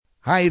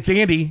Hi, it's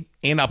Andy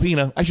and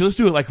Alpina. Actually, let's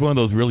do it like one of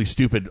those really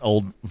stupid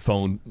old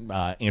phone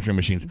answering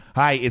machines.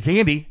 Hi, it's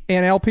Andy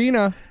and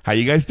Alpina. How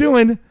you guys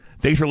doing?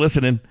 Thanks for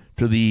listening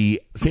to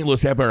the St.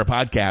 Louis Happy Hour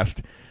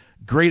podcast.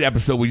 Great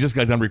episode. We just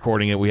got done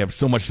recording it. We have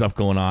so much stuff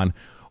going on.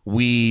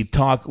 We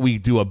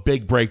do a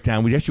big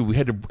breakdown. This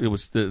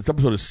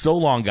episode is so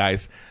long,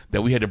 guys,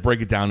 that we had to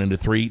break it down into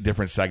 3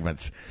 different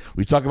segments.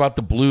 We talk about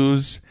the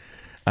blues.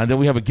 And then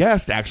we have a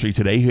guest, actually,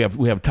 today.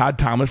 We have Todd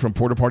Thomas from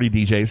Porta Party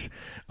DJs.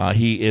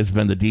 He has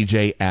been the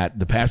DJ at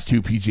the past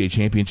 2 PGA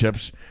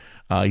championships.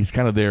 He's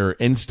kind of their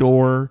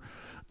in-store,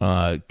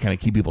 kind of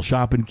keep people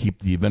shopping,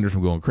 keep the vendors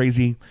from going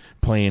crazy,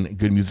 playing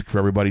good music for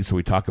everybody. So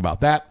we talk about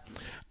that.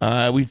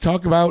 We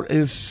talk about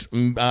is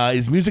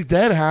music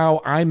dead, how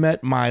I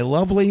met my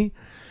lovely,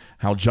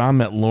 how John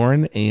met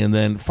Lauren, and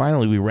then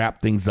finally we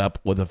wrap things up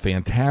with a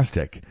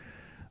fantastic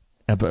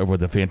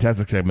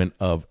segment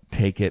of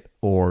Take It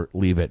or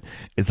Leave It.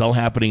 It's all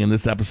happening in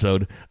this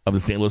episode of the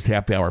St. Louis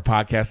Happy Hour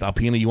podcast.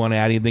 Alpina, you want to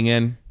add anything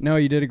in? No,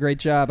 you did a great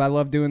job. I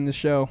love doing the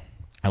show.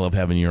 I love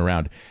having you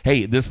around.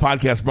 Hey, this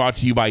podcast brought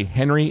to you by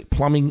Henry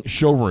Plumbing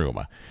Showroom.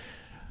 If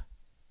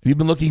you've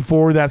been looking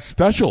for that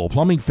special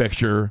plumbing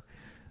fixture,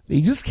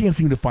 you just can't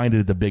seem to find it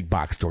at the big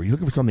box store. You're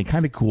looking for something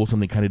kind of cool,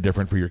 something kind of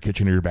different for your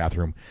kitchen or your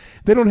bathroom.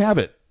 They don't have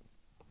it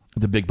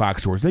at the big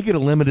box stores. They get a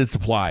limited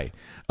supply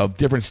of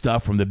different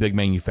stuff from the big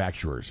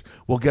manufacturers.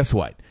 Well, guess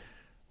what?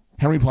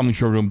 Henry Plumbing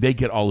Showroom, they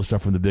get all the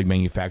stuff from the big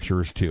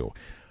manufacturers too.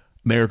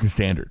 American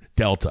Standard,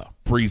 Delta,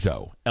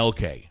 Prizo,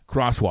 LK,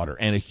 Crosswater,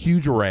 and a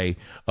huge array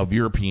of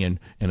European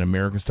and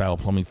American-style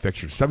plumbing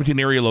fixtures. 17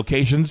 area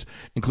locations,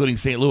 including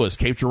St. Louis,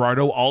 Cape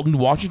Girardeau, Alton,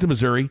 Washington,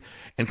 Missouri,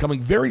 and coming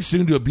very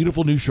soon to a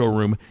beautiful new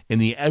showroom in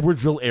the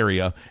Edwardsville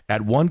area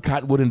at 1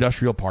 Cottonwood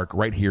Industrial Park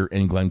right here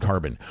in Glen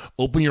Carbon.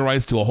 Open your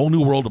eyes to a whole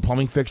new world of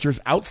plumbing fixtures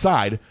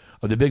outside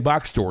of the big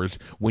box stores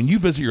when you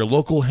visit your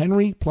local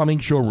Henry Plumbing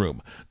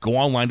Showroom. Go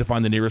online to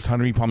find the nearest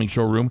Henry Plumbing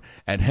Showroom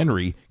at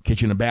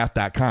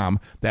henrykitchenandbath.com.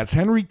 That's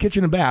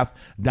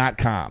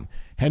henrykitchenandbath.com.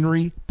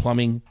 Henry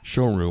Plumbing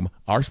Showroom,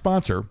 our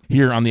sponsor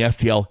here on the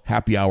STL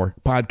Happy Hour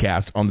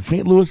podcast on the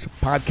St. Louis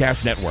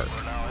Podcast Network.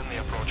 We're now in the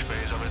approach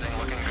phase. Everything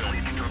looking good.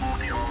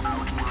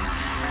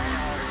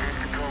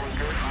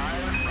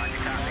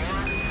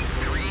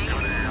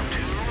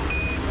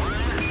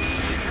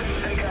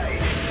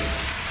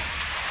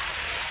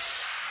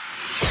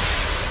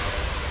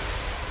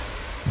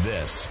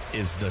 This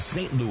is the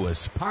St.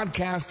 Louis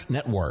Podcast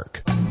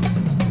Network.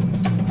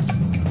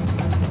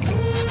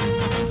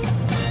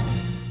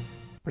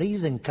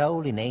 Freezing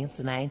cold in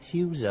Nancy 9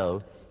 years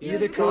old. You're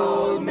the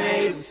cold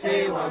maze,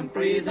 say I'm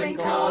freezing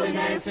cold in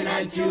Nancy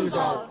 9 years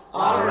old.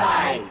 All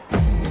right.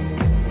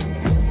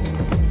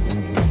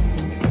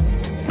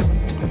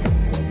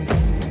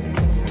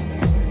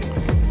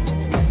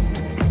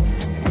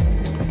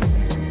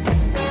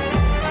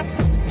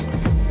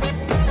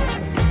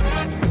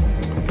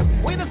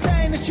 We just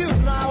stay in the shoes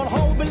now, a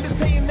whole building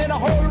scene in a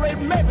whole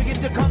red maybe get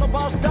the color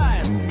boss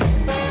dying.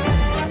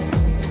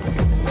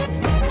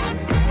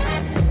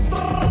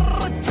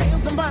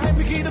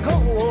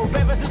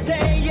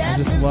 I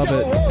just love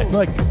it.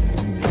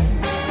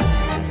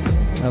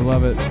 I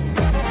love it.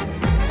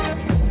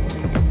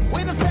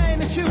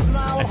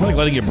 I feel like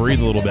letting it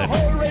breathe a little bit.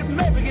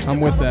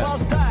 I'm with that.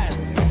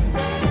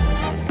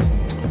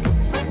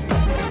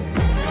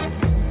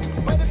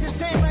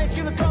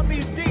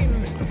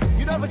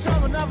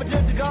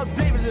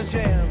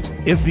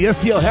 It's the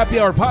STL Happy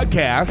Hour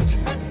podcast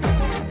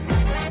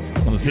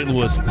on the St.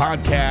 Louis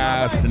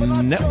Podcast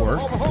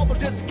Network.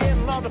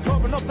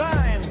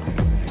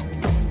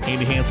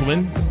 Andy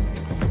Hanselman,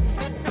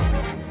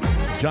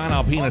 John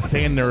Alpina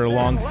standing there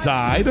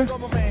alongside.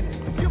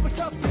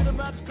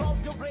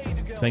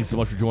 Thanks so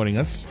much for joining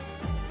us.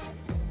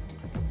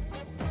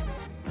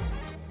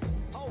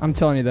 I'm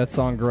telling you, that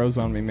song grows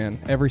on me, man.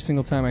 Every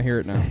single time I hear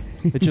it now.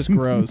 It just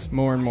grows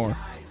more and more.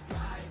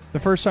 The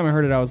first time I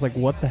heard it, I was like,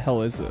 what the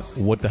hell is this?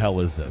 What the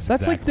hell is this?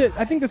 That's exactly.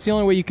 I think that's the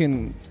only way you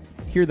can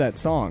hear that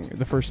song.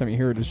 The first time you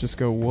hear it is just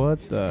go,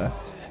 what the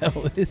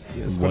hell is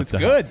this? But it's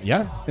good.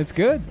 Yeah. It's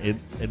good. It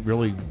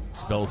really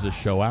spells this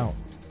show out.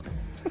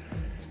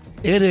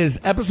 It is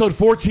episode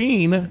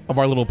 14 of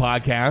our little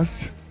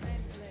podcast.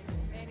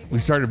 We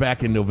started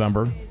back in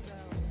November.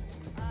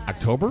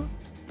 October.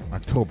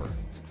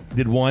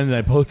 Did one, and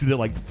I posted it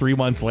like 3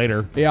 months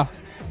later. Yeah.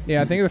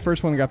 I think the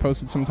first one got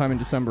posted sometime in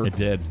December. It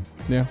did.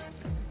 Yeah.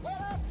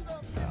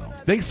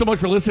 Thanks so much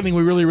for listening.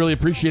 We really, really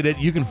appreciate it.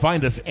 You can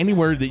find us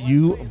anywhere that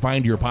you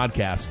find your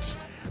podcasts.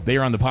 They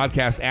are on the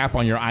podcast app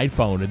on your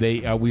iPhone.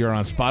 We are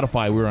on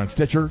Spotify. We are on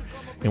Stitcher.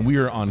 And we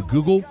are on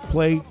Google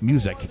Play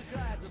Music.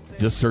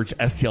 Just search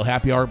STL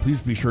Happy Hour.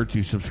 Please be sure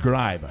to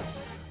subscribe,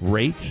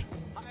 rate,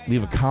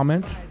 leave a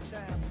comment,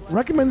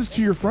 recommend this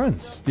to your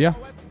friends. Yeah.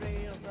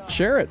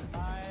 Share it.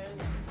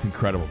 It's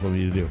incredible what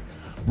we need to do.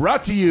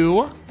 Brought to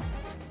you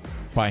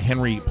by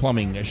Henry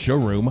Plumbing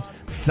Showroom.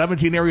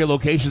 17 area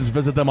locations.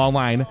 Visit them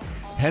online.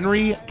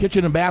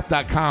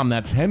 HenryKitchenandBath.com.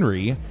 That's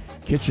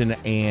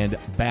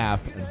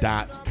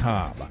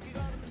HenryKitchenandBath.com.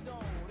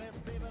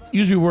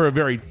 Usually we're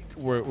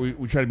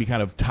we try to be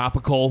kind of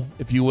topical,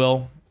 if you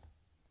will.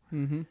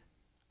 Mm-hmm.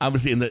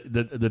 Obviously, and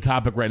the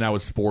topic right now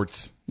is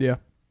sports. Yeah.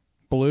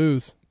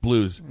 Blues. I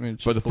mean,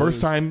 for the blues.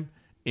 first time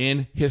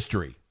in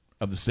history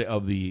of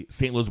the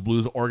St. Louis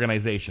Blues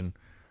organization,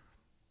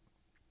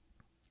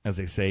 as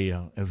they say,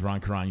 as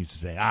Ron Caron used to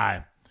say,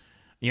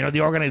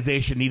 the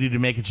organization needed to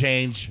make a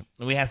change.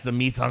 We had some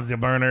meats on the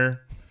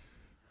burner.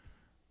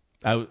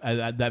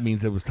 That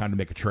means it was time to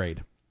make a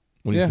trade.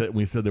 When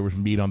he said there was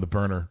meat on the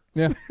burner.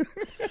 Yeah.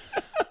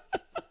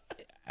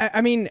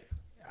 I mean,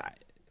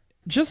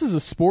 just as a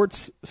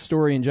sports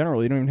story in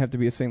general, you don't even have to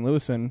be a St.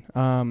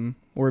 Louisan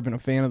or even a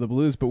fan of the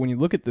Blues, but when you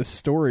look at this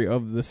story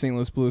of the St.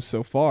 Louis Blues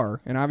so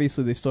far, and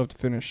obviously they still have to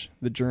finish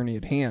the journey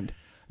at hand.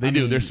 They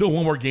do. There's still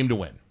one more game to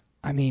win.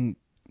 I mean,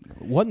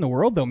 what in the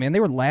world, though, man? They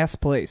were last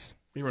place.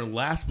 They were in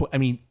last place. I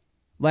mean,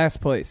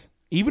 last place.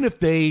 Even if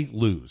they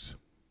lose,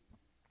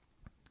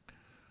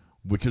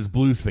 which is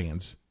Blues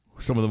fans,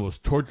 one of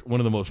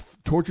the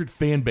most tortured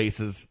fan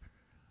bases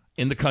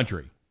in the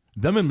country.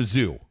 Them and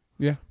Mizzou.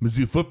 Yeah.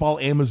 Mizzou football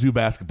and Mizzou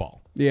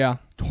basketball. Yeah.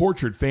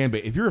 Tortured fan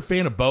base. If you're a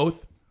fan of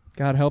both,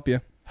 God help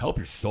you. Help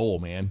your soul,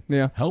 man.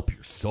 Yeah. Help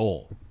your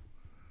soul.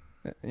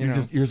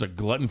 You're just a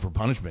glutton for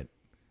punishment.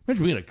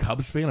 Imagine being a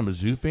Cubs fan, a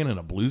Mizzou fan, and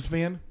a Blues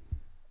fan.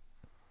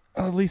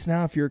 Well, at least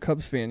now, if you're a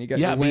Cubs fan, you got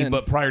your win.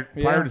 But prior to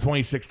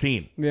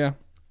 2016,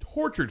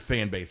 tortured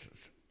fan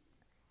bases.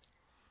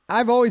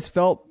 I've always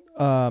felt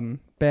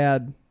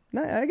bad.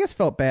 I guess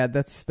felt bad.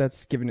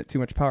 That's giving it too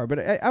much power. But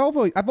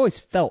I've always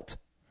felt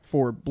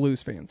for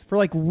Blues fans, for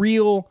like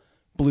real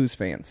Blues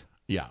fans.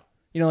 Yeah,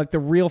 like the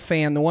real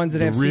fan, the ones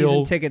that have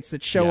season tickets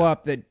that show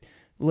up, that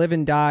live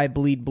and die,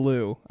 bleed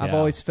blue. I've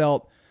always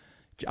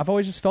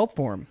just felt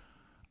for them.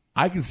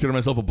 I consider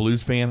myself a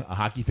Blues fan, a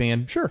hockey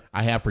fan. Sure,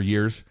 I have for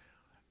years.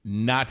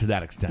 Not to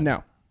that extent.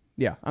 No.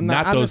 Yeah, I'm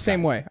the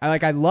same way.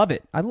 I love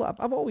it. I've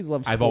always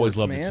loved sports. I've always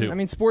loved it too. I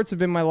mean, sports have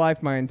been my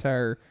life my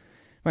entire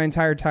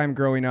time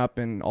growing up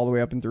and all the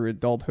way up and through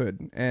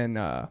adulthood. And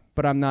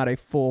but I'm not a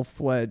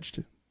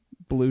full-fledged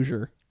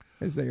Blueser,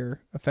 as they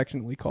are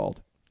affectionately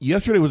called.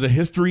 Yesterday was a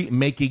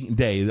history-making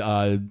day.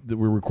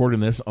 We're recording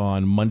this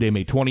on Monday,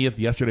 May 20th.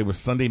 Yesterday was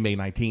Sunday, May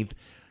 19th.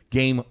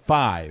 Game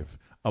 5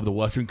 of the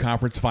Western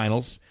Conference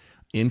Finals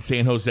in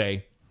San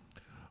Jose.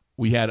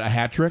 We had a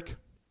hat trick.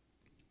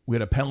 We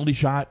had a penalty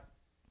shot,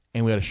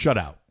 and we had a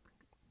shutout.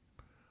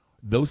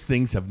 Those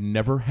things have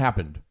never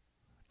happened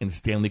in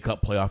Stanley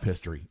Cup playoff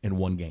history in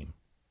one game.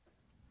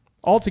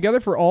 All together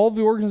for all of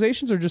the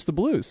organizations or just the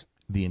Blues?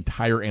 The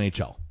entire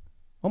NHL.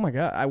 Oh, my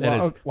God. I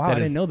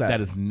didn't know that. That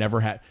has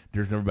never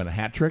there's never been a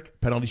hat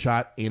trick, penalty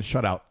shot, and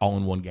shutout all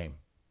in one game.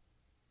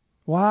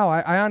 Wow,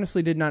 I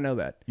honestly did not know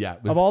that. Yeah.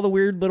 Of all the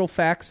weird little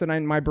facts that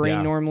my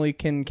brain normally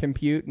can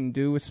compute and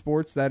do with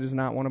sports, that is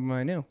not one of them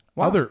I knew.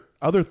 Wow.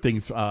 Other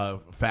things,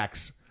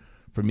 facts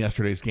from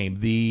yesterday's game.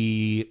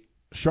 The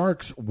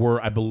Sharks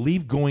were, I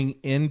believe, going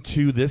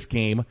into this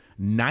game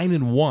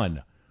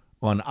 9-1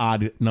 on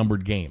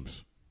odd-numbered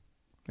games.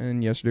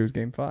 And yesterday was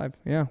Game 5.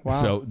 Yeah,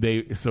 wow.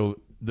 So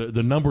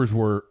the numbers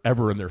were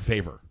ever in their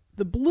favor.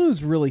 The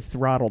Blues really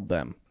throttled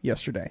them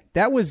yesterday.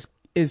 That was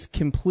as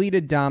complete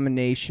a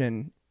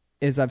domination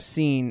as I've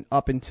seen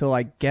up until,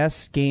 I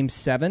guess, Game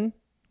 7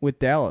 with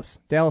Dallas.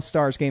 Dallas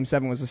Stars Game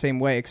 7 was the same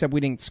way, except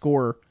we didn't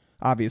score.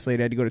 Obviously, it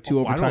had to go to 2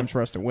 overtimes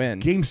for us to win.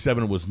 Game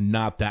 7 was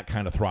not that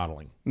kind of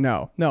throttling.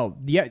 No.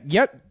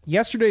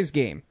 Yesterday's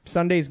game,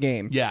 Sunday's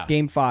game,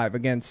 Game 5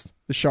 against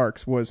the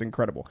Sharks was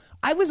incredible.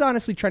 I was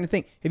honestly trying to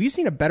think, have you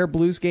seen a better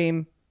Blues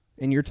game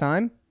in your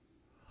time?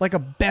 Like a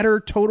better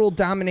total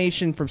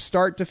domination from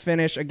start to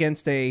finish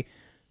against a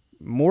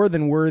more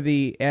than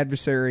worthy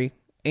adversary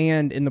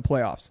and in the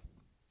playoffs?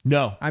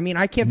 No. I mean,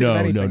 I can't think of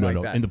anything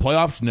like that. In the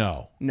playoffs,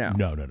 no. No.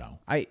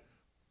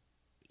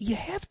 You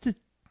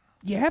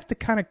have to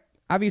kind of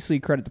obviously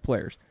credit the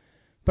players.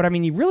 But I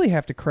mean, you really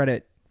have to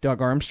credit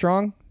Doug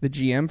Armstrong, the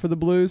GM for the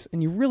Blues,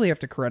 and you really have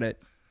to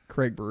credit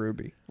Craig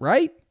Berube,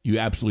 right? You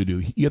absolutely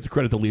do. You have to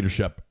credit the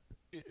leadership.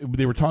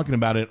 They were talking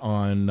about it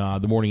on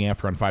the morning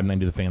after on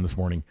 590 The Fan this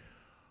morning.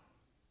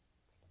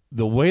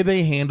 The way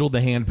they handled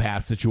the hand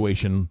pass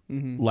situation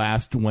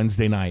last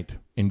Wednesday night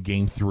in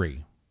Game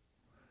 3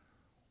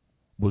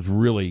 was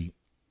really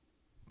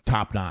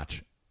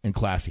top-notch and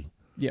classy.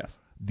 Yes.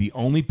 The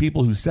only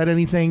people who said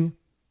anything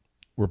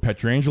were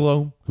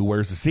Pietrangelo, who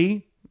wears the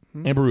C,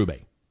 and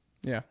Berube.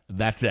 Yeah.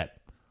 That's it.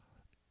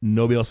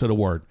 Nobody else said a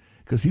word.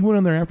 Because he went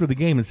in there after the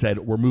game and said,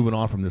 we're moving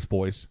on from this,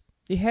 boys.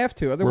 You have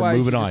to.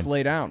 Otherwise, you just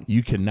lay down.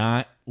 You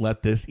cannot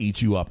let this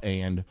eat you up.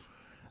 And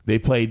they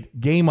played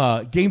Game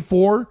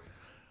 4.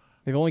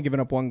 They've only given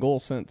up 1 goal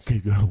since.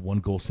 One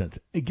goal since.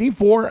 In Game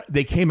 4,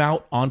 they came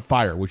out on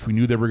fire, which we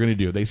knew they were going to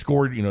do. They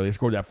scored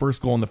that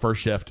first goal in the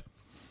first shift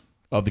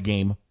of the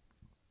game.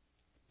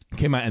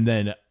 Came out, and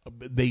then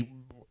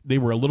they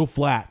were a little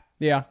flat.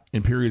 Yeah.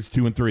 In periods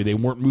 2 and 3, they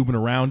weren't moving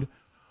around.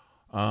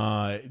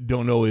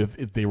 Don't know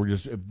if they were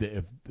just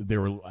if they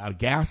were out of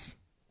gas.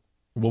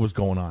 What was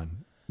going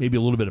on? Maybe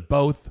a little bit of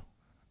both.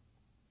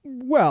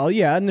 Well,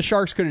 yeah, and the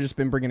Sharks could have just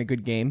been bringing a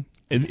good game.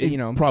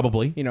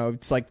 Probably.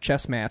 It's like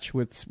chess match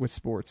with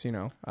sports,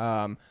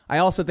 I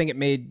also think it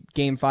made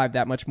Game 5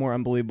 that much more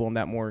unbelievable and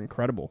that more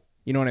incredible.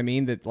 You know what I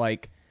mean? That,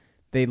 like,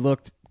 they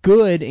looked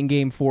good in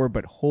Game 4,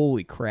 but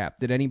holy crap.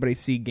 Did anybody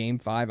see Game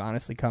 5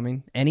 honestly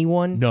coming?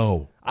 Anyone?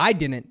 No. I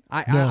didn't.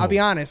 No. I'll be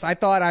honest. I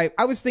thought I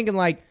was thinking,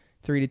 like,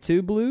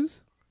 3-2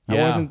 Blues.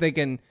 Yeah. I wasn't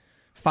thinking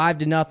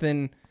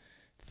 5-0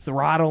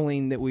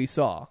 throttling that we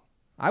saw.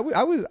 I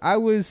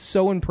was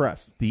so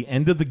impressed. The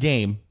end of the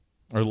game,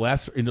 or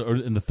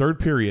in the third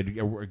period,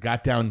 it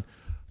got down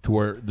to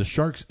where the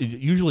Sharks,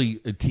 usually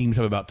teams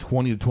have about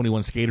 20 to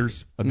 21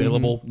 skaters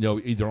available,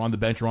 either on the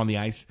bench or on the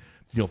ice.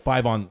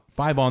 5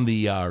 on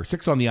the or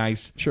 6 on the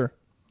ice. Sure.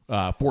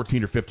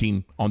 14 or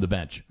 15 on the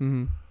bench.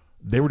 Mm-hmm.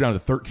 They were down to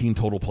 13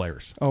 total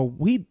players. Oh,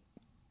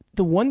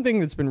 the one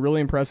thing that's been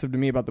really impressive to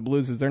me about the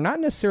Blues is they're not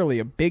necessarily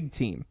a big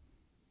team,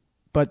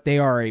 but they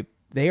are a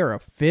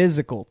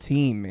physical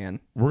team, man.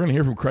 We're going to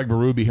hear from Craig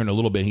Berube here in a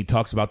little bit. He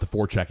talks about the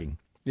forechecking.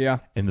 Yeah.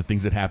 And the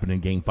things that happened in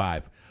Game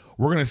 5.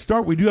 We're going to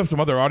start. We do have some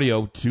other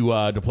audio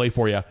to play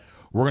for you.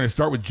 We're going to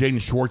start with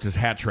Jaden Schwartz's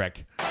hat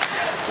trick.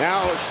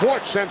 Now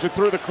Schwartz sends it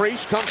through the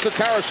crease, comes to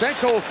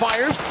Tarasenko,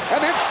 fires,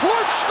 and then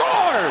Schwartz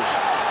scores!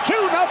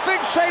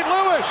 2-0 St.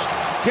 Louis.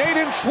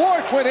 Jaden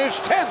Schwartz with his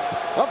 10th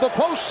of the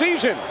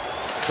postseason.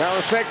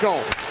 Tarasenko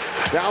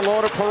down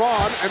low to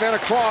Perron, and then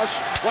across.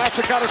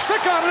 Vlasic got a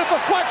stick on it, it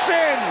deflects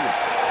in.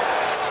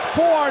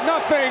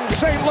 4-0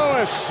 St.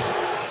 Louis.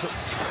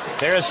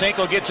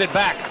 Tarasenko gets it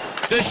back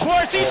to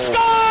Schwartz. He scores!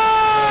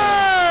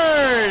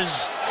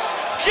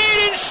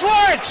 Jaden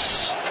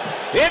Schwartz!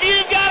 If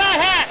you've got a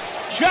hat,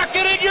 chuck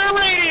it in your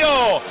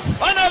radio.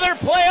 Another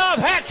playoff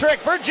hat trick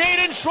for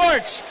Jaden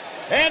Schwartz.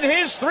 And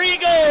his 3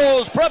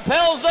 goals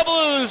propels the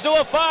Blues to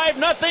a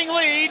 5-0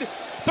 lead.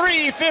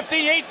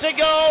 3:58 to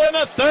go in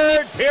the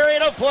third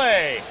period of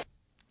play.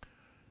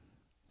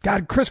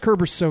 God, Chris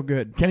Kerber's so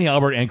good. Kenny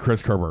Albert and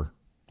Chris Kerber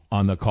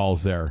on the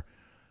calls there.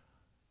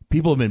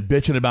 People have been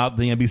bitching about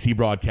the NBC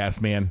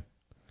broadcast, man.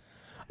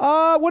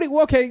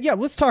 Okay, yeah,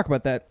 let's talk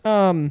about that.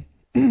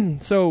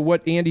 So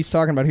what Andy's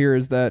talking about here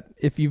is that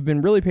if you've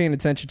been really paying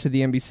attention to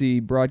the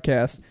NBC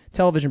broadcast,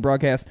 television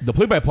broadcast, the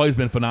play-by-play has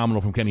been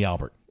phenomenal from Kenny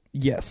Albert.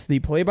 Yes, the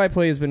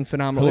play-by-play has been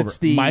phenomenal. However,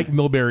 Mike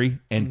Milbury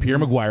and Pierre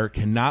Maguire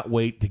cannot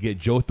wait to get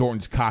Joe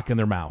Thornton's cock in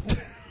their mouth.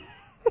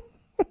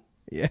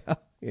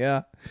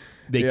 Yeah.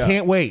 They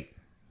can't wait.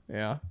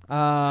 Yeah.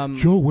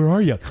 Joe, where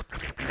are you?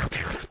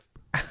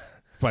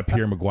 That's my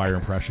Pierre Maguire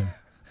impression.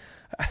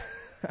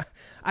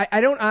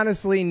 I don't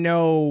honestly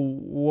know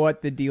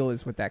what the deal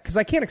is with that, because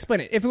I can't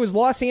explain it. If it was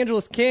Los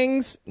Angeles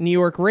Kings, New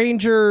York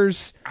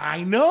Rangers,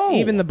 I know,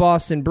 even the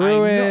Boston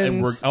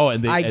Bruins,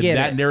 and I get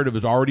that it. narrative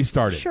has already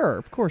started. Sure,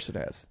 of course it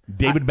has.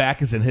 David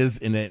Backes and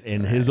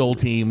his old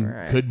team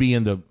could be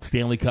in the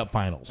Stanley Cup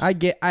Finals.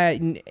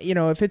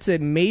 If it's a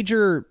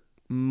major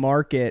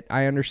market,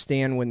 I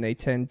understand when they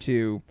tend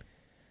to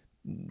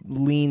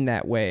lean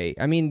that way.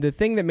 I mean, the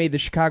thing that made the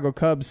Chicago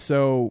Cubs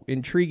so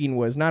intriguing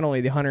was not only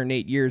the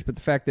 108 years, but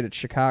the fact that it's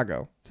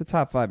Chicago. It's a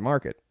top 5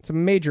 market. It's a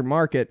major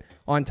market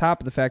on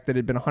top of the fact that it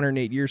had been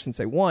 108 years since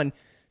they won.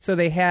 So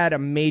they had a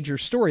major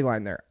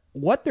storyline there.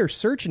 What they're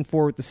searching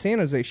for with the San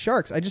Jose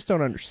Sharks, I just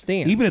don't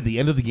understand. Even at the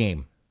end of the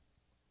game,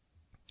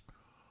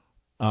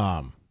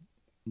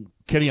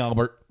 Kenny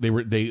Albert,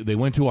 they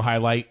went to a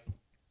highlight,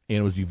 and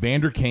it was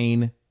Evander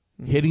Kane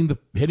hitting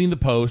the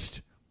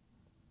post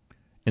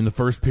in the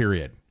first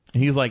period.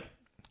 And he's like,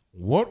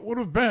 what would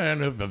have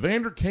been if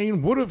Evander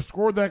Kane would have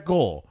scored that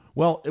goal?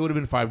 Well, it would have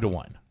been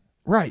 5-1.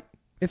 Right.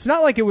 It's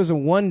not like it was a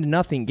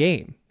 1-0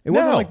 game. It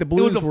wasn't like the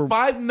Blues were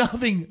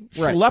 5-0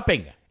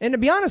 schlepping. And to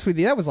be honest with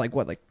you, that was like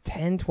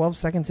 10, 12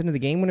 seconds into the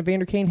game when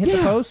Evander Kane hit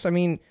the post. I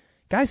mean,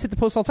 guys hit the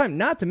post all the time.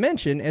 Not to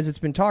mention, as it's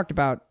been talked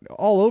about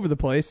all over the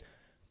place,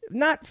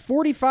 not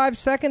 45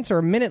 seconds or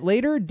a minute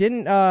later,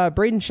 didn't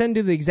Braden Shen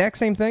do the exact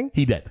same thing?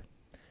 He did.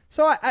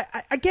 So,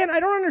 I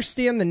don't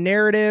understand the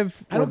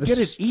narrative or the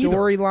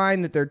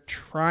storyline that they're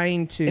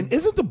trying to... And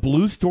isn't the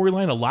Blues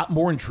storyline a lot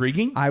more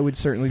intriguing? I would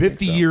certainly 50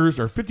 think so. years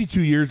or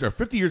 52 years or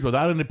 50 years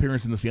without an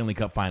appearance in the Stanley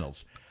Cup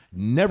Finals.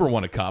 Never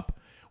won a cup.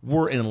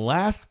 We're in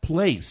last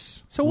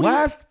place.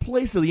 Last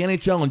place of the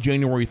NHL on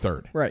January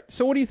 3rd. Right.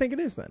 So what do you think it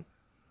is then?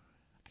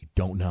 I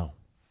don't know.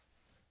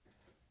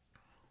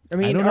 I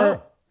mean, I don't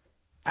know.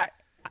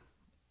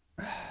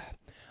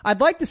 I'd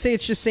like to say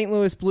it's just St.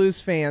 Louis Blues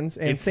fans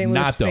and St.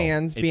 Louis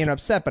fans being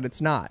upset, but it's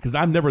not. Because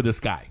I'm never this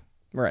guy.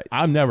 Right.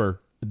 I'm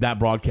never, that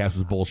broadcast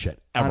was bullshit,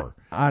 ever.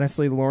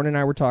 Honestly, Lauren and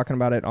I were talking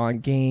about it on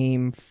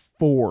Game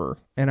 4,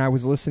 and I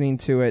was listening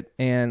to it,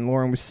 and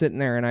Lauren was sitting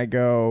there, and I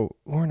go,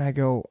 Lauren, I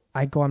go,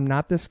 I'm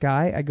not this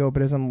guy. I go,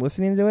 but as I'm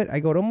listening to it, I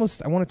go, I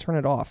want to turn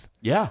it off.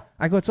 Yeah.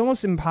 I go, it's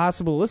almost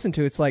impossible to listen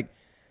to. It's like,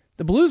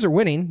 the Blues are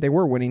winning. They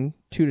were winning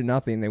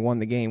 2-0. They won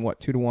the game,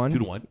 2-1?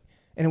 2-1.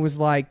 And it was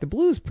like the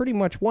Blues pretty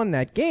much won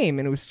that game,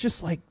 and it was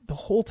just like the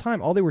whole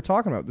time all they were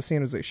talking about the San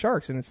Jose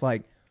Sharks, and it's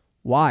like,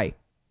 why?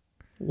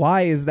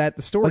 Why is that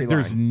the storyline?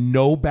 There's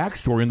no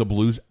backstory in the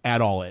Blues at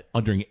all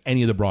during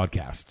any of the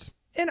broadcasts.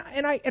 And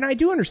I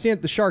do understand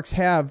that the Sharks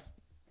have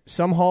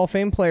some Hall of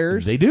Fame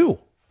players. They do.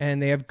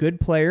 And they have good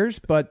players,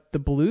 but the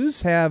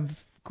Blues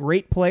have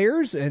great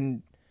players,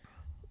 and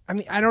I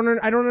mean, I don't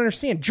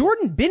understand.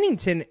 Jordan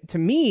Binnington, to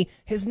me,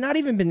 has not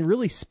even been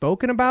really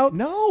spoken about.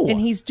 No. And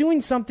he's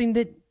doing something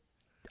that,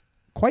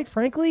 quite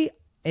frankly,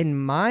 in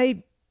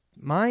my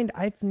mind,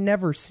 I've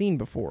never seen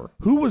before.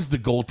 Who was the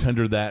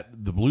goaltender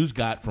that the Blues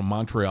got from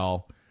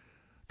Montreal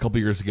a couple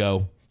years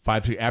ago?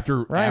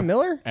 After Ryan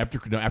Miller?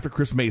 After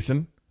Chris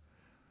Mason.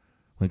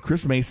 When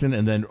Chris Mason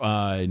and then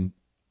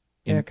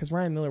yeah, because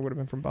Ryan Miller would have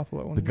been from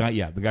Buffalo. The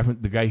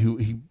guy who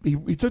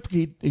he took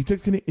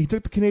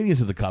the Canadians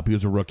to the Cup. He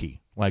was a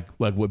rookie, like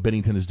what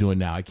Binnington is doing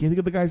now. I can't think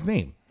of the guy's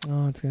name.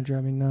 Oh, it's gonna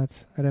drive me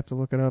nuts. I'd have to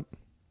look it up.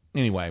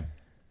 Anyway,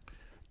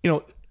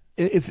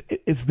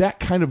 it's that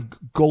kind of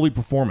goalie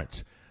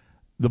performance.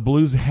 The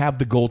Blues have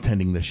the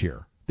goaltending this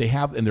year. They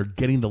have, and they're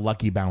getting the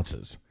lucky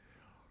bounces,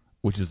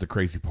 which is the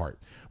crazy part.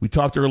 We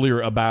talked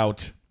earlier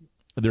about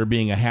there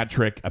being a hat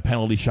trick, a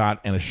penalty shot,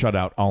 and a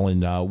shutout all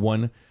in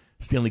one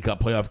Stanley Cup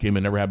playoff game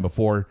that never happened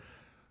before.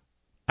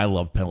 I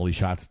love penalty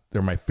shots.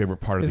 They're my favorite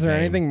part of the game. Is there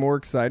anything more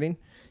exciting?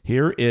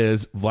 Here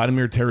is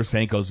Vladimir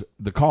Tarasenko's,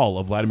 the call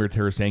of Vladimir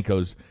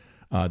Tarasenko's,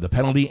 the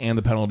penalty and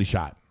the penalty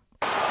shot.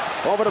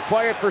 Over to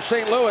play it for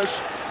St.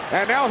 Louis.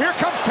 And now here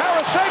comes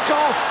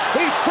Tarasenko.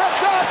 He's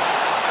tripped up.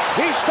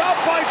 He's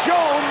stopped by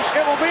Jones.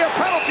 It will be a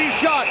penalty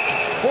shot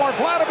for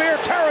Vladimir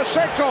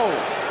Tarasenko.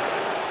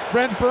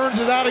 Brent Burns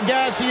is out of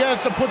gas. He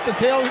has to put the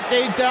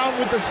tailgate down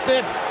with the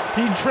stick.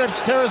 He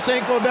trips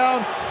Tarasenko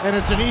down, and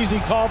it's an easy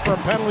call for a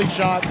penalty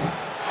shot.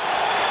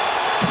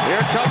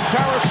 Here comes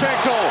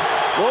Tarasenko.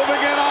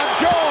 Moving in on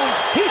Jones.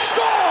 He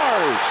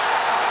scores!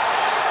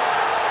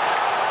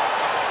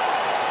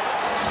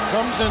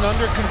 Comes in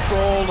under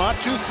control, not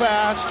too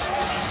fast.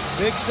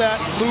 Makes that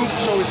loop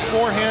so his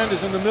forehand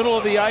is in the middle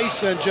of the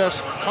ice and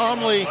just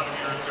calmly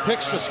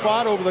picks the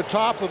spot over the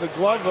top with a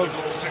glove of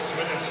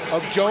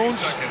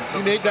Jones.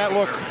 He made that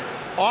look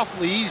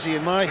awfully easy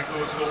in my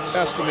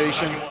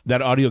estimation.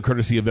 That audio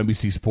courtesy of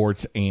NBC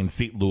Sports and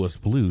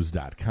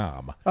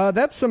StLouisBlues.com.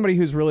 That's somebody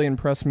who's really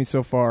impressed me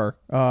so far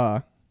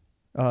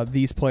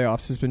these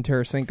playoffs has been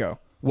Tarasenko.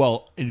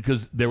 Well,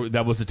 because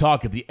that was the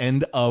talk at the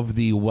end of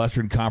the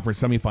Western Conference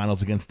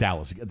semifinals against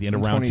Dallas at the end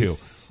of round 2.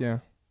 Yeah.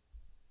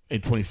 In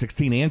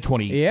 2016 and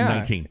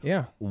 2019.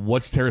 Yeah.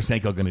 What's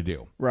Tarasenko going to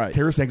do? Right.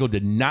 Tarasenko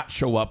did not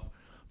show up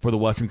for the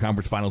Western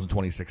Conference Finals in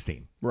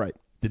 2016. Right.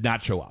 Did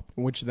not show up.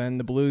 Which then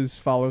the Blues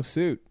follow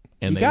suit.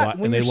 And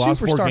they lost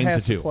 4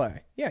 games to 2.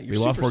 Play. Yeah, they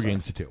lost 4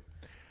 games to 2.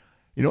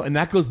 And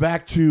that goes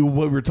back to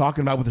what we were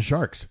talking about with the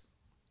Sharks.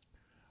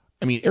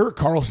 I mean, Erik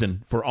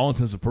Karlsson, for all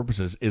intents and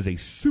purposes, is a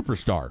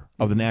superstar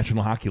of the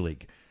National Hockey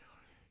League.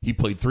 He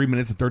played 3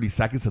 minutes and 30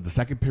 seconds of the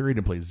second period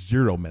and played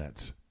 0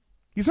 minutes.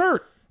 He's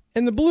hurt.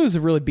 And the Blues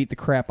have really beat the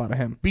crap out of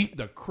him. Beat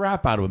the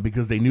crap out of him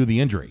because they knew the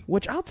injury.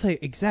 Which I'll tell you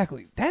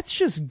exactly. That's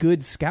just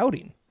good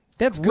scouting.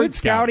 That's good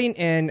scouting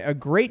and a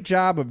great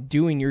job of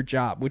doing your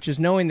job, which is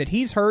knowing that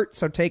he's hurt,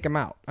 so take him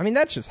out. I mean,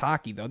 that's just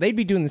hockey, though. They'd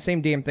be doing the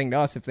same damn thing to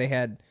us if they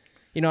had,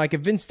 like if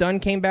Vince Dunn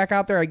came back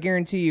out there, I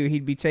guarantee you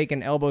he'd be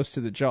taking elbows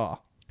to the jaw.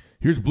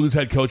 Here's Blues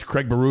head coach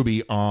Craig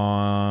Berube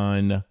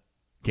on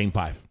Game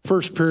 5.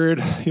 First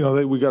period,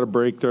 we got a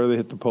break there. They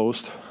hit the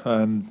post,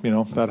 and,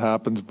 that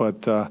happens.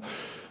 But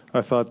I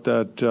thought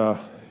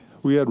that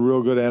we had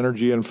real good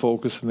energy and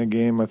focus in the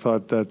game. I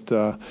thought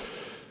that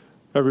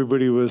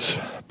everybody was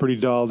pretty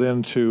dialed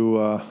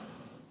into,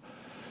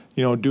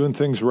 doing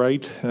things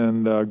right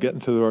and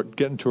getting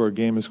to our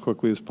game as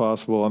quickly as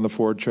possible on the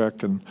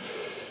forecheck. And,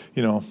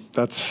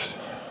 that's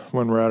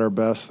when we're at our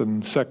best.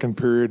 And second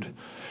period,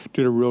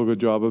 did a real good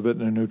job of it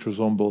in a neutral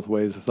zone both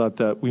ways. I thought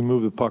that we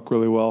moved the puck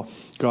really well,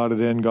 got it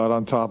in, got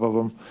on top of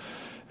them,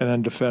 and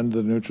then defended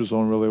the neutral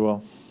zone really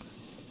well.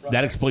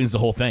 That explains the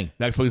whole thing.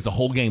 That explains the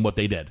whole game, what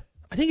they did.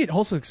 I think it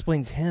also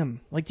explains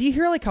him. Do you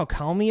hear how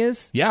calm he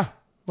is? Yeah.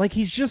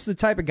 He's just the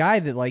type of guy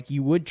that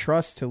you would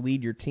trust to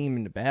lead your team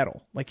into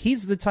battle.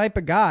 He's the type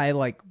of guy,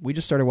 we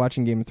just started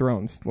watching Game of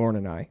Thrones, Lauren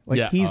and I.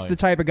 He's the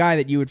type of guy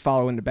that you would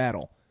follow into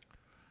battle.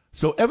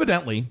 So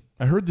evidently,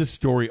 I heard this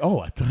story.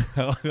 I'll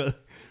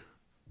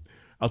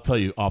tell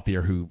you off the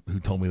air who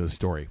told me this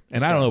story.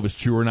 And I don't know if it's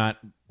true or not,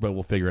 but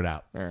we'll figure it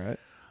out. All right.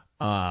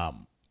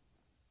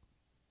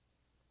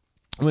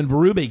 When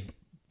Berube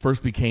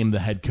first became the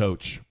head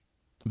coach,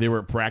 they were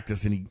at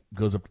practice, and he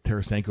goes up to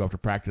Tarasenko after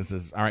practice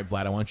and says, all right,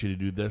 Vlad, I want you to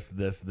do this,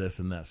 this, this,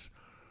 and this.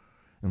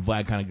 And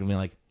Vlad kind of gave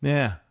me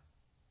yeah,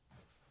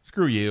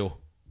 screw you.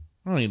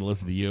 I don't need to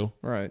listen to you.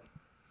 Right.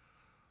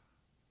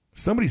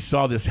 Somebody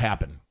saw this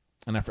happen,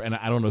 and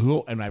I don't know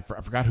who, and I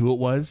forgot who it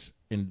was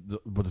and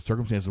what the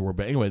circumstances were.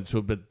 But anyway,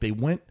 but they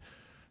went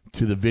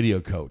to the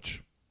video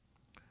coach,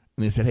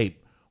 and they said, hey,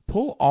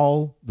 pull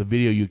all the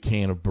video you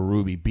can of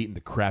Berube beating the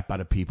crap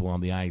out of people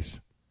on the ice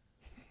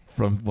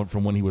from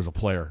when he was a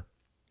player.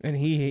 And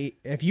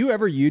if you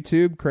ever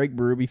YouTube Craig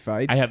Berube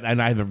fights, I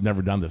have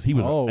never done this. He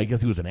was, I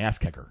guess, he was an ass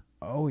kicker.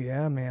 Oh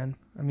yeah, man.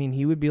 I mean,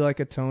 he would be like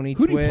a Tony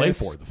Who Twist. Who did he play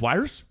for? The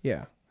Flyers?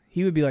 Yeah,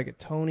 he would be like a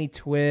Tony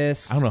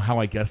Twist. I don't know how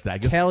I guessed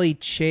that. Kelly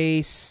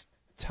Chase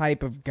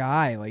type of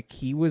guy.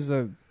 He was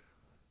a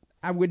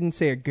I wouldn't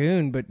say a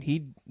goon, but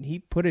he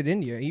put it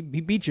in you. He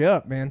beat you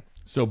up, man.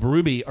 So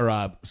Berube,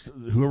 or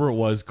whoever it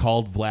was,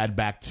 called Vlad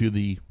back to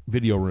the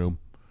video room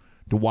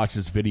to watch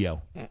this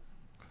video.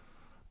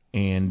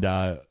 And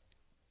the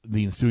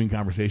ensuing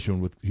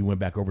conversation he went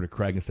back over to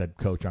Craig and said,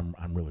 "Coach, I'm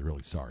really,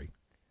 really sorry.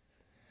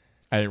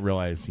 I didn't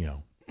realize,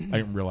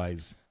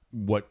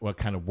 what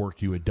kind of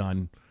work you had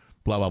done,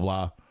 blah, blah,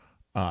 blah.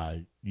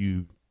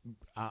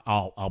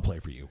 I'll play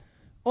for you."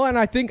 Well, and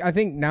I think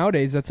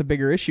nowadays that's a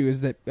bigger issue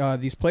is that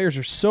these players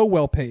are so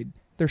well paid.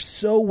 They're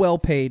so well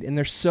paid and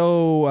they're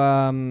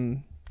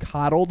so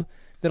coddled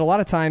that a lot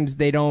of times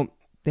they don't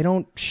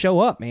show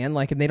up, man.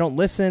 Like, and they don't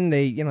listen.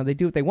 They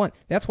do what they want.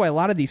 That's why a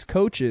lot of these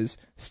coaches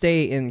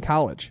stay in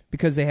college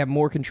because they have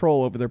more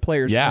control over their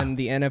players than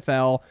the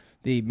NFL,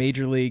 the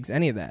major leagues,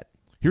 any of that.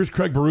 Here's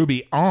Craig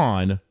Berube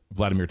on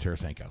Vladimir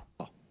Tarasenko.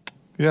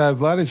 Yeah,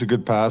 Vladdy's a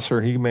good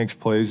passer. He makes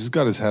plays. He's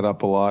got his head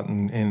up a lot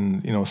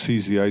and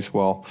sees the ice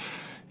well.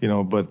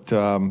 But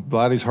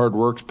Vladdy's hard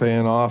work's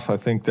paying off. I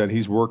think that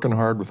he's working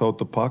hard without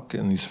the puck,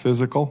 and he's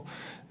physical,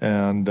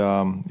 and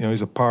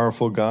he's a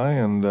powerful guy,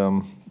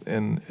 and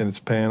it's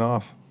paying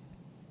off.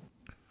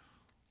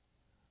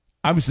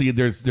 Obviously,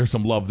 there's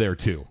some love there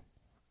too.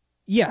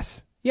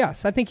 Yes.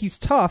 I think he's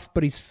tough,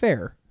 but he's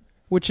fair,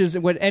 which is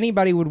what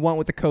anybody would want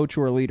with a coach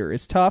or a leader.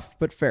 Is tough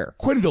but fair.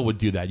 Quenneville would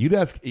do that. You'd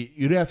ask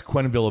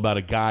Quenneville about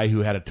a guy who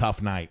had a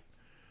tough night,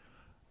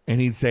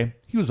 and he'd say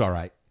he was all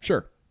right.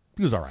 Sure,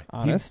 he was all right.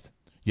 Honest.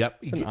 Yep.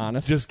 It's an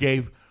honest. Just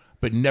gave,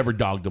 but never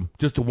dogged him.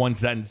 Just a one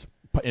sentence,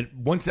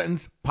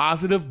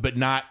 positive, but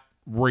not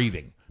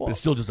raving. Well, but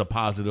still just a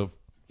positive.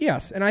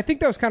 Yes, and I think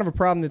that was kind of a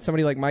problem that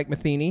somebody like Mike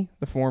Matheny,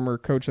 the former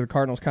coach of the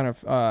Cardinals, kind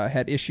of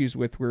had issues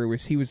with, where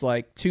he was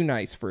like too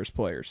nice for his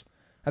players.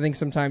 I think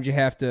sometimes you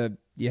have to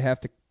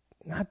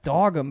not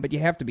dog them, but you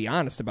have to be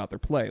honest about their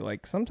play.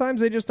 Like, sometimes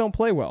they just don't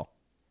play well.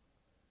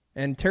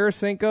 And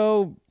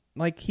Tarasenko,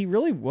 like, he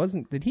really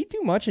wasn't. Did he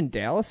do much in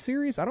Dallas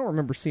series? I don't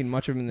remember seeing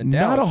much of him in the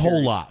Dallas series. Not a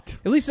whole lot.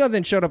 At least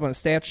nothing showed up on a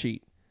stat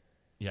sheet.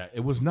 Yeah,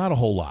 it was not a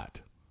whole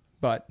lot.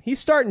 But he's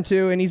starting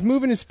to, and he's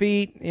moving his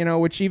feet,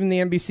 which even the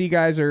NBC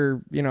guys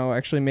are,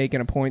 actually making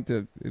a point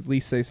to at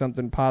least say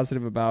something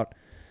positive about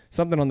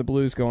something on the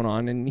Blues going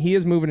on. And he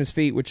is moving his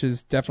feet, which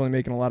is definitely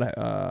making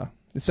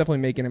it's definitely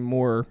making him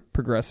more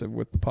progressive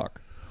with the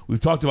puck. We've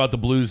talked about the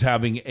Blues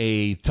having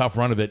a tough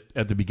run of it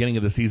at the beginning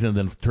of the season and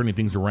then turning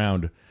things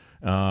around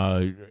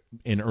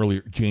in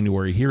early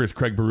January. Here is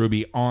Craig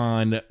Berube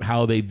on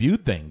how they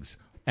viewed things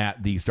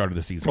at the start of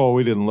the season. Oh,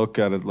 we didn't look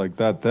at it like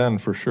that then,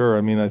 for sure.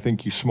 I mean, I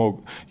think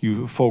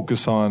you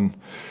focus on,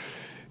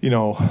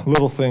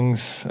 little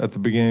things at the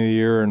beginning of the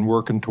year and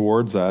working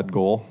towards that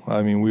goal.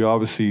 I mean, we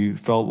obviously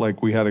felt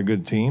like we had a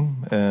good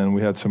team and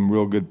we had some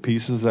real good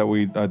pieces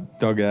that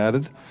Doug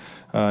added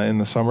in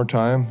the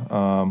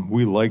summertime.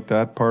 We liked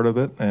that part of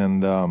it,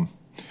 and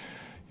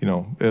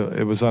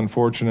it was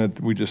unfortunate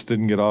we just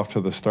didn't get off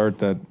to the start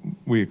that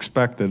we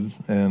expected,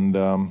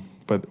 and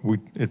but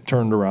it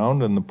turned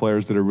around, and the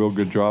players did a real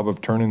good job of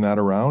turning that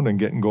around and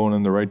getting going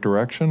in the right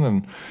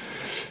direction,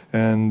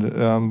 and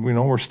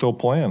we're still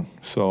playing.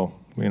 So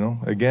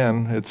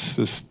again, it's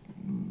just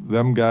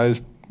them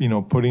guys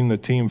putting the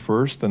team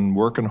first and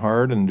working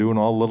hard and doing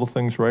all the little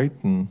things right,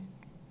 and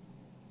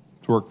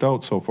it's worked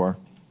out so far.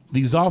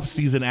 These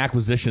off-season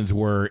acquisitions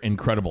were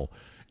incredible.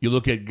 You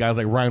look at guys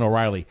like Ryan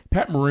O'Reilly.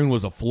 Pat Maroon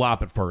was a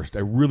flop at first,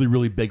 a really,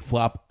 really big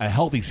flop, a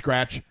healthy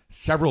scratch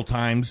several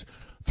times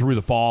through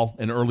the fall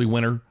and early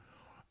winter.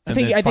 I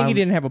think he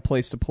didn't have a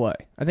place to play.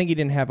 I think he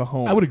didn't have a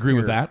home. I would agree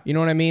with that. You know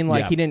what I mean?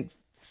 Like, he didn't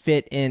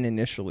fit in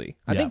initially.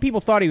 I think people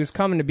thought he was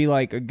coming to be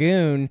like a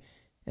goon,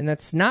 and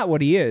that's not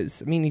what he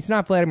is. I mean, he's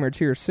not Vladimir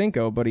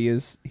Tarasenko, but he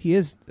is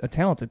a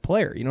talented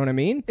player. You know what I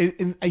mean?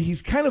 And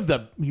he's kind of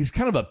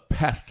a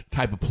pest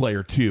type of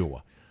player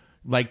too.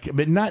 Like,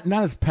 but not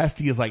as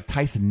pesty as like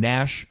Tyson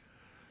Nash.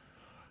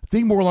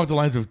 Think more along the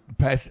lines of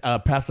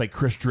past like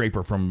Chris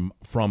Draper from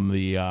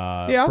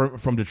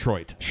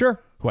Detroit.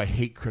 Sure. Who I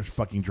hate, Chris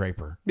fucking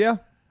Draper. Yeah.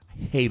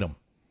 I hate him.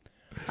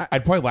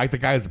 I'd probably like the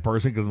guy as a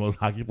person because most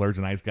hockey players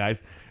are nice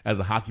guys. As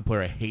a hockey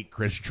player, I hate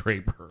Chris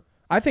Draper.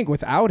 I think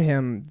without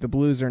him, the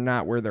Blues are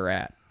not where they're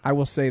at. I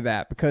will say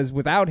that, because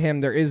without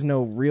him, there is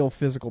no real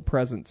physical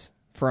presence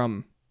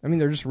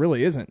there just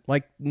really isn't.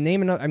 Like,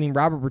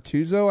 Robert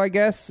Bertuzzo, I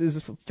guess,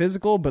 is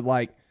physical, but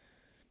like,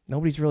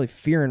 nobody's really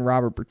fearing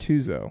Robert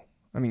Bertuzzo.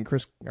 I mean,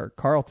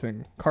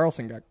 Carlson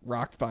got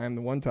rocked by him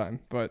the one time,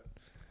 but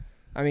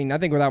I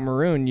think without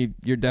Maroon, you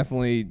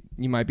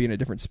might be in a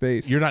different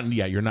space. You're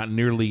not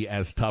nearly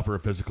as tough or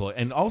physical,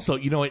 and also,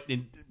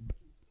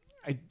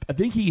 I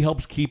think he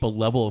helps keep a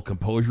level of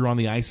composure on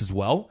the ice as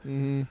well.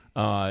 Mm-hmm.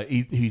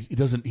 He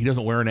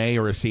doesn't wear an A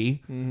or a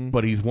C,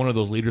 but he's one of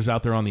those leaders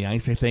out there on the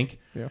ice, I think.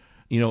 Yeah.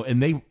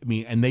 And they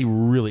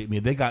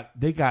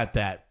got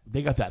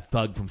that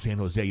thug from San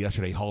Jose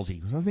yesterday,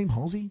 Halsey. Was his name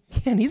Halsey?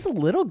 Yeah, and he's a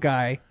little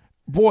guy.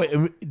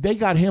 Boy, they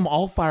got him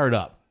all fired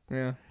up.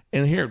 Yeah.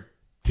 And here,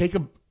 take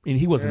a And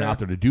he wasn't out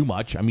there to do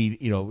much. I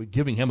mean,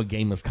 giving him a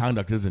game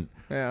misconduct it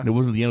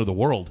wasn't the end of the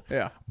world.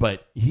 Yeah.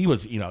 But he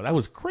was, that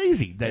was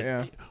crazy.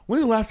 When was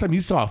the last time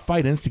you saw a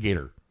fight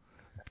instigator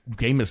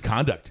game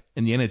misconduct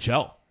in the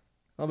NHL?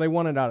 Well, they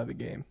want it out of the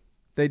game.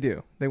 They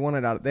do. They want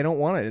it out. They don't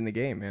want it in the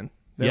game, man.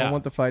 They don't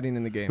want the fighting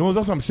in the game. No,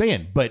 that's what I'm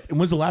saying. But when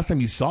was the last time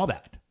you saw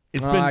that?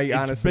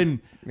 It's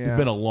been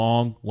a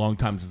long, long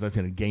time since I've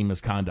seen a game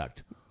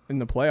misconduct in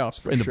the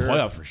playoffs. The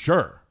playoffs for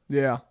sure.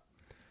 Yeah.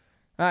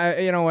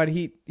 You know what?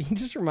 He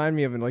just reminded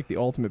me of like the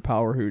ultimate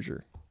power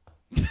Hoosier.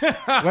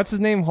 What's his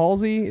name?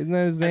 Halsey? Isn't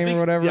that his name or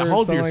whatever? Yeah,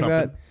 Halsey or like something.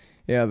 That.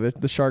 Yeah,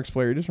 the Sharks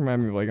player. He just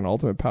reminded me of like an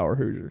ultimate power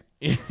Hoosier.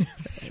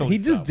 He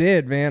just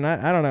did, man.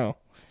 I don't know.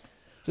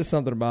 Just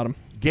something about him.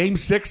 Game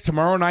 6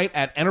 tomorrow night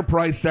at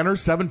Enterprise Center,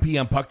 7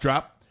 p.m. puck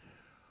drop.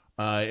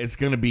 It's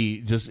going to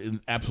be just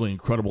an absolutely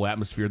incredible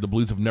atmosphere. The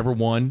Blues have never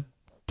won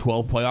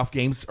 12 playoff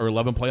games or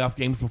 11 playoff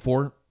games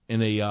before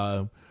in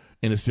a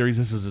series.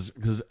 This is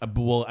because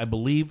I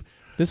believe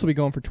this will be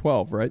going for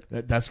 12, right?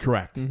 That's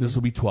correct. Mm-hmm. This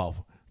will be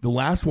 12. The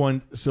last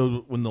one.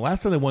 So when the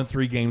last time they won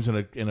 3 games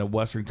in a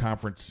Western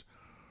Conference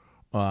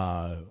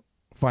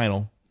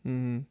final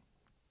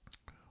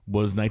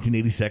was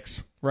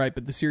 1986. Right,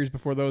 but the series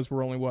before those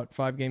were only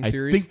 5-game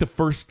series? I think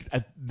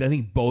I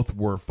think both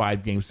were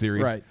 5-game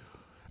series. Right.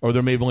 Or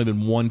there may have only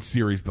been one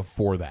series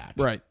before that.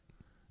 Right.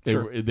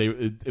 Sure.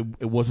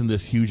 It wasn't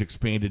this huge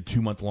expanded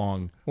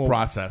 2-month-long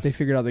process. They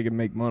figured out they could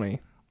make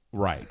money.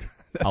 Right.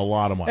 A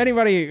lot of money.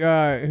 Anybody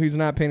who's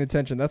not paying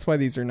attention, that's why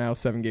these are now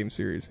 7-game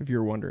series, if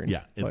you're wondering.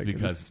 Yeah, it's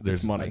because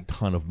there's money. A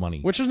ton of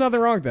money. Which is nothing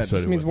wrong with that.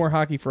 Just means more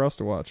hockey for us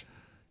to watch.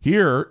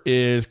 Here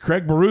is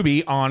Craig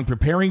Berube on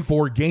preparing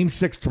for Game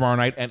 6 tomorrow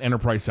night at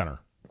Enterprise Center.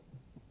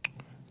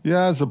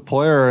 Yeah, as a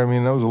player, I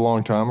mean, that was a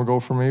long time ago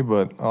for me,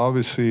 but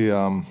obviously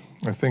I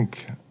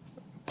think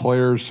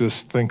players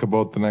just think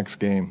about the next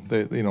game.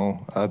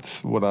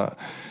 That's what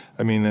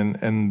I mean,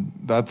 and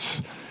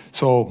that's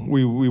so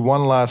we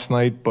won last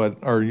night,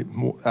 or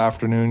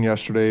afternoon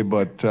yesterday,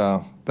 but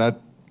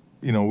that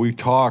we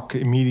talk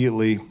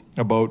immediately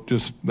about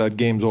just that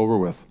game's over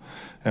with,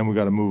 and we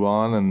got to move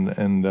on,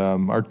 and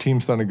our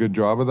team's done a good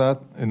job of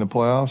that in the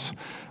playoffs.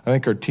 I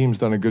think our team's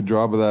done a good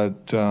job of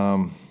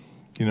that.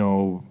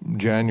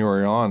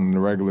 January on in the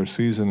regular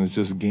season is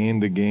just gain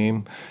the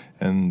game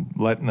and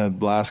letting the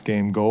last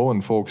game go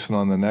and focusing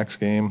on the next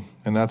game.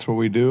 And that's what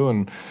we do.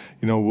 And,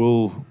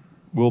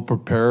 we'll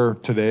prepare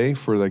today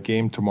for that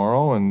game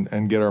tomorrow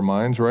and get our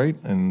minds right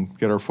and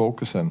get our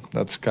focus in.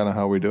 That's kind of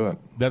how we do it.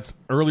 That's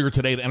earlier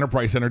today at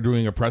Enterprise Center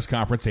doing a press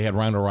conference. They had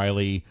Ryan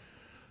O'Reilly,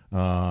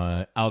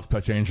 Alex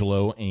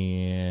Pietrangelo,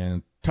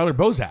 and Tyler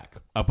Bozak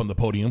up on the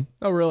podium.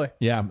 Oh, really?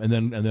 Yeah, and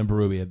then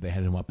Berube, they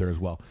had him up there as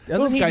well.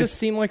 Doesn't he just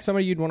seem like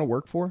somebody you'd want to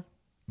work for?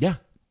 Yeah.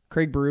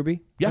 Craig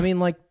Berube? Yeah. I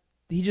mean,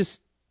 he just,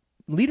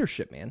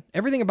 leadership, man.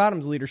 Everything about him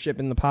is leadership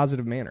in the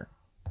positive manner.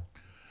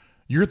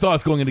 Your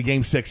thoughts going into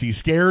Game 6? Are you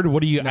scared?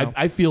 What do you, No.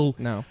 I feel.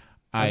 No.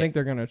 I think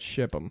they're going to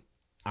ship him.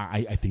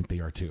 I think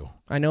they are too.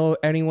 I know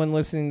anyone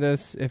listening to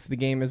this, if the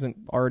game isn't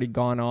already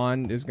gone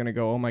on, is going to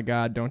go, oh my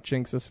God, don't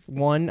jinx us.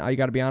 1, I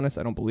got to be honest,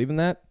 I don't believe in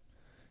that.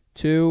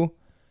 2,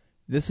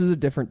 this is a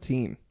different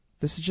team.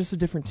 This is just a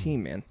different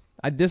team, man.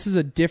 This is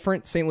a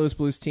different St. Louis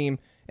Blues team,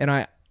 and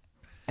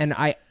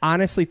I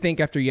honestly think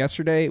after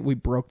yesterday, we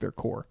broke their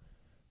core.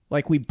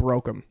 We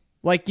broke them.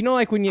 When you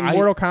in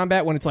Mortal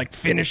Kombat, when it's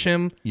finish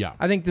him. Yeah.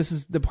 I think this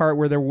is the part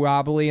where they're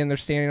wobbly and they're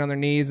standing on their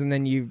knees, and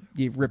then you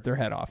rip their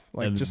head off.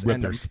 And just rip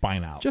end their them.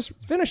 spine out. Just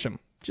finish them.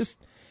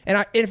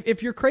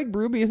 If you're Craig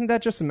Berube, isn't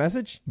that just a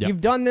message? Yep.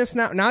 You've done this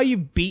now. Now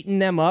you've beaten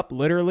them up,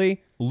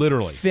 literally.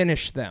 Literally.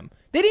 Finish them.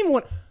 They didn't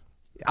want...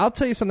 I'll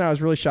tell you something I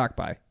was really shocked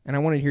by, and I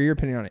wanted to hear your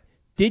opinion on it.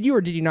 Did you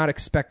or did you not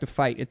expect a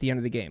fight at the end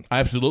of the game? I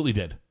absolutely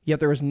did.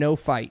 Yet there was no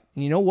fight.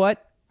 And you know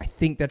what? I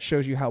think that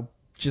shows you how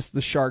just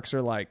the Sharks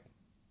are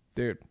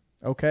dude,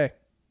 okay.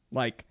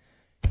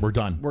 We're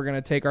done. We're going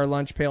to take our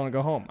lunch pail and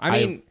go home.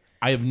 I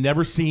have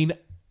never seen,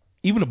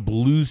 even a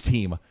Blues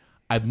team,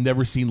 I've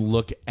never seen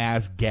look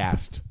as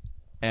gassed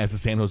as the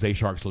San Jose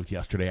Sharks looked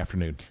yesterday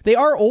afternoon. They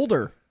are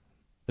older.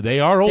 They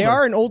are older. They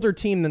are an older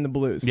team than the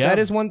Blues. Yeah. That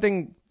is one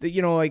thing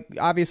that,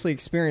 obviously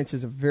experience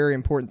is a very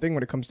important thing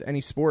when it comes to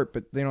any sport.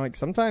 But,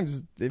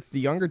 sometimes if the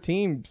younger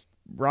team's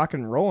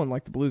rocking and rolling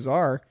like the Blues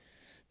are,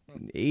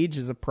 age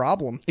is a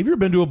problem. Have you ever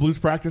been to a Blues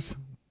practice?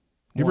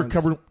 You ever Once.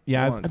 covered?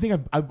 Yeah, Once. I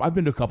think I've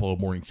been to a couple of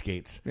morning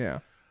skates. Yeah.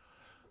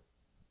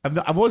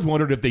 I've always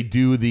wondered if they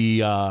do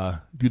the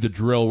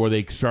drill where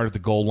they start at the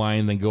goal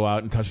line, then go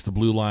out and touch the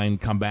blue line,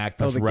 come back,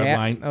 touch the red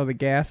line. Oh, the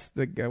gas.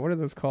 What are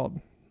those called?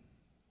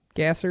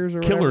 Gassers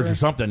or Killers whatever? or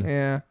something.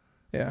 Yeah.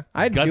 Yeah.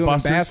 I had to Gut do them in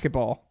busters?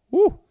 basketball.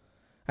 Woo.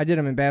 I did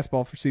them in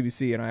basketball for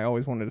CBC, and I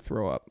always wanted to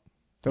throw up.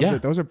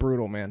 Those are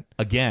brutal, man.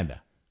 Again.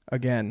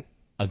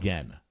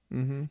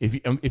 Mm-hmm.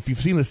 If you've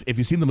seen this, if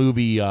you've seen the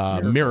movie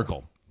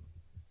Miracle,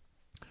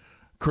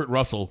 Kurt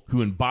Russell,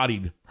 who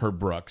embodied Herb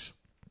Brooks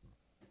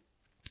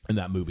in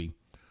that movie,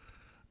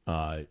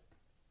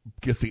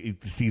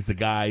 sees the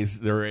guys.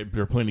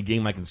 They're playing a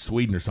game like in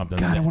Sweden or something.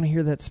 God, I want to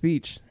hear that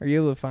speech. Are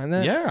you able to find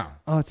that? Yeah.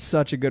 Oh, it's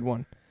such a good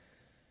one.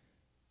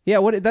 Yeah,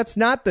 what? That's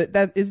not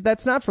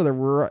that's not for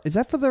the. Is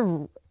that for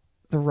the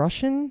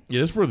Russian?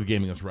 Yeah, it's for the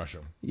game against Russia.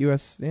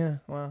 U.S. Yeah,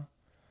 wow.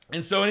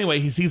 And so anyway,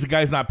 he sees the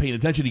guy's not paying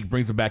attention. He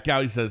brings him back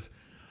out. He says,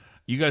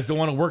 "You guys don't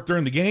want to work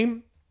during the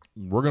game?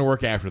 We're going to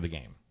work after the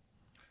game."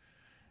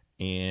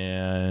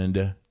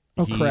 And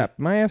crap!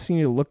 Am I asking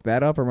you to look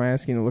that up, or am I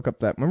asking you to look up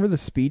that? Remember the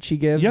speech he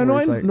gives? Yeah, I know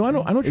what you're talking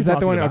about. Is that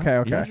the one? Okay.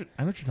 I know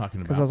what you're talking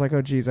about. Because I was like,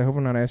 oh, geez, I hope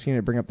I'm not asking you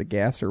to bring up the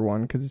Gasser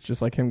one, because it's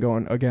just like him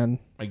going again.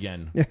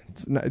 Yeah,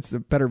 it's a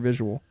better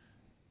visual.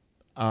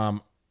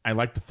 I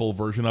like the full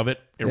version of it.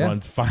 It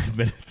runs 5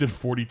 minutes and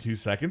 42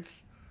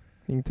 seconds.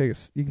 You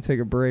can take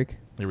a break.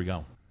 Here we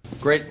go.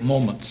 Great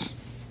moments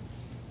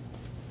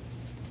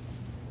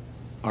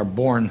are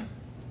born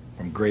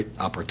from great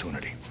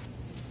opportunity.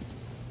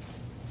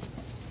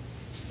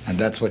 And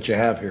that's what you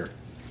have here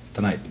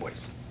tonight, boys.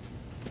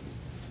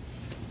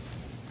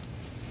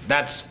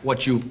 That's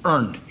what you've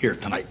earned here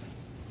tonight.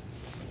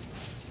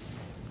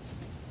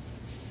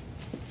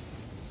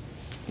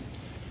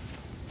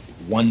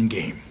 One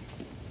game.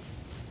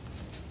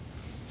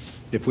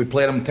 If we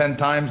played them 10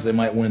 times, they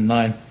might win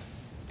 9.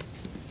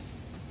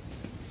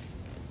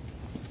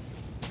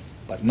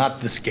 But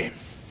not this game.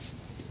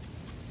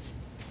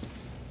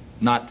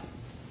 Not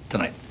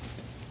tonight.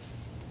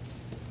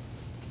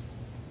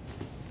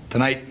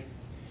 Tonight,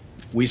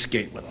 we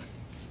skate with them.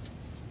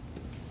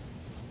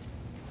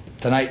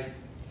 Tonight,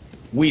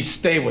 we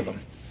stay with them.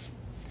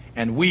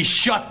 And we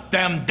shut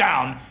them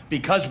down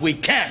because we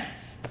can.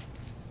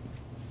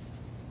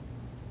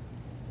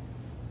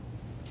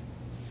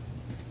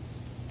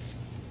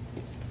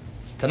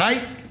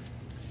 Tonight,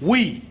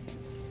 we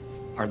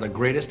are the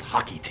greatest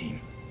hockey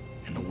team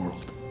in the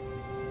world.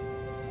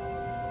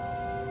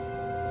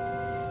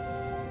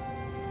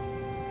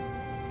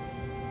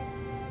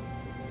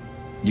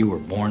 You were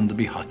born to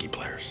be hockey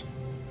players.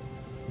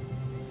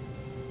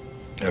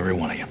 Every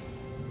one of you.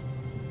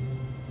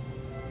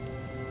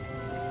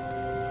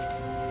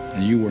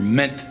 And you were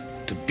meant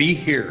to be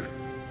here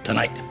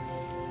tonight.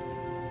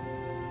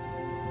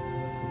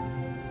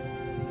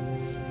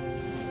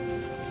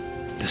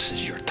 This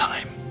is your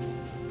time.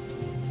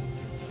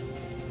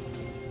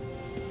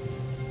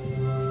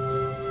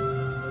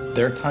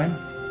 Their time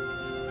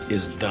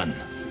is done.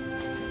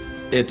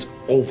 It's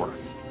over.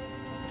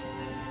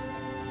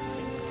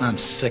 I'm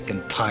sick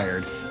and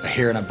tired of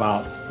hearing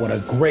about what a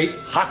great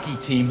hockey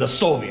team the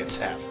Soviets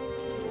have.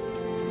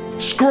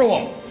 Screw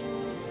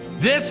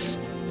them. This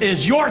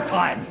is your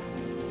time.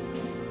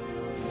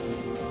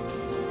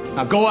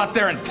 Now go out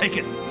there and take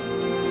it.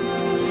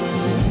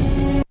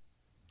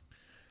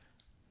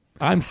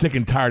 I'm sick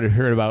and tired of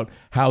hearing about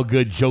how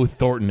good Joe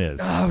Thornton is.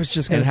 I was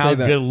just going to say that.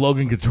 And that. how good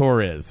Logan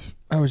Couture is.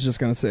 I was just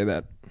going to say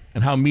that.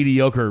 And how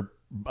mediocre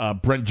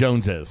Brent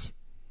Jones is.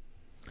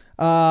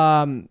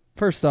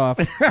 First off,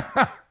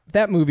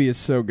 that movie is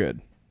so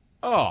good.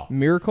 Oh.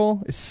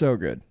 Miracle is so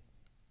good.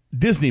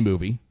 Disney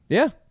movie.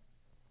 Yeah.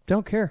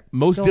 Don't care.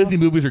 Most so Disney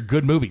awesome. movies are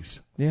good movies.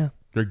 Yeah.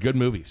 They're good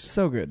movies.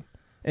 So good.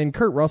 And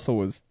Kurt Russell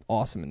was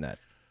awesome in that.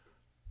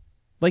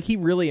 Like, he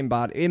really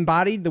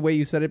embodied the way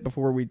you said it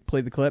before we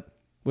played the clip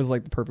was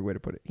like the perfect way to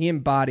put it. He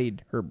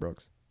embodied Herb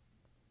Brooks.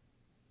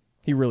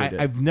 He really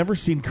did. I've never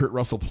seen Kurt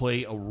Russell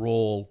play a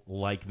role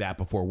like that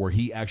before where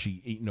he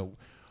actually,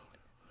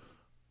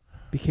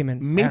 became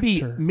an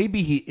actor.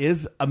 Maybe he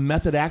is a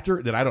method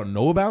actor that I don't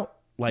know about,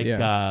 like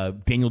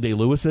Daniel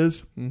Day-Lewis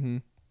is.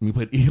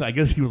 Mm-hmm. I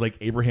guess he was like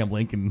Abraham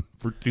Lincoln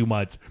for 2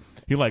 months.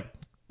 He'd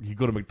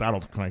go to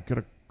McDonald's. Can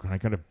I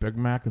get a Big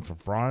Mac and some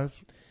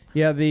fries?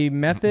 Yeah, the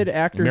method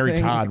actor Mary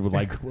thing. Todd would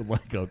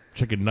like a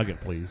chicken nugget,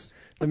 please.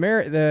 The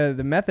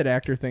method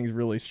actor thing is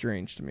really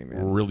strange to me,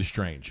 man. Really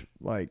strange.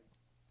 Like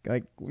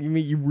you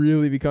mean you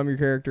really become your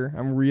character?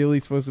 I'm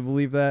really supposed to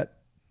believe that?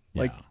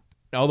 Yeah.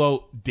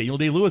 Although Daniel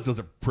Day-Lewis does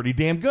it pretty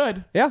damn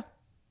good. Yeah.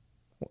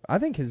 I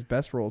think his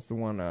best role is the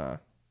one, I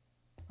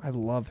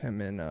love him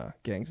in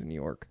Gangs of New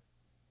York.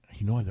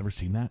 I've never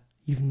seen that.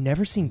 You've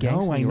never seen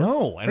Gangs of New York?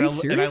 No, I know. Are you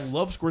serious? And I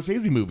love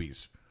Scorsese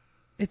movies.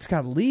 It's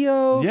got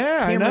Leo.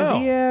 Yeah, Cameron I know.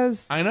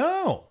 Diaz. I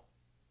know.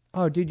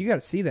 Oh, dude, you got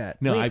to see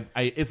that. No,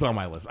 it's on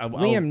my list.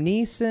 Liam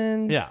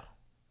Neeson. Yeah.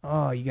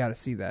 Oh, you got to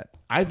see that.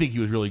 I think he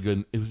was really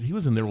good. He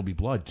was in There Will Be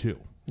Blood, too.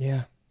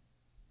 Yeah.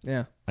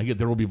 Yeah. I get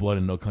There Will Be Blood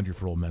and No Country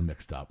for Old Men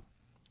mixed up.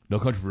 No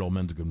Country for Old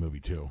Men's a good movie,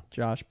 too.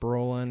 Josh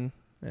Brolin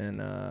and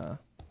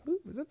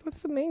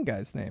what's the main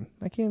guy's name?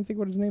 I can't even think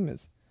what his name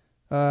is.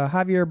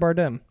 Javier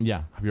Bardem.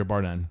 Yeah, Javier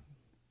Bardem.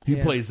 He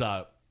plays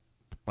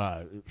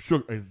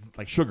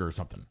Sugar or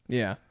something.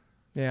 Yeah.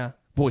 Yeah.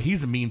 Boy,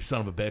 he's a mean son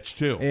of a bitch,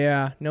 too.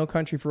 Yeah, No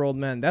Country for Old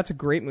Men. That's a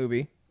great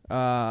movie.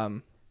 Yeah.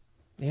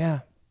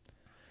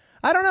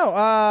 I don't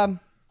know.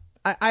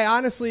 I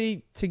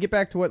honestly, to get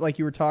back to what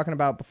you were talking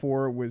about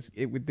before, was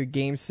it with the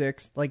Game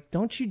 6,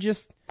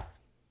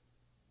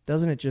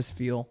 doesn't it just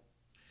feel?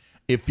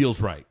 It feels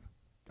right.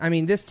 I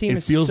mean, this team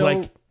is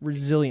so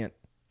resilient.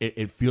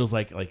 It feels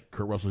like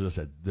Kurt Russell just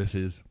said, this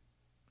is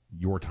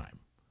your time.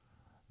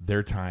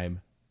 Their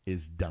time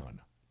is done.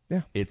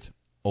 Yeah. It's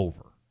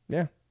over.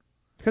 Yeah.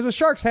 Because the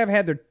Sharks have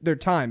had their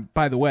time,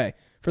 by the way.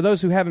 For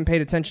those who haven't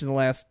paid attention the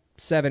last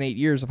 7-8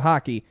 years of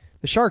hockey.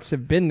 The Sharks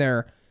have been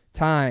there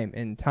time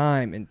and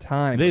time and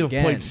time They have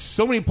again. played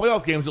so many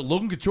playoff games that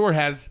Logan Couture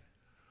has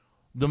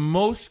the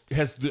most.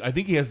 I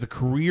think he has the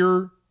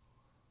career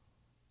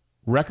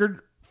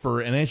record for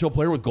an NHL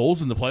player with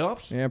goals in the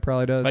playoffs. Yeah,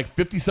 probably does. Like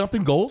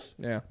 50-something goals.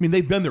 Yeah. I mean,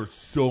 they've been there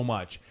so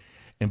much.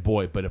 And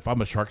boy, but if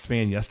I'm a Sharks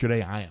fan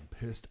yesterday, I am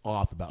pissed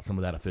off about some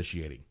of that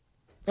officiating.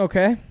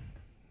 Okay.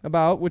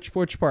 About which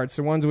parts?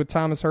 The ones with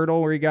Thomas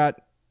Hertl where he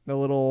got the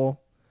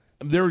little...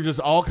 There were just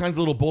all kinds of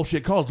little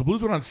bullshit calls. The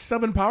Blues went on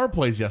 7 power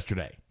plays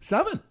yesterday.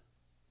 7.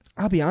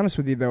 I'll be honest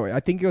with you, though. I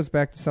think it goes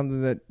back to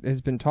something that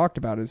has been talked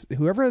about, is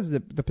whoever has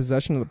the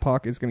possession of the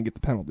puck is going to get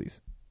the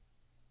penalties.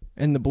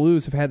 And the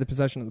Blues have had the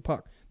possession of the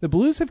puck. The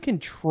Blues have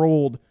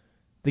controlled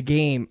the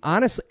game,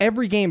 honestly,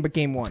 every game but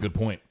game 1. That's a good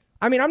point.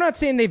 I mean, I'm not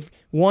saying they've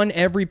won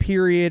every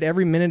period,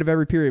 every minute of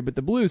every period, but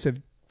the Blues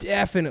have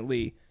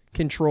definitely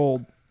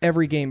controlled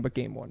every game but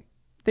game 1.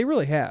 They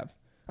really have.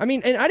 I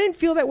mean, and I didn't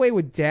feel that way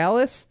with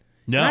Dallas.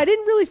 No. And I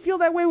didn't really feel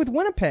that way with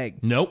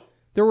Winnipeg. Nope.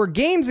 There were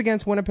games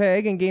against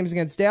Winnipeg and games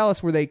against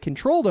Dallas where they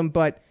controlled them,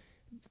 but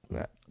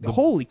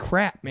holy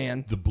crap,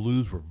 man. The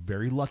Blues were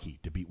very lucky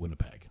to beat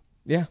Winnipeg.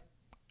 Yeah.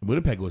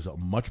 Winnipeg was a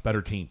much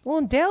better team. Well,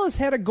 and Dallas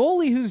had a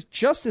goalie who's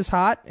just as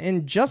hot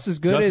and just as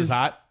good as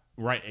hot.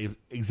 Right,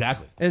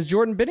 exactly. As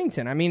Jordan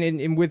Binnington. I mean,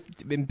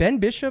 and Ben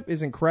Bishop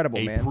is incredible,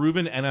 a man. A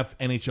proven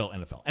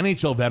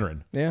NHL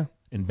veteran. Yeah.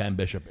 And Ben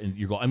Bishop. And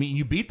your goal. I mean,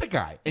 you beat the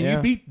guy, and you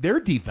beat their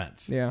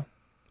defense. Yeah.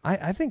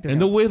 I think and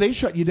the way they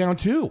shut you down,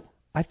 too.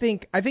 I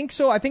think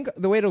so. I think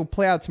the way it'll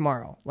play out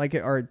tomorrow,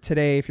 or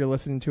today if you're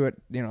listening to it,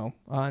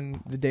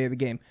 on the day of the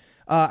game,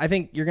 I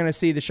think you're going to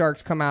see the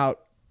Sharks come out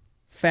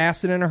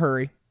fast and in a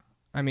hurry.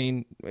 I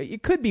mean,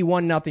 it could be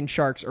 1-0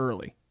 Sharks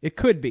early. It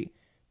could be.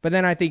 But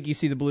then I think you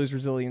see the Blues'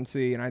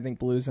 resiliency, and I think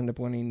Blues end up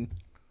winning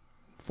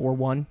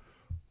 4-1.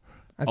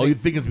 You think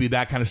it's going to be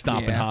that kind of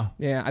stomping, huh?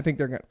 Yeah, I think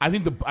they're going to. I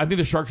think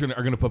the Sharks are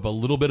going to put up a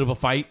little bit of a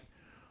fight.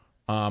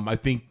 I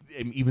think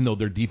even though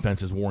their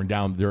defense is worn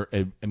down,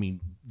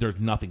 there's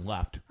nothing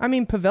left. I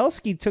mean,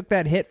 Pavelski took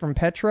that hit from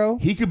Petro.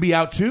 He could be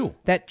out, too.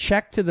 That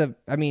check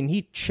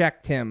he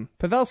checked him.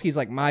 Pavelski's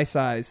like my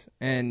size,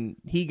 and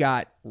he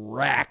got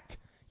racked.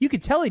 You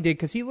could tell he did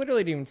because he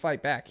literally didn't even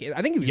fight back.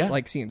 I think he was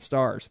like seeing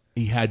stars.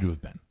 He had to have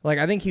been. Like,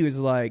 I think he was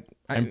like...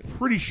 I'm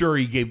pretty sure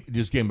he gave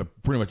him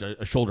pretty much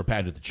a shoulder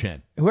pad to the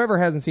chin. Whoever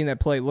hasn't seen that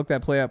play, look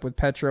that play up with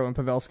Petro and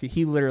Pavelski.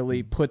 He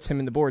literally puts him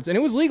in the boards. And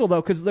it was legal,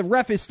 though, because the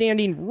ref is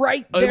standing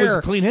right there. It was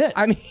a clean hit.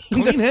 I mean,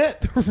 clean hit.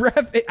 The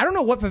ref... I don't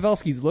know what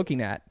Pavelski's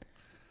looking at.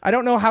 I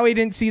don't know how he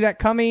didn't see that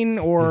coming,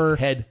 or... His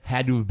head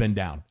had to have been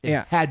down.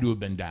 It had to have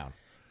been down.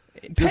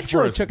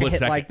 Petro took a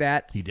hit like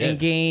that he did. in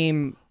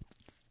game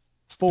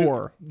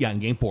 4. Yeah, in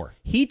game 4.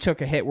 He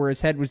took a hit where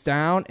his head was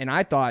down, and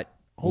I thought,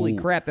 holy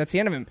crap, that's the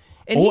end of him.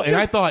 And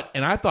I thought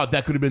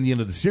that could have been the end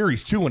of the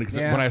series, too, when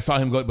I saw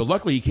him go. But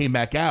luckily, he came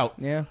back out.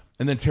 Yeah.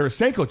 And then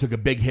Tarasenko took a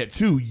big hit,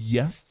 too,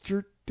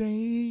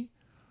 yesterday.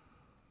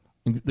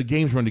 And the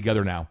games run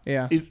together now.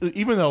 Yeah.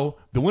 Even though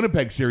the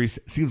Winnipeg series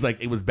seems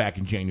like it was back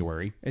in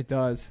January. It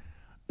does.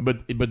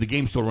 But the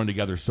games still run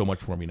together so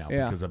much for me now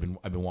because I've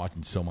been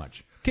watching so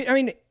much. I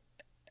mean,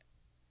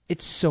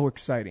 it's so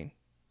exciting.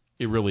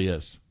 It really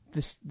is.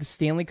 The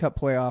Stanley Cup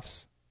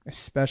playoffs,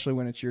 especially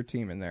when it's your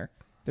team in there,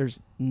 there's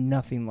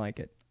nothing like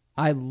it.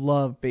 I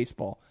love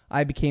baseball.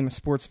 I became a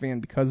sports fan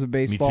because of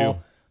baseball. Me too.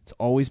 It's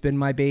always been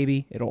my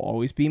baby. It'll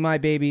always be my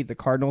baby. The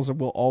Cardinals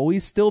will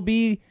always still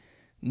be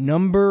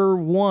number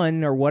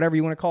 1 or whatever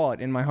you want to call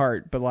it in my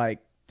heart. But like,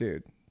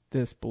 dude,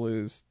 this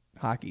Blues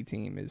hockey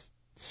team is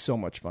so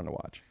much fun to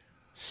watch.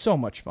 So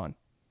much fun.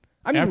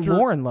 I mean,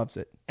 Lauren loves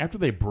it. After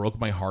they broke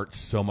my heart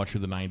so much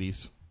in the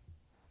 90s.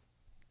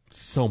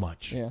 So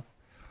much. Yeah.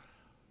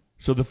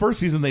 So the first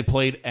season they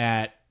played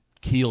at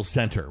Kiel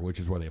Center, which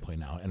is where they play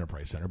now,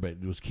 Enterprise Center, but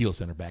it was Kiel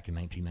Center back in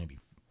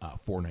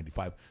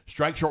 1994-95.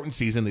 Strike-shortened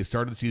season. They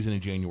started the season in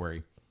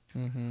January.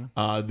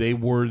 Mm-hmm. They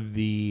were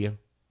they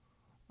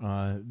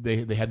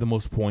had the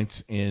most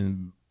points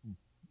in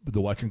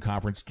the Western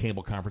Conference,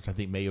 Cable Conference, I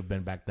think may have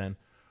been back then.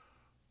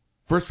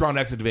 First round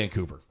exit to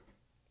Vancouver.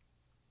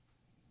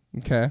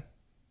 Okay.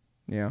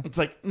 Yeah. It's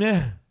like,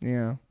 meh.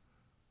 Yeah.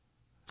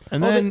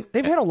 And then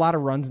they've had a lot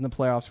of runs in the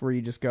playoffs where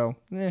you just go,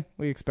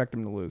 we expect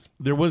them to lose.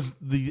 There was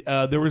the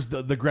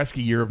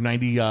Gretzky year of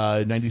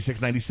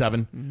 96,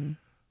 97. Mm-hmm.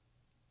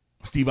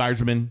 Steve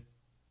Yzerman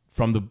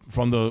from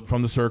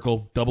the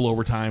circle, double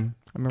overtime,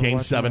 game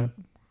 7.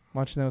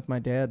 Watching that with my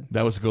dad.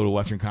 That was to go to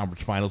Western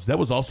Conference Finals. That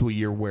was also a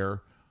year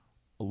where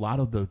a lot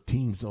of the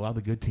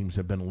good teams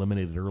have been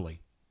eliminated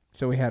early.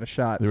 So we had a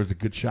shot. There was a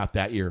good shot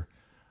that year.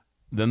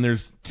 Then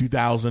there's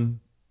 2001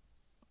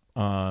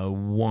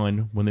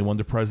 when they won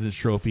the President's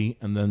Trophy,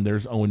 and then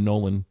there's Owen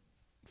Nolan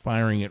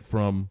firing it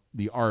from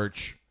the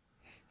arch.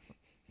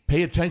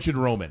 Pay attention,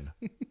 Roman.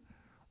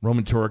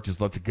 Roman Turek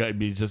just lets it go.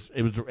 It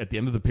was at the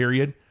end of the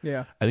period.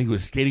 Yeah. I think he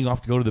was skating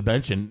off to go to the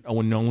bench, and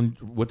Owen Nolan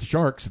with the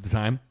Sharks at the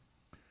time.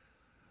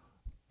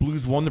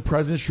 Blues won the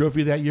President's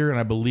Trophy that year, and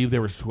I believe they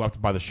were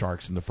swept by the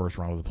Sharks in the first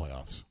round of the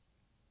playoffs.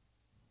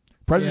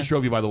 President's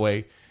Trophy, by the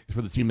way, is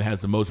for the team that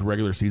has the most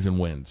regular season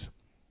wins.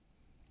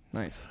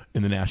 Nice.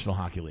 In the National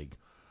Hockey League.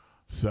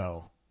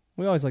 So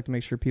we always like to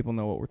make sure people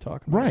know what we're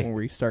talking about when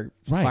we start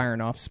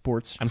firing off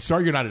sports. I'm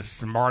sorry you're not as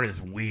smart as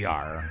we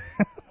are.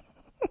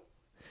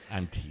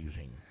 I'm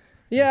teasing.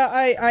 Yeah,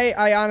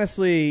 I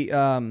honestly,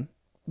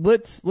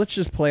 let's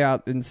just play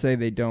out and say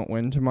they don't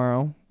win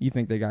tomorrow. You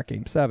think they got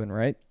Game 7,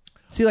 right?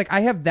 See, like, I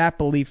have that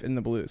belief in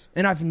the Blues,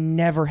 and I've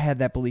never had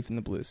that belief in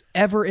the Blues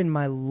ever in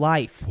my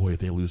life. Boy, if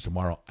they lose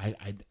tomorrow,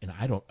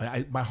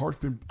 my heart's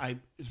been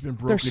it's been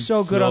broken. They're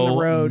so good on the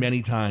road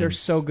many times. They're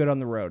so good on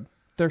the road.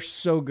 They're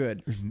so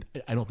good.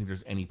 I don't think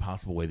there's any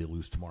possible way they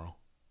lose tomorrow.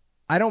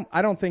 I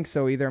don't think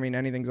so either. I mean,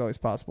 anything's always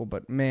possible,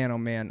 but man, oh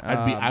man,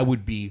 I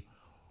would be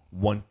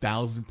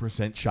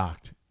 1,000%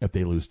 shocked if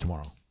they lose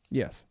tomorrow.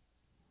 Yes,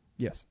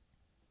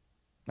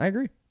 I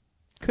agree.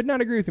 Could not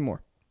agree with you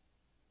more.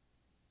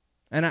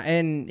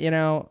 And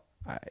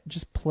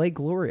just play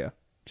Gloria.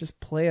 Just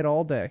play it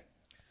all day.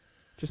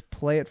 Just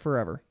play it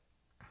forever.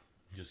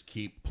 Just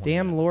keep playing.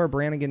 Damn, Laura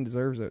Branigan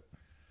deserves it.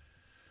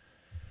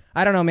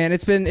 I don't know, man.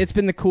 It's been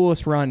the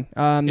coolest run.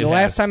 The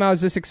last time I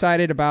was this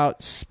excited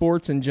about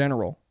sports in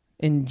general,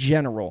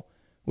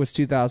 was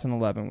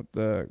 2011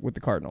 with the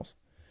Cardinals.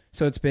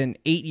 So it's been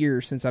 8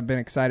 years since I've been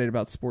excited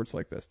about sports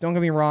like this. Don't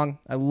get me wrong.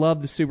 I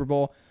love the Super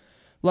Bowl.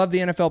 Love the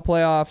NFL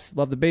playoffs.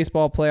 Love the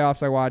baseball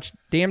playoffs. I watch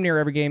damn near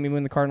every game, even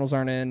when the Cardinals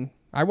aren't in.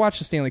 I watch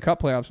the Stanley Cup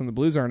playoffs when the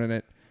Blues aren't in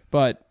it.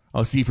 But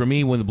see, for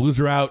me, when the Blues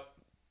are out,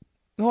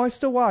 I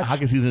still watch.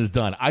 Hockey season is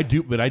done.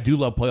 But I do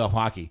love playoff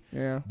hockey.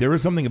 Yeah, there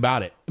is something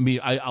about it. I mean,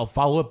 I'll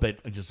follow it,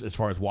 but just as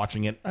far as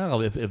watching it, I don't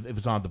know if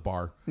it's on at the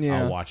bar.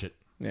 I'll watch it.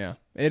 Yeah,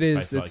 it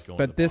is.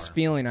 But this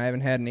feeling I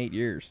haven't had in 8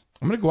 years.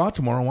 I'm going to go out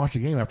tomorrow and watch the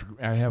game after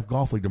I have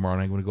golf league tomorrow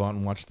night. I'm going to go out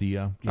and watch the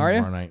game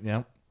tomorrow night.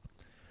 Yeah.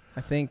 I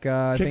think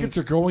tickets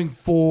are going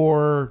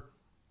for.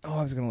 Oh,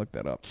 I was going to look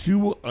that up. Let's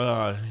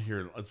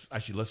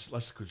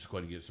just go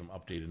ahead and get some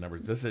updated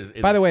numbers.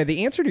 By the way,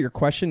 the answer to your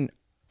question,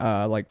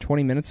 like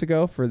 20 minutes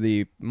ago, for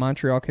the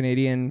Montreal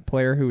Canadian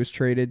player who was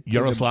traded,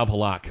 Yaroslav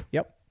Halak.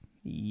 Yep.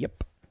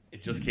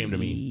 It just came to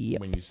me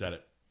when you said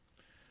it.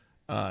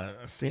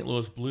 St.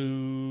 Louis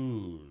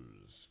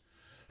Blues.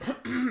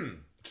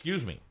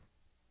 Excuse me.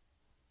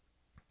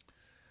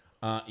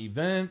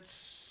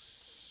 Events.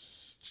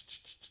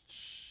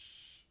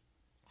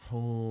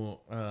 Home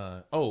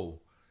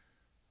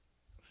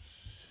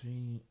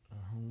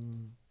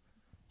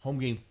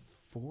game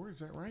 4, is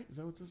that right? Is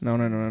that what this is?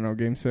 No.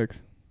 Game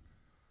 6.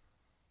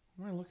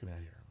 What am I looking at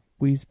here?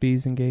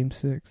 Weezebees in Game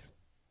 6.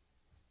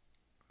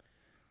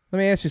 Let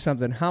me ask you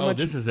something. How much?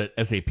 This is at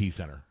SAP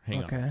Center. Hang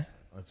on. Okay.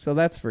 So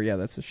that's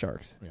that's the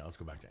Sharks. Yeah, let's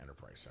go back to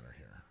Enterprise Center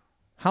here.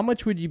 How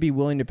much would you be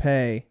willing to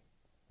pay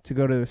to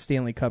go to the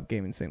Stanley Cup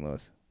game in St.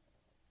 Louis?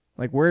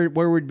 Like, where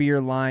would be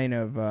your line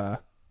of,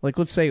 like,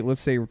 let's say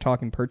we're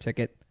talking per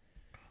ticket.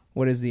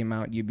 What is the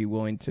amount you'd be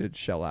willing to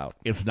shell out?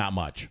 It's not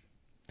much.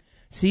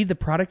 See, the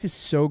product is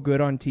so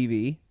good on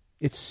TV.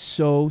 It's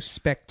so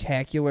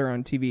spectacular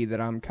on TV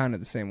that I'm kind of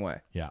the same way.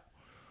 Yeah.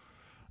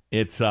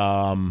 It's,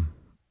 Don't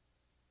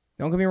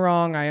get me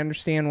wrong. I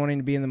understand wanting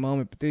to be in the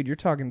moment, but dude, you're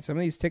talking some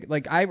of these tickets.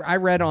 Like I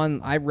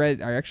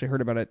actually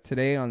heard about it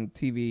today on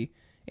TV,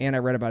 and I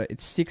read about it.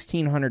 It's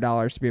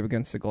 $1,600 to be up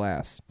against the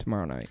glass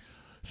tomorrow night.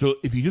 So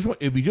if you just want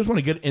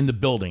to get in the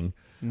building,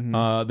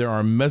 there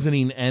are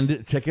mezzanine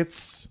end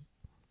tickets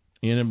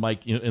in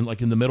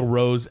the middle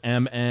rows,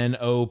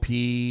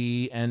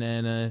 MNOP,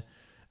 NN,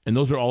 and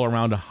those are all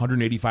around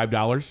 $185.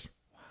 Wow.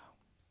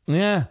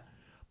 Yeah,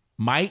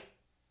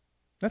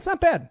 That's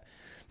not bad.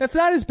 That's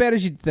not as bad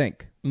as you'd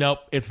think. Nope,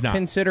 it's not.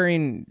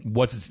 Considering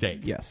what's at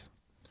stake. Yes.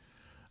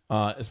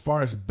 As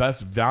far as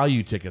best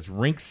value tickets,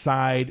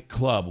 Rinkside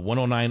Club,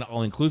 109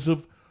 all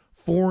inclusive,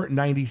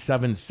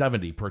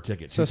 $497.70 per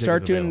ticket. So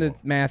start doing the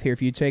math here.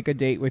 If you take a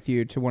date with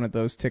you to one of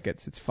those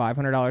tickets, it's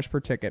 $500 per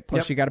ticket.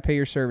 Plus you got to pay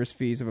your service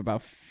fees of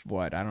about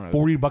what? I don't know.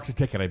 $40 a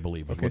ticket, I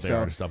believe, is what they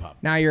are to StubHub.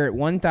 Now you're at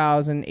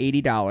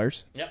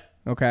 $1,080. Yep.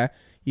 Okay.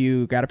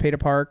 You got to pay to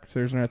park. So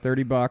there's another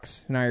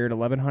 $30. Now you're at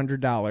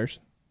 $1,100.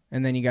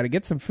 And then you got to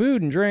get some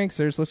food and drinks.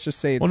 Let's just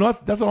say it's... Well, no,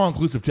 that's an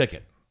all-inclusive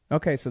ticket.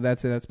 Okay, so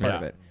that's it. That's part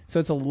of it. So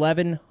it's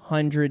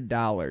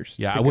 $1,100.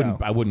 Yeah, I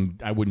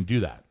wouldn't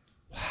do that.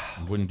 Wow.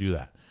 I wouldn't do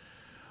that.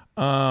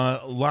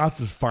 Lots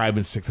of $500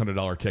 and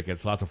 $600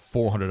 tickets. Lots of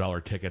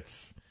 $400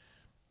 tickets.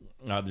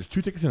 There's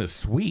 2 tickets in a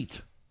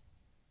suite.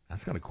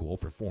 That's kind of cool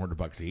for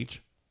 $400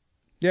 each.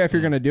 Yeah, if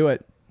you're going to do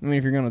it. I mean,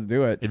 if you're going to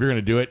do it. If you're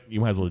going to do it, you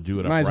might as well do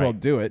it. Might as well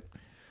do it.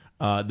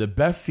 The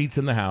best seats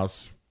in the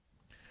house.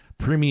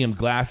 Premium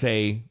Glass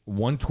A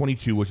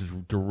 122, which is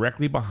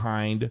directly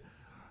behind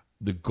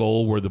the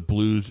goal where the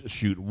Blues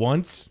shoot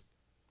once.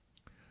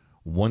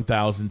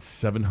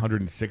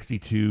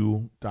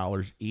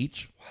 $1,762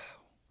 each. Wow.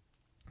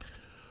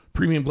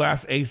 Premium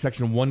Glass A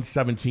section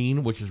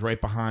 117, which is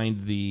right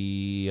behind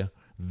the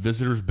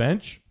visitors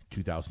bench.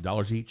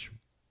 $2,000 each.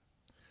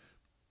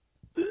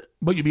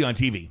 But you'd be on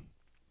TV.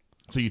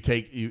 So you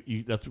take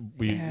that's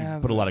where you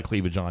put a lot of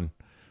cleavage on.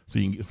 So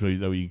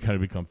that you kind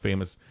of become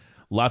famous.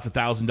 Lots of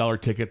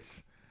 $1,000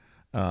 tickets.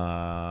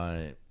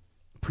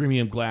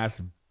 Premium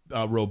Glass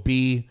row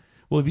B.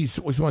 Well, if you just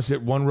want to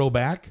sit one row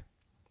back,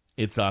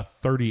 it's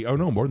 30. Oh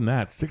no, more than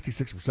that.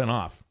 66%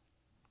 off.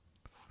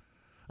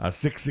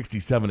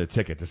 $667 a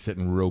ticket to sit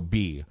in row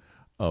B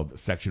of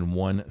section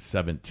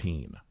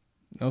 117.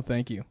 No,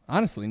 thank you.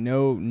 Honestly,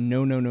 no.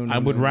 I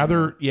would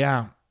rather.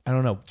 Yeah, I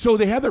don't know. So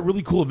they had that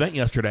really cool event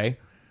yesterday,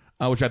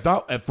 which I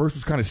thought at first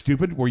was kind of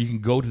stupid, where you can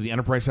go to the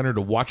Enterprise Center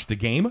to watch the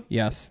game.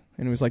 Yes,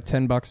 and it was like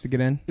 $10 to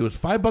get in. It was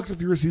 $5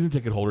 if you were a season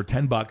ticket holder,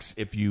 $10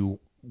 if you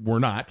were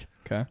not.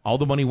 Okay. All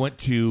the money went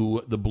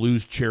to the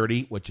Blues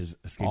charity, which is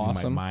escaping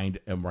Awesome. my mind.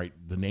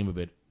 The name of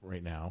it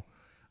right now.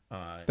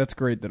 That's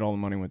great that all the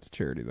money went to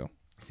charity, though.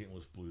 St.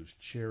 Louis Blues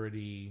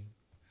charity.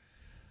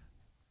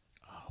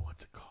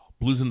 What's it called?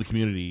 Blues in the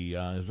Community.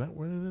 Is that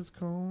what it is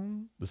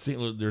called? The St.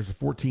 Louis. There's a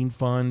 14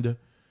 fund.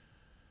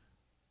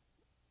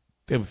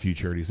 They have a few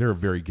charities. They're a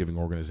very giving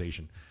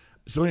organization.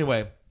 So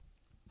anyway,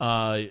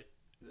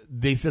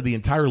 they said the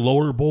entire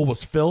lower bowl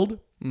was filled.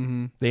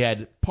 Mm-hmm. They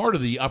had part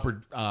of the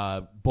upper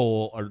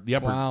bowl, or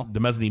the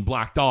mezzanine,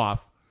 blocked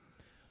off,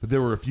 but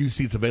there were a few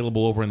seats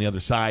available over on the other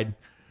side.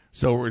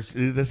 So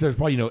there's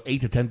probably 8,000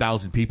 to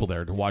 10,000 people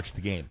there to watch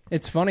the game.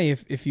 It's funny,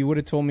 if you would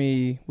have told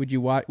me, would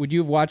you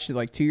have watched it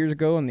like 2 years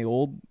ago on the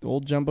old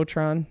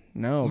Jumbotron?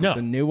 No,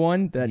 the new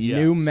one,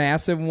 new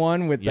massive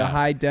one with the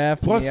high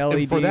def, plus and the LED.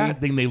 And for that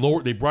thing, they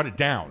brought it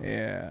down.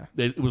 Yeah,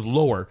 it was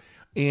lower.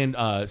 And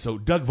so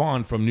Doug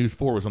Vaughn from News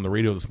 4 was on the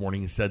radio this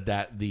morning and said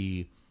that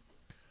they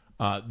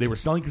were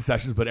selling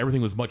concessions, but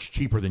everything was much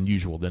cheaper than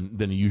usual, than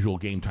a usual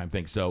game time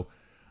thing. So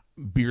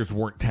beers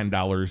weren't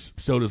 $10,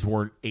 sodas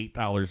weren't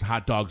 $8,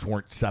 hot dogs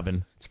weren't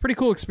 $7. It's a pretty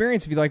cool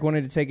experience if you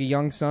wanted to take a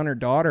young son or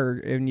daughter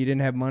and you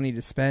didn't have money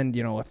to spend,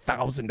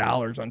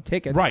 $1,000 on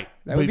tickets. Right,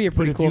 that would be a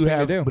pretty cool thing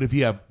to do. But if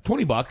you have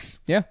 $20,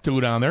 to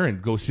go down there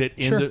and go sit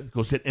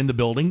in the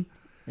building.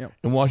 Yep.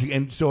 And watching,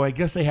 and so I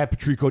guess they had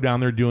Patrico down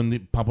there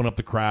pumping up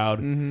the crowd.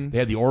 Mm-hmm. They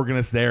had the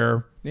organist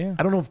there. Yeah,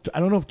 I don't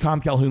know if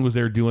Tom Calhoun was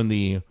there doing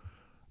the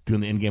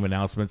in-game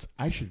announcements.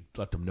 I should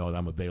let them know that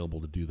I'm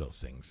available to do those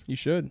things. You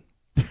should.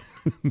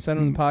 Send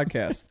them the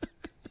podcast.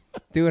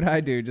 Do what I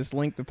do. Just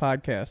link the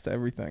podcast to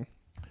everything.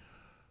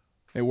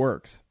 It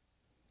works.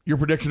 Your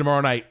prediction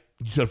tomorrow night,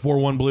 you said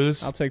 4-1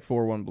 Blues? I'll take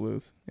 4-1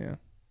 Blues. Yeah.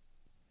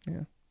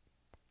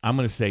 I'm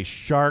going to say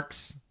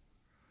Sharks.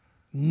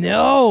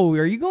 No.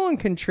 Are you going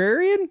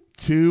contrarian?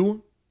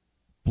 2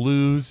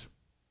 Blues,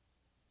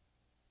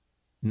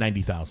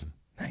 90,000.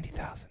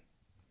 90,000.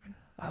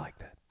 I like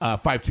that.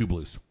 5-2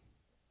 Blues.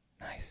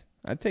 Nice.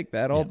 I'd take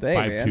that all day,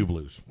 5-2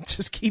 Blues.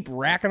 Just keep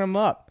racking them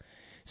up.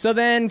 So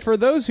then, for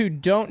those who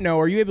don't know,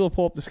 are you able to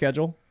pull up the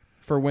schedule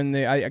for when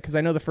because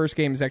I know the first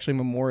game is actually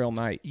Memorial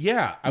Night.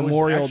 Yeah.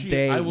 Memorial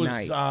Day I was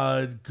night.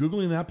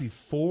 Googling that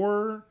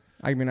before.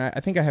 I mean, I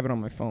think I have it on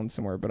my phone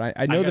somewhere, but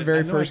I know the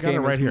very first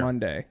game is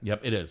Monday.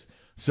 Yep, it is.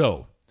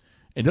 So,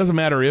 it doesn't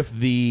matter if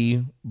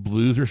the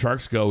Blues or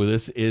Sharks go.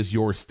 This is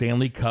your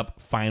Stanley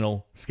Cup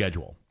final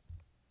schedule.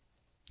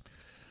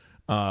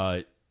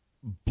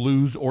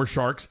 Blues or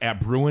Sharks at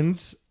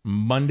Bruins,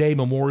 Monday,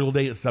 Memorial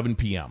Day at 7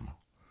 p.m.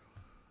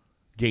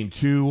 Game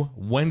 2,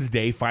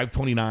 Wednesday,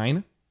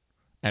 5/29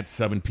 at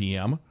 7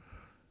 p.m.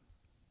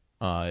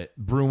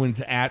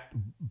 Bruins at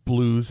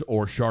Blues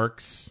or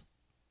Sharks,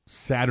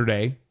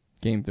 Saturday.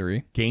 Game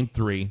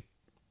 3.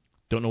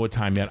 Don't know what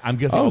time yet. I'm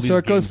guessing. Oh, so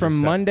it goes from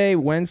Monday,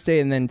 Wednesday,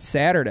 and then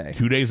Saturday.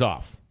 2 days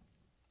off.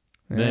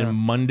 Yeah. Then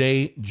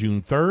Monday,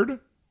 June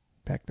 3rd.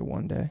 Back to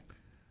 1 day.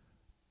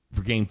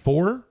 For Game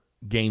 4.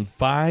 Game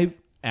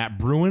 5 at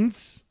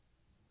Bruins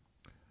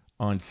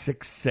on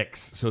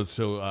 6/6.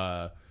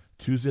 So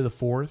Tuesday the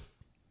 4th,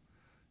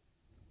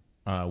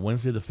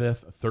 Wednesday the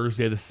 5th,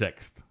 Thursday the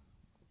 6th.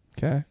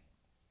 Okay.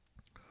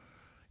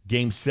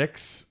 Game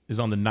 6 is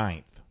on the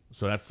 9th.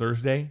 So that's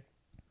Thursday,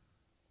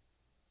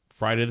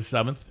 Friday the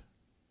 7th,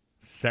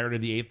 Saturday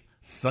the 8th,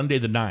 Sunday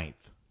the 9th.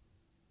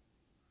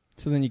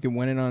 So then you can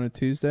win it on a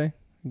Tuesday,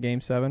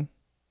 Game 7?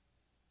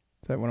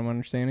 Is that what I'm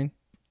understanding?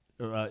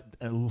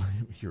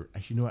 Here,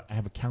 actually, you know what? I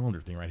have a calendar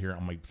thing right here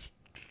on my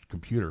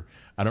computer.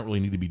 I don't really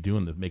need to be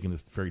making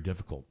this very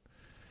difficult.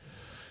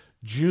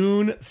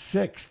 June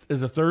 6th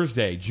is a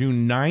Thursday.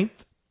 June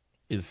 9th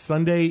is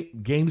Sunday.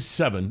 Game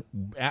 7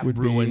 at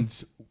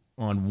Bruins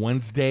on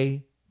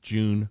Wednesday,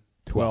 June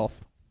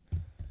 12th.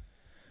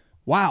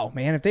 Wow,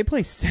 man! If they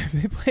play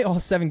all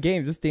 7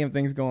 games, this damn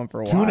thing's going for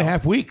a while.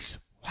 2.5 weeks.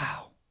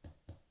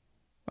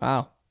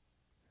 Wow,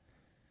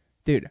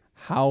 dude!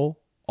 How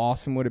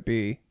awesome would it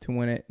be to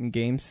win it in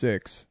Game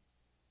 6,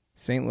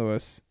 St.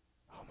 Louis?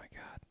 Oh my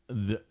God!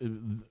 The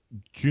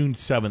June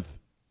 7th,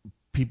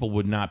 people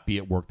would not be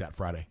at work that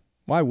Friday.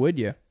 Why would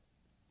you?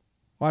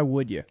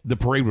 The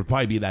parade would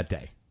probably be that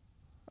day.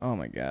 Oh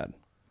my God!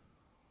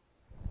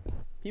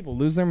 People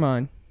lose their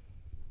mind.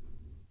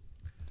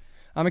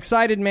 I'm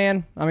excited,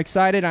 man. I'm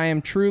excited. I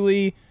am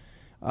truly.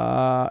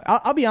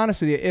 I'll be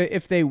honest with you.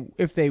 If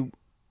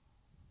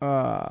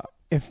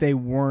they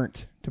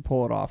weren't to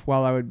pull it off,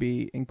 while I would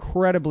be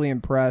incredibly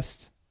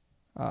impressed,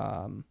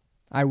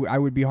 I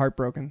would be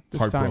heartbroken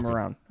this time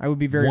around. I would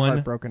be very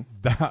heartbroken.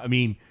 I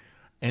mean,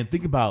 and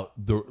think about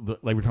the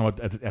like we're talking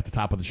about at the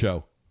top of the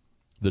show.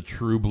 the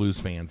true blues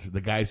fans,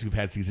 the guys who've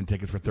had season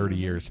tickets for 30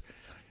 years.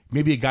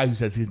 Maybe a guy who's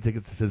had season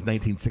tickets since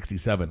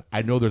 1967.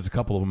 I know there's a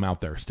couple of them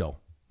out there still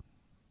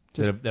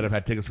that have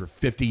had tickets for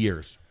 50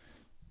 years.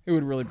 It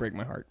would really break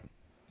my heart.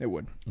 It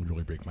would. It would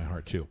really break my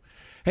heart, too.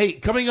 Hey,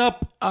 coming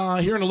up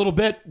here in a little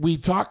bit, we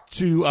talked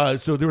to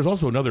so there was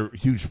also another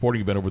huge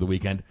sporting event over the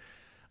weekend.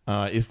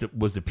 Was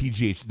the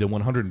PGA, the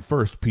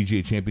 101st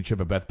PGA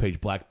Championship at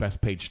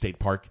Bethpage State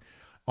Park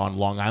on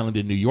Long Island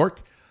in New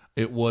York.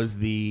 It was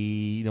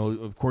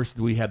of course,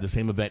 we had the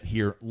same event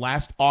here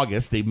last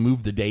August. They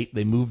moved the date.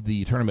 They moved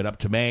the tournament up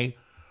to May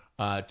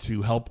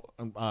to help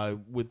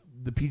with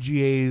the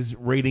PGA's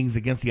ratings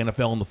against the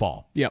NFL in the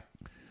fall. Yep.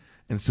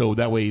 And so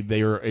that way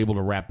they are able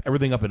to wrap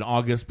everything up in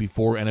August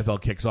before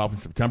NFL kicks off in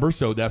September.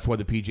 So that's why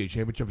the PGA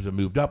Championship has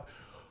moved up.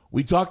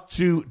 We talked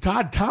to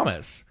Todd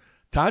Thomas.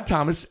 Todd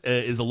Thomas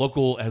has a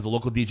local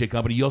DJ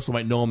company. You also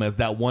might know him as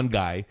that one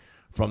guy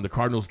from the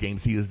Cardinals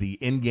games. He is the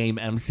in-game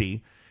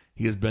MC.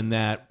 He's been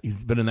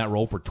in that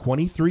role for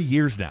 23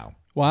 years now.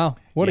 Wow.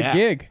 What a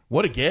gig.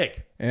 What a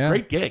gig. Yeah.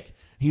 Great gig.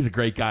 He's a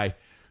great guy.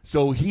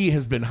 So he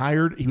has been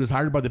hired. He was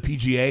hired by the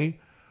PGA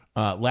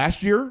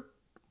last year.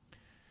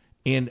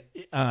 And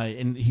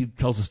he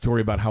tells a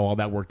story about how all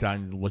that worked out.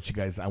 And let you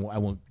guys, I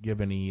won't give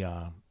any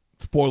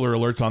spoiler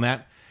alerts on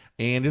that.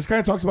 And just kind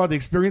of talks about the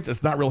experience.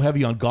 It's not real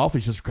heavy on golf.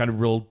 It's just kind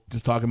of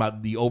just talking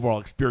about the overall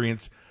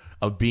experience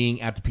of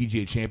being at the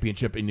PGA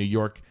Championship in New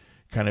York,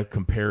 kind of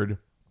compared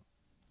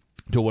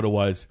to what it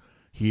was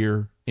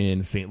here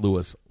in St.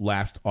 Louis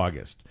last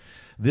August.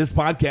 This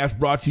podcast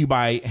brought to you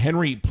by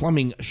Henry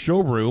Plumbing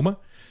Showroom.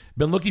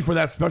 Been looking for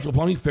that special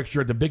plumbing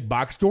fixture at the big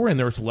box store, and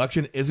their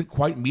selection isn't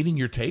quite meeting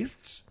your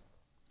tastes?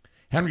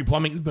 Henry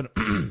Plumbing has been...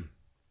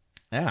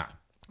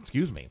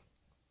 excuse me.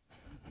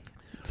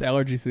 It's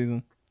allergy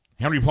season.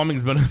 Henry Plumbing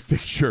has been a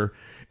fixture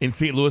in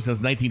St. Louis since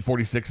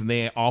 1946, and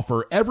they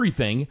offer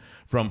everything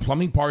from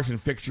plumbing parts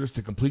and fixtures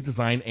to complete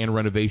design and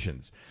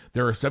renovations.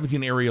 There are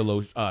 17 area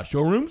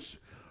showrooms,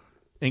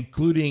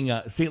 including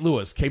St.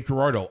 Louis, Cape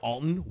Girardeau,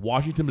 Alton,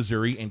 Washington,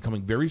 Missouri, and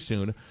coming very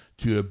soon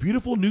to a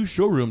beautiful new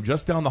showroom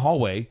just down the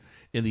hallway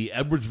in the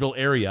Edwardsville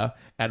area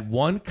at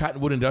 1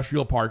 Cottonwood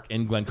Industrial Park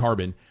in Glen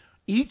Carbon.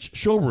 Each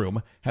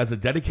showroom has a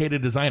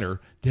dedicated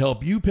designer to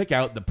help you pick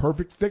out the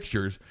perfect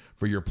fixtures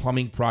for your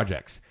plumbing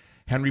projects.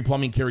 Henry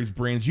Plumbing carries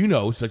brands you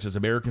know, such as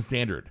American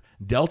Standard,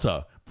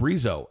 Delta,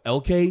 Brizo,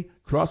 LK,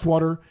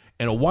 Crosswater,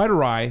 and a wide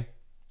array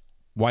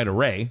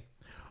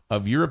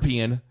of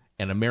European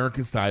and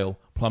American-style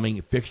plumbing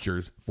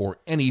fixtures for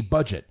any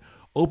budget.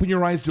 Open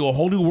your eyes to a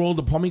whole new world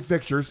of plumbing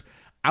fixtures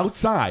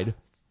outside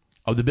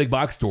of the big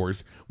box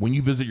stores when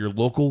you visit your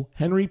local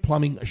Henry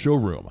Plumbing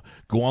showroom.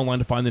 Go online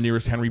to find the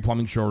nearest Henry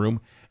Plumbing showroom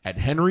at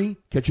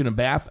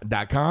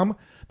henrykitchenandbath.com.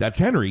 That's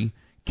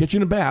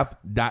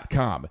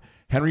henrykitchenandbath.com.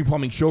 Henry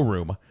Plumbing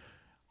Showroom,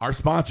 our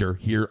sponsor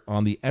here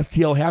on the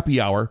STL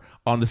Happy Hour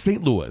on the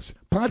St. Louis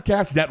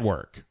Podcast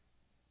Network.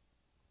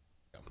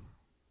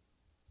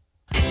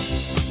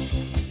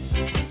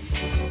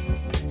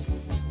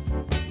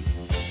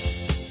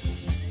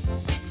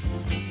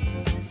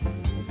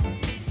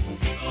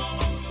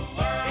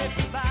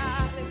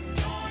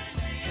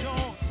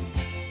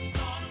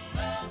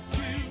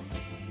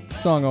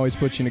 Song always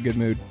puts you in a good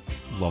mood.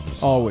 Love this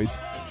song. Always.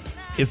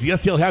 It's the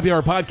STL Happy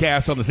Hour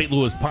podcast on the St.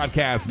 Louis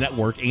Podcast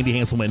Network. Andy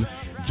Hanselman,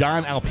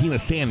 John Alpina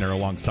Sander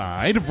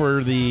alongside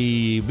for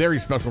the very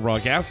special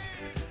broadcast.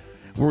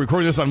 We're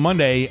recording this on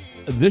Monday.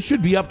 This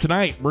should be up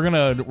tonight. We're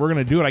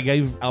gonna do it. I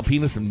gave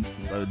Alpina some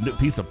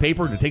piece of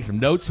paper to take some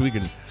notes so we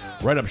can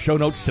write up show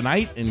notes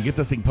tonight and get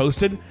this thing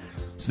posted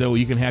so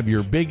you can have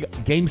your big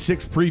Game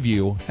 6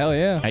 preview. Hell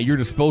yeah. At your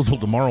disposal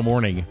tomorrow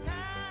morning.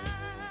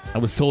 I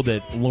was told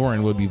that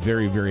Lauren would be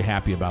very, very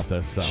happy about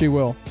this. So. She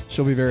will.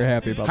 She'll be very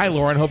happy about this. Hi,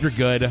 Lauren. Hope you're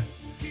good.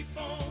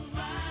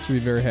 She'll be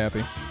very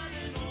happy.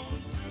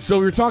 So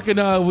we were talking,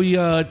 we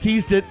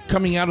teased it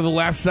coming out of the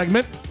last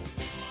segment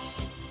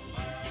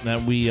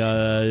that we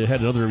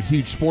had another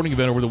huge sporting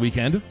event over the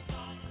weekend.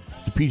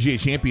 The PGA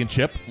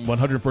Championship,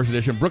 101st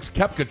edition. Brooks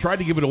Koepka tried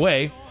to give it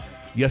away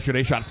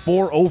yesterday, shot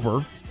 4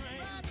 over.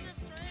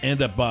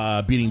 Ended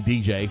up beating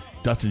DJ,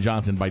 Dustin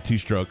Johnson, by 2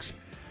 strokes.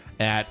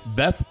 At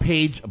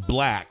Bethpage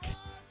Black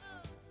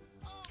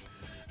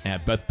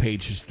at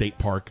Bethpage State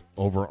Park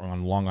over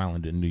on Long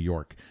Island in New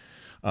York.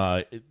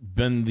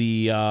 Been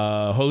the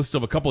host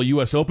of a couple of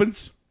U.S.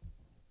 Opens.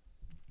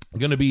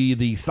 Going to be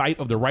the site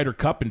of the Ryder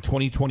Cup in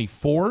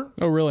 2024.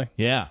 Oh, really?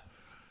 Yeah.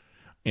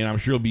 And I'm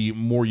sure there'll be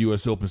more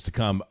U.S. Opens to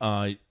come.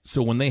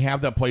 So when they have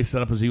that place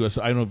set up as a U.S.,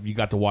 I don't know if you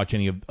got to watch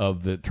any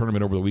of the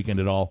tournament over the weekend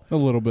at all. A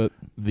little bit.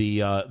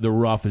 The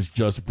rough is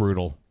just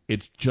brutal.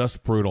 It's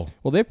just brutal.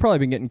 Well, they've probably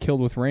been getting killed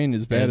with rain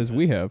as bad as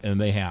we have.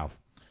 And they have.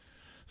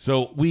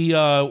 So we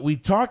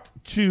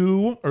talked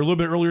to, or a little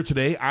bit earlier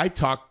today, I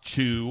talked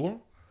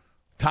to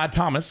Todd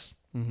Thomas.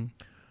 Mm-hmm.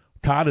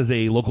 Todd is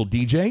a local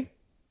DJ,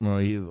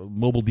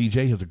 mobile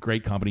DJ. He has a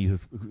great company. He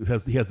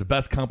has the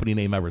best company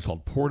name ever. It's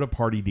called Porta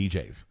Party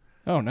DJs.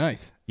 Oh,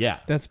 nice. Yeah.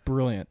 That's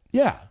brilliant.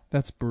 Yeah.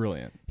 That's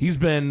brilliant. He's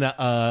been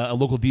a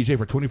local DJ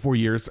for 24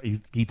 years.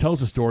 He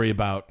tells a story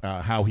about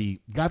how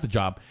he got the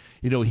job.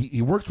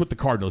 He works with the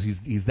Cardinals.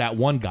 He's that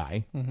one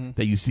guy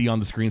that you see on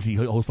the screens. He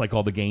hosts like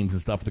all the games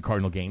and stuff, the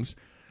Cardinal games.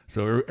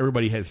 So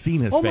everybody has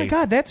seen his face. Oh, my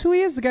God. That's who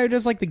he is? The guy who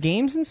does like the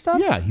games and stuff?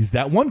 Yeah, he's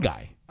that one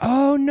guy.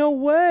 Oh, no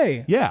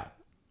way. Yeah.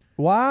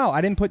 Wow.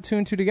 I didn't put two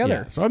and two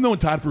together. Yeah. So I've known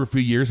Todd for a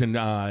few years, and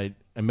I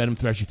met him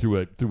through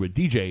a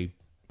DJ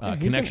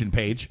connection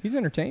page. He's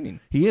entertaining.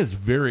 He is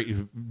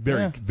very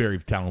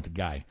talented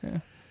guy. Yeah.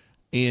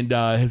 And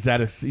has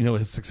had a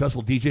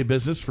successful DJ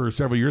business for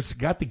several years.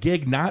 Got the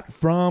gig not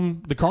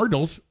from the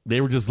Cardinals. They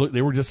were just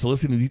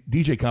soliciting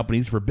DJ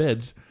companies for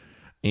bids,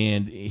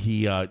 and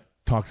he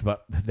talks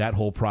about that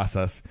whole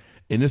process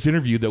in this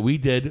interview that we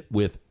did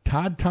with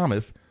Todd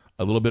Thomas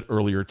a little bit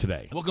earlier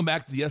today. Welcome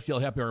back to the STL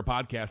Happy Hour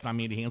podcast. I'm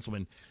Andy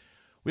Hanselman.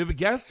 We have a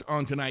guest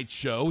on tonight's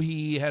show.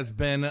 He has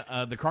been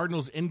the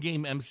Cardinals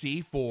in-game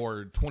MC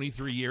for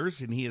 23 years,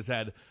 and he has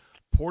had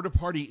porta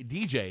party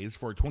DJs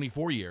for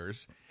 24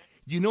 years.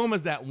 You know him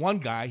as that one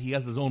guy. He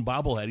has his own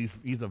bobblehead.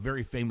 He's a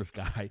very famous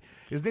guy.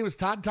 His name is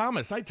Todd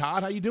Thomas. Hi,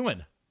 Todd. How you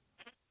doing?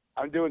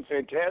 I'm doing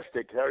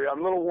fantastic. I'm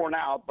a little worn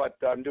out, but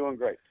I'm doing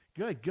great.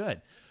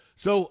 Good.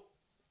 So,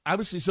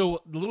 obviously, a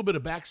little bit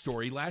of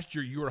backstory. Last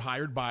year, you were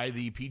hired by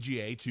the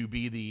PGA to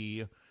be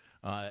the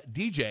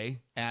DJ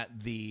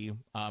at the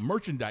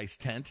merchandise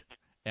tent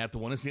at the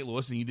one in St.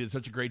 Louis, and you did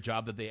such a great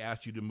job that they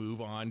asked you to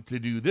move on to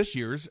do this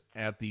year's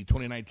at the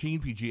 2019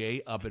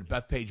 PGA up at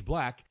Bethpage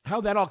Black.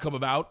 How'd that all come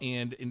about,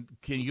 and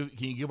can you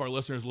give our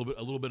listeners a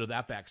little bit of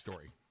that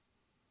backstory?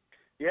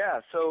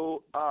 Yeah,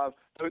 so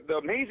the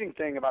amazing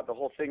thing about the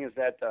whole thing is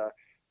that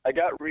I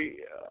got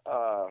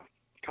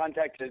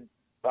contacted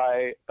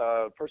by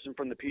a person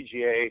from the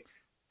PGA,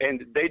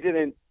 and they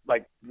didn't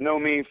know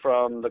me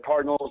from the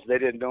Cardinals. They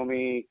didn't know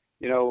me,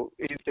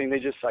 anything. They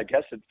just, I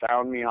guess, had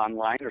found me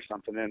online or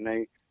something, and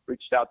they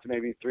reached out to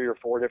maybe 3 or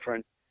 4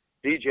 different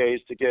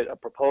DJs to get a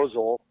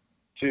proposal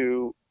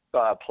to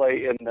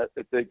play in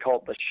they call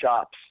it the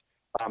shops.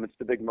 It's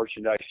the big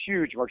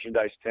huge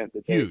merchandise tent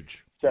that they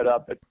set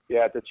up at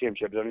the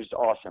championship. It was just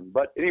awesome.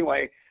 But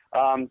anyway,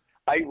 I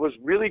was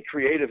really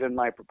creative in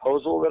my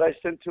proposal that I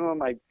sent to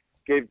them. I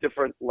gave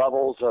different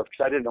levels because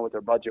I didn't know what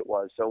their budget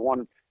was. So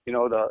one,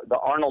 the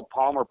Arnold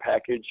Palmer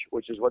package,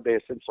 which is what they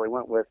essentially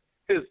went with,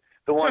 is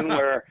the one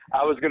where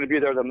I was going to be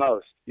there the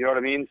most. You know what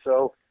I mean?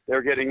 So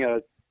they're getting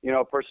a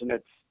person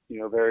that's,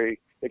 very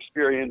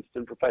experienced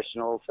and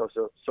professional,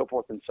 so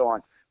forth and so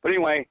on. But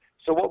anyway,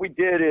 so what we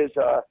did is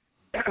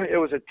it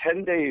was a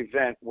 10-day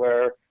event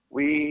where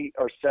we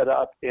are set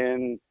up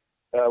in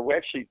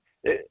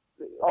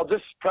I'll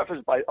just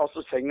preface by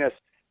also saying this.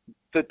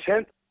 The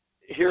tent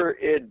here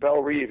at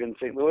Belle Reve in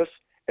St. Louis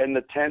and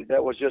the tent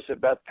that was just at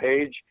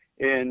Bethpage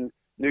in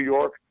New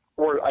York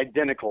were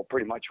identical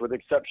pretty much, with the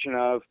exception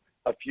of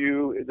a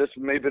few. This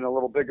may have been a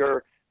little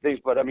bigger things,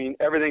 but I mean,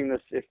 everything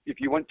if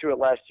you went to it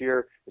last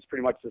year, it's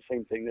pretty much the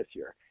same thing this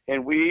year.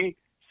 And we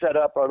set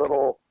up our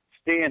little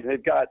stand.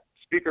 They've got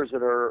speakers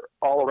that are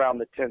all around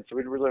the tent, so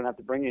we really don't have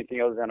to bring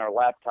anything other than our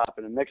laptop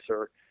and a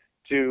mixer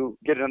to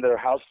get into their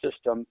house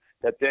system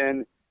that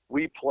then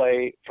we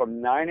play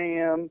from 9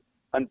 a.m.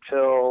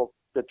 until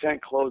the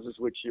tent closes,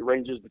 which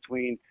ranges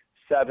between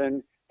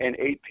 7 and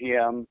 8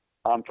 p.m.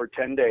 For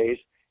 10 days.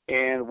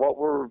 And what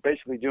we're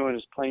basically doing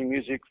is playing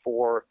music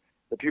for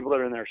the people that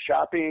are in there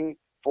shopping,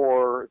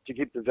 to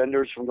keep the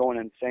vendors from going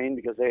insane,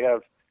 because they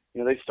have,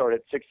 they start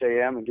at 6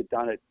 a.m. and get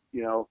done at,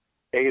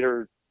 8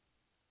 or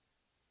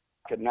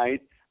at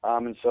night.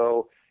 And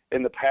so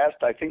in the past,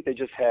 I think they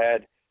just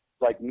had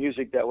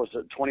music that was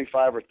a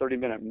 25 or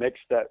 30-minute mix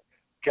that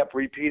kept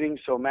repeating.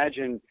 So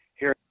imagine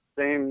hearing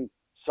the same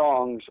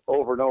songs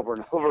over and over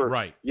and over.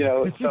 Right.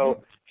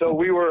 So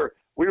we were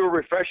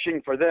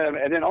refreshing for them.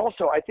 And then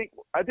also I think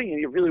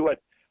really what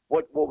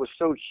was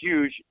so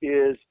huge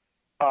is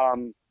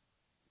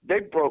they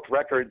broke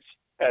records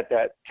at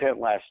that tent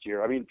last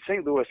year. I mean,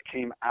 St. Louis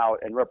came out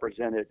and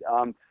represented.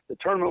 The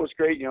tournament was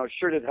great.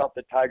 Sure did help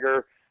that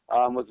Tiger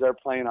was there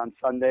playing on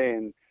Sunday.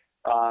 And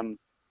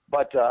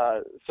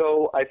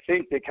so I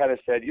think they kind of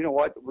said, you know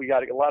what, we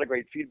got a lot of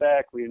great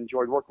feedback. We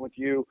enjoyed working with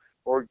you.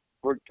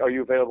 Are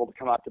you available to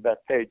come out to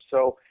Bethpage?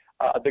 So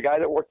the guy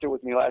that worked it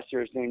with me last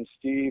year is named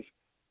Steve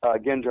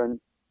Gendron,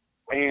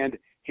 and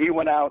he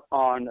went out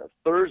on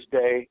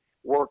Thursday,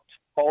 worked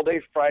all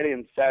day Friday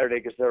and Saturday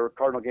because there were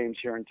Cardinal games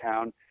here in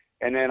town,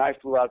 and then I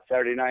flew out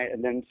Saturday night,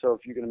 and then so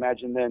if you can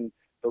imagine, then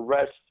the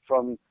rest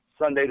from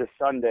Sunday to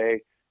Sunday,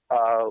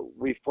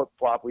 we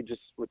flip-flop. We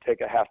just would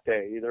take a half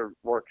day, either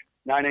work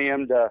 9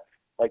 a.m. to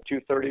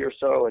 2:30 or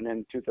so, and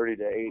then 2:30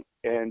 to 8,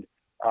 and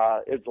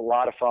it's a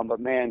lot of fun. But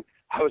man,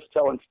 I was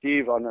telling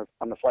Steve on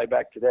the flight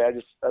back today,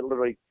 I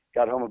literally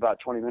got home about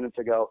 20 minutes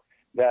ago,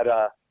 that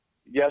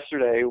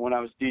yesterday when I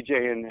was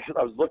DJing,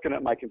 I was looking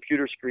at my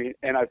computer screen,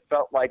 and I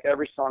felt like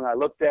every song I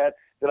looked at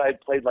that I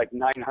had played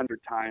 900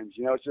 times.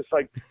 It's just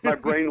like my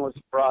brain was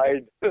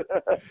fried.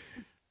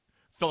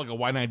 Felt like a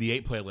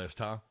Y98 playlist,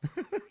 huh?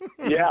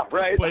 Yeah,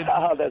 right.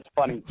 That's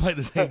funny. Play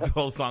the same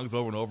 12 songs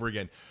over and over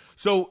again.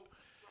 So,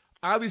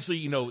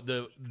 obviously,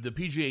 the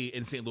PGA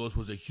in St. Louis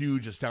was a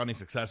huge, astounding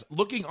success.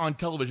 Looking on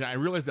television, I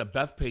realized that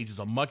Bethpage is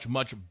a much,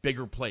 much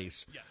bigger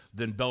place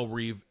than Belle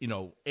Reve,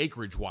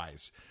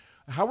 acreage-wise.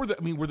 How were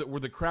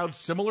the crowds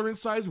similar in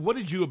size? What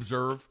did you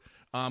observe?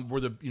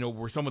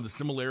 Were some of the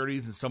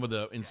similarities and some of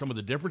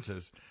the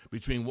differences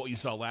between what you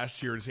saw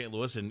last year in St.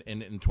 Louis and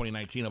in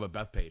 2019 up at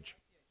Bethpage?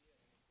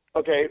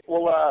 Okay,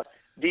 well,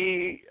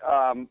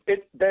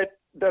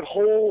 that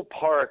whole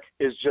park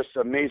is just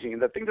amazing.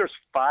 And I think there's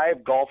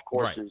 5 golf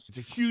courses. Right. It's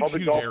a huge,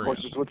 public huge golf area.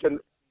 Courses within.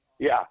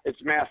 Yeah,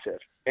 it's massive.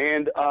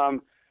 And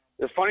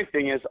the funny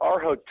thing is, our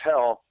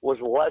hotel was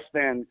less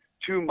than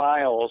 2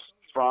 miles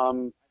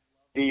from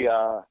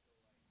the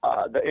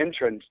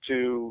entrance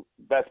to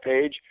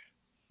Bethpage,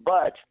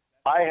 but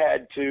I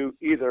had to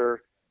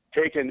either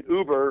take an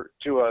Uber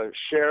to a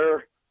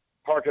share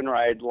park and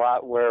ride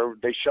lot where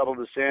they shuttled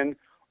us in,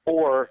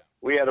 or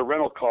we had a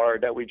rental car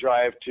that we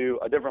drive to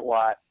a different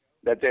lot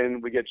that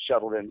then we get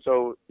shuttled in.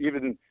 So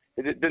even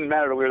it didn't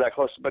matter that we were that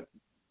close. But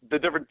the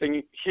different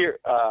thing here,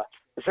 the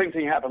same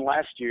thing happened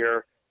last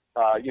year.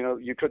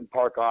 You couldn't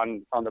park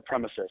on the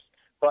premises.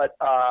 But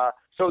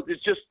so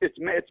it's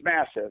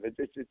massive.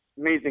 It's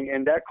amazing.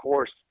 And that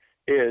course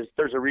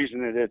there's a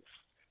reason that it's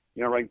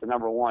ranked the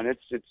number 1.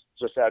 It's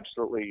just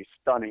absolutely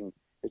stunning.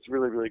 It's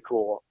really, really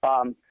cool.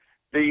 What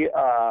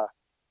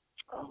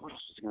else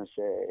was I going to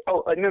say?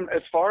 Oh, and then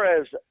as far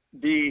as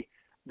the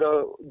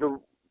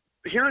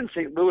here in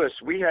St. Louis,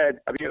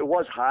 it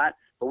was hot,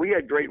 but we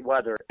had great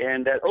weather.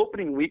 And that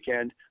opening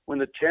weekend, when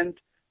the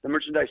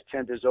merchandise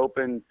tent is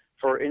open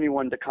for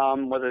anyone to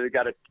come, whether they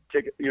got a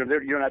ticket, you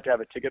don't have to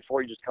have a ticket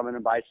for it, you just come in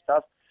and buy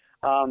stuff.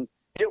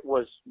 It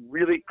was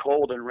really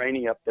cold and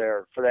rainy up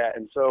there for that.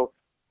 And so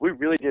we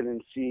really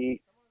didn't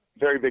see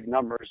very big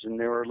numbers, and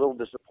they were a little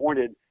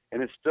disappointed.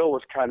 And it still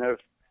was kind of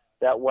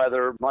that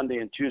weather Monday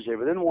and Tuesday.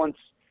 But then once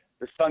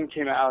the sun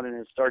came out and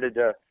it started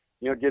to,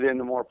 get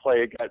into more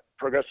play, it got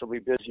progressively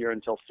busier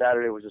until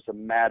Saturday was just a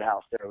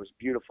madhouse there. It was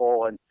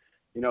beautiful. And,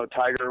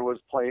 Tiger was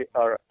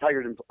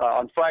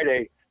on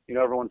Friday,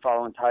 everyone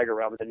following Tiger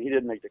around, but then he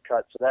didn't make the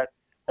cut. So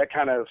that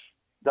kind of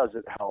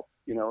doesn't help,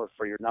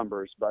 for your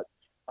numbers. But,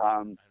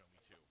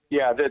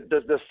 yeah,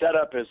 the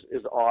setup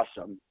is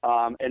awesome.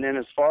 And then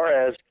as far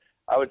as,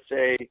 I would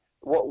say,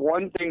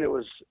 one thing that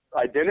was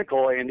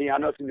identical, Andy, I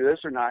don't know if you knew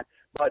this or not,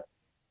 but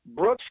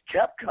Brooks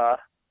Koepka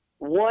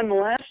won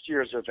last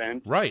year's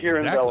event here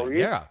in Belle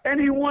Reve, and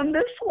he won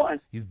this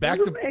one. He's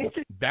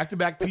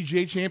back-to-back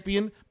PGA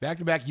champion,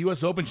 back-to-back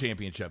U.S. Open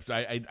championships.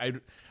 I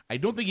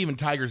don't think even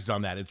Tiger's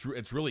done that.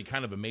 It's really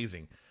kind of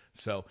amazing.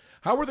 So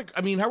how were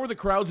the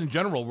crowds in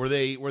general? Were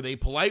they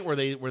polite? Were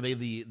they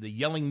the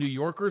yelling New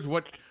Yorkers?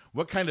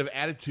 What kind of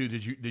attitude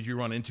did you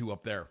run into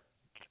up there?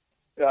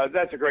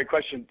 That's a great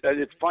question.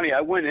 It's funny.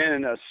 I went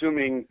in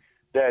assuming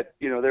that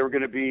they were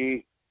going to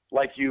be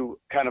like you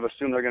kind of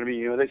assume they're going to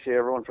be. They say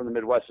everyone from the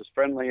Midwest is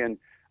friendly, and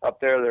up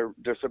there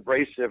they're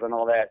abrasive and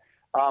all that.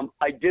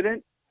 I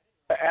didn't.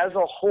 As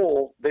a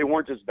whole, they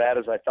weren't as bad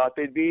as I thought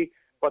they'd be.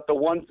 But the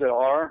ones that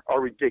are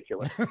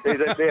ridiculous.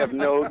 They have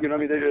no. They don't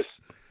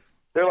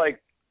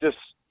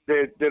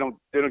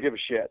give a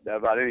shit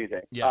about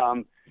anything. Yeah.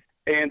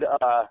 And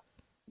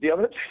the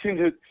other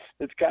thing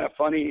that's kind of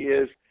funny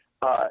is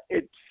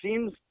it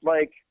seems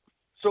like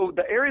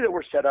the area that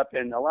we're set up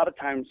in, a lot of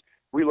times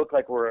we look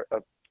like we're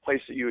a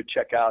place that you would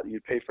check out and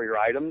you'd pay for your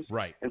items.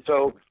 Right. And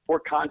so we're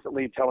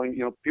constantly telling,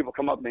 people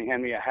come up and they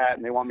hand me a hat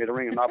and they want me to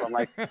ring them up. I'm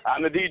like,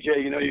 I'm the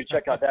DJ, you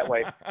check out that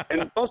way.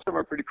 And most of them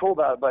are pretty cool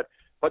about it, but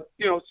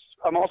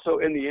I'm also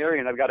in the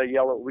area and we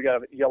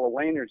got yellow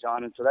lanyards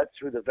on, and so that's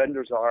who the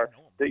vendors are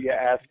that you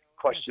ask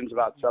questions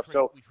about stuff.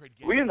 So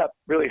we end up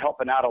really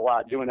helping out a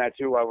lot doing that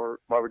too while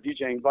we're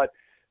DJing. But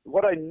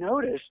what I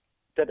noticed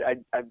that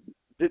I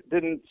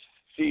didn't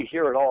see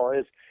here at all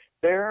is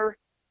their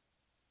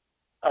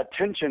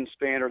attention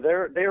span, or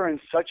they're in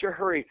such a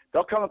hurry.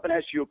 They'll come up and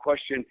ask you a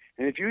question,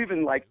 and if you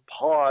even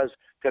pause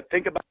to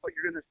think about what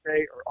you're going to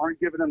say or aren't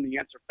giving them the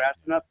answer fast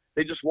enough,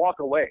 they just walk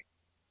away.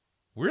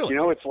 Really?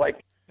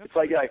 It's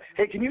like,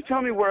 hey, can you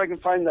tell me where I can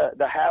find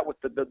the hat with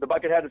the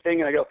bucket hat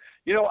thing? And I go,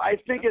 I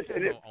think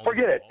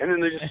forget it. And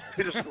then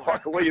they just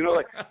walk away.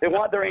 They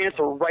want their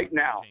answer right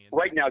now.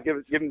 Right now,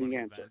 give them the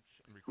answer.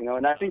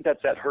 And I think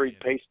that's that hurried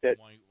pace that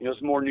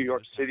it's more New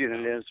York City than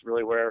it is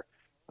really where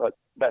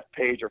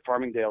Bethpage or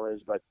Farmingdale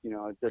is. But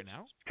it's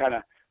kind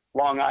of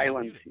Long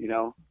Island,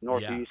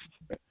 Northeast.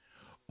 Yeah.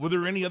 Were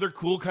there any other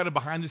cool kind of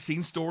behind the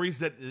scenes stories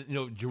that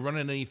did you run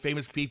into any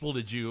famous people?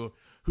 Who'd you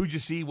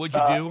see? What'd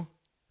you do?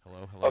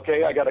 Hello.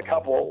 Okay, I got a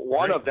couple.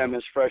 One of them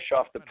is fresh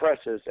off the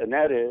presses, and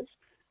that is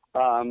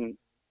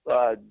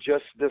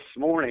just this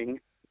morning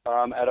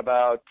at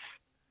about,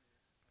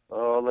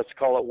 let's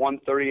call it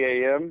 1:30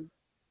 a.m.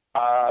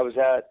 I was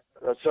at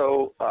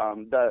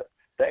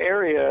the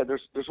area.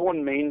 There's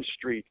one main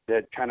street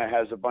that kind of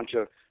has a bunch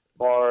of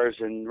bars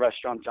and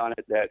restaurants on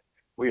it that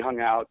we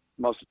hung out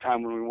most of the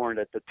time when we weren't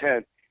at the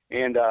tent.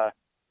 And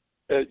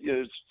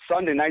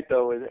Sunday night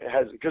though, it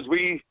has, because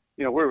we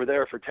were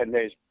there for 10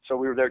 days So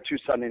we were there 2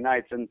 Sunday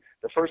nights, and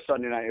the first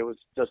Sunday night it was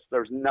just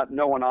there was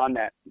no one on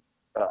that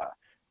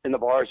in the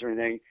bars or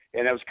anything,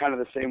 and it was kind of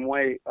the same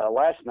way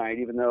last night,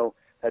 even though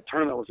that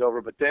tournament was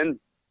over. But then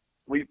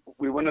we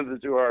went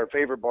into our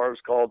favorite bar. It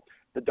was called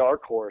the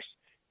Dark Horse,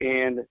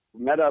 and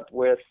met up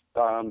with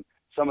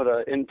some of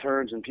the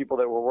interns and people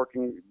that were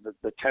working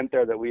the tent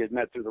there that we had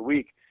met through the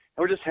week,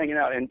 and we're just hanging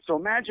out. And so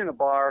imagine a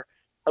bar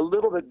a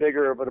little bit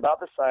bigger, but about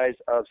the size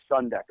of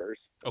Sundeckers,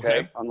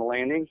 okay, on the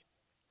landing.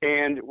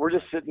 And we're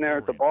just sitting there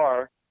at the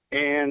bar,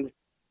 and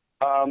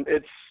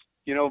it's,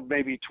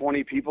 maybe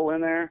 20 people in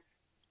there,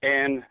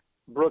 and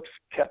Brooks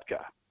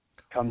Koepka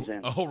comes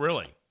in. Oh,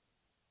 really?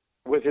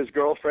 With his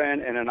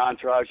girlfriend and an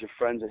entourage of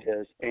friends of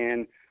his,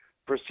 and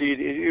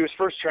he was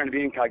first trying to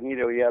be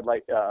incognito. He had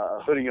like a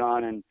hoodie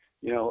on and,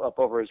 up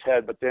over his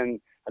head, but then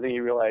I think he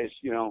realized,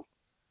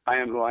 I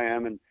am who I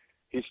am, and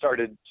he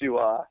started to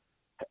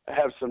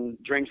have some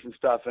drinks and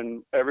stuff,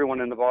 and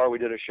everyone in the bar, we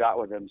did a shot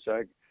with him, so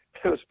it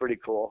was pretty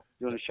cool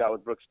doing a shot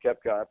with Brooks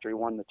Koepka after he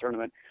won the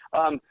tournament.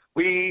 Let's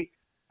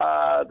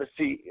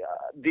see,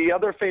 the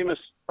other famous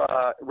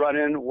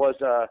run-in was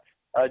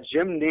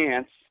Jim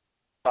Nance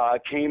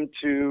came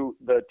to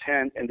the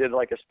tent and did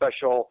like a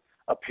special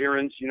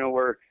appearance,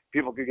 where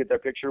people could get their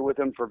picture with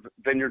him for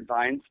Vineyard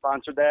Vines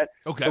sponsored that.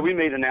 Okay. So we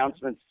made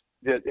announcements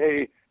that,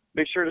 hey,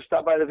 make sure to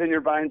stop by the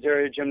Vineyard Vines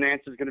area. Jim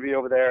Nance is going to be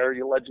over there,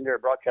 your legendary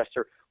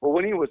broadcaster. Well,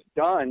 when he was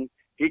done,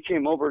 he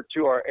came over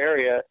to our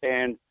area,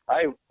 and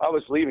I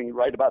was leaving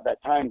right about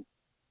that time.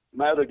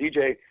 My other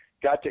DJ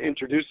got to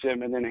introduce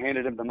him and then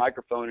handed him the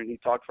microphone, and he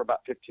talked for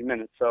about 15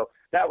 minutes. So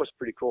that was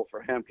pretty cool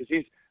for him because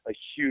he's a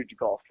huge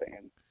golf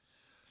fan.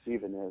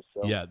 Steven is.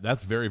 So. Yeah,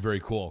 that's very, very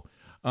cool.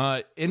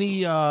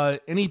 Any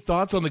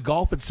thoughts on the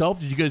golf itself?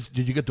 Did you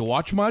get to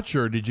watch much,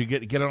 or did you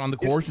get out on the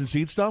course and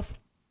see stuff?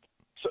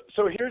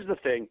 So here's the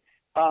thing.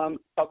 For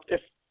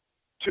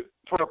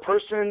a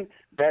person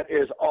that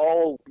is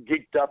all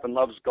geeked up and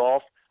loves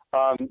golf,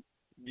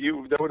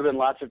 there would have been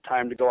lots of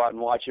time to go out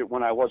and watch it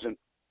when I wasn't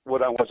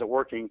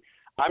working.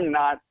 I'm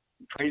not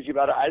crazy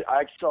about it.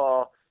 I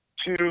saw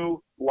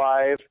 2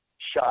 live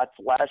shots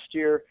last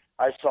year.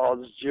 I saw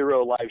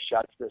 0 live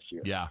shots this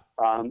year. Yeah.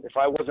 If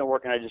I wasn't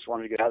working, I just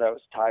wanted to get out. I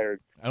was tired.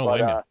 I don't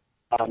blame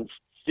you.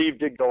 Steve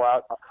did go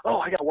out. Oh,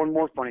 I got one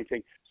more funny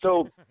thing.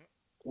 So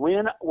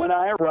when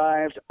I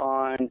arrived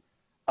on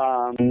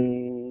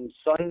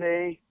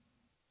Sunday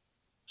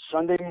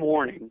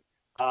morning,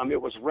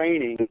 it was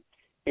raining,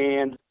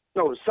 and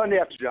no, it was Sunday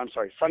afternoon. I'm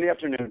sorry, Sunday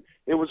afternoon.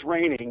 It was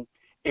raining,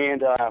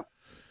 and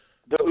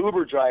the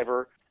Uber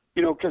driver,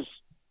 because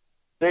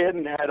they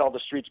hadn't had all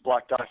the streets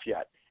blocked off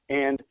yet,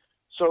 and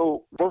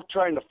so we're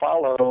trying to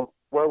follow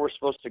where we're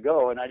supposed to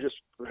go, and I just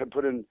had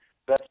put in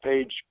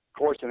Bethpage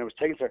course, and it was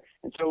taking us there,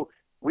 and so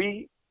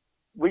we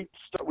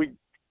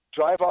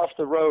drive off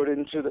the road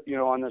into the,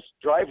 on this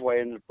driveway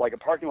in like a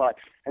parking lot,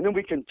 and then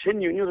we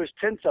continue. There's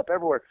tents up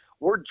everywhere.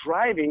 We're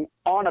driving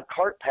on a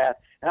cart path,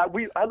 and I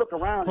look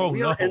around, and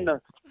we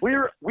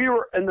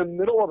were in the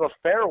middle of a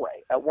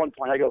fairway at one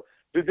point. I go,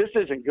 dude, this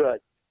isn't good.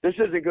 This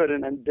isn't good.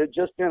 And then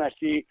just then I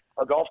see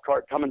a golf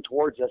cart coming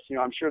towards us.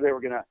 I'm sure they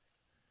were gonna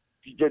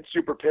get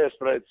super pissed,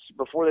 but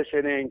before they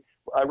said anything,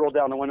 I rolled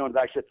down the window in the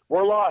back and said,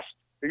 "We're lost."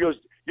 He goes,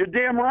 "You're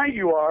damn right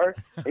you are."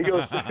 He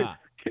goes,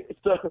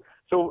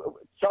 so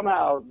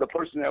somehow the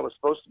person that was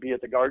supposed to be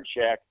at the guard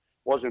shack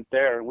wasn't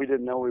there, and we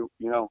didn't know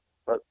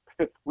but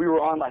we were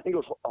on, I think it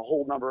was a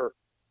hole number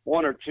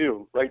 1 or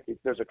 2, right?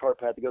 There's a cart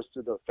path that goes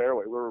through the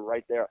fairway. We were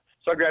right there.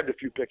 So I grabbed a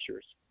few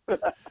pictures.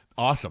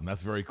 Awesome.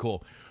 That's very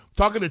cool.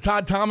 Talking to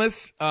Todd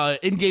Thomas,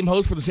 in-game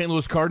host for the St.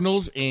 Louis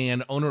Cardinals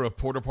and owner of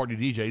Porta Party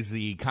DJs,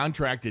 the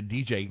contracted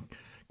DJ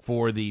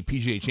for the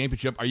PGA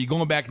Championship. Are you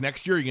going back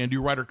next year? Are you going to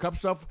do Ryder Cup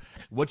stuff?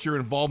 What's your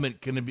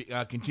involvement going to be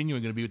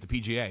continuing going to be with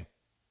the PGA?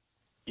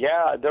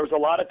 Yeah, there was a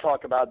lot of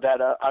talk about that.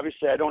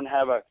 Obviously, I don't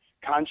have a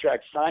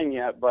contract signed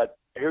yet, but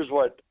here's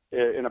what,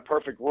 in a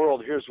perfect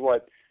world, here's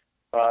what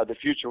the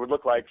future would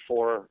look like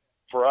for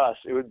us.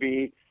 It would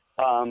be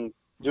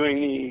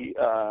doing the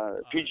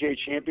PGA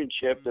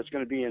Championship that's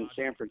going to be in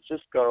San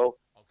Francisco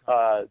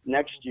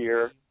next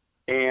year,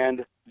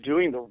 and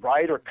doing the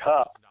Ryder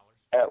Cup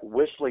at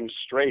Whistling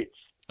Straits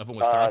up in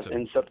Wisconsin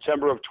in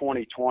September of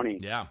 2020.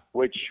 Yeah,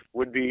 which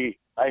would be,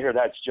 I hear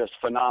that's just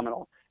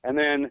phenomenal. And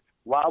then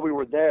while we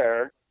were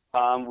there,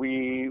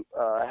 we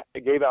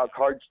gave out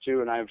cards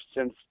to, and I've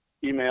since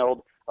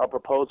emailed a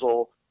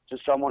proposal to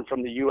someone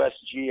from the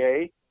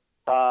USGA,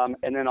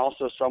 and then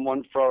also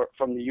someone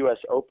from the US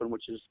Open,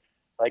 which is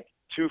like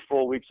 2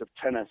 full weeks of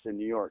tennis in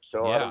New York.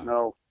 So yeah. I don't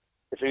know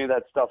if any of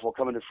that stuff will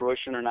come into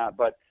fruition or not.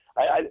 But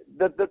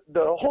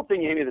the whole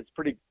thing, Amy, that's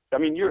pretty. I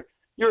mean, you're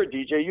a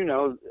DJ, you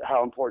know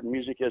how important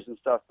music is and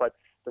stuff. But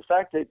the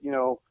fact that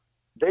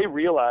they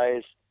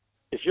realize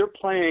if you're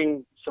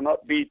playing some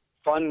upbeat,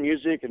 fun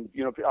music, and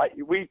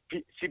we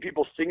see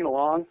people singing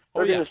along,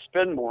 they're going to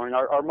spend more. And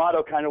our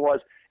motto kind of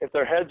was, if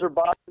their heads are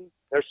bobbing,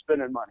 they're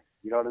spending money.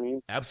 You know what I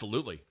mean?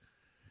 Absolutely.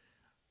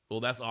 Well,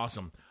 that's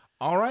awesome.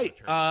 All right.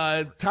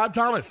 Todd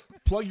Thomas,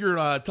 plug your,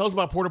 tell us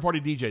about Porta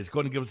Party DJs. Go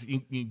ahead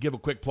and give a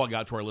quick plug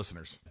out to our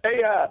listeners. Hey,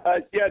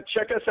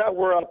 check us out.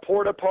 We're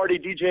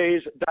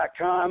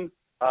portapartydjs.com.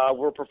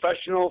 We're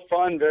professional,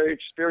 fun, very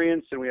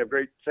experienced, and we have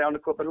great sound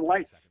equipment and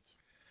lights.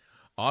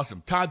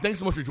 Awesome. Todd, thanks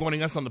so much for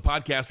joining us on the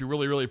podcast. We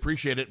really, really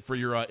appreciate it for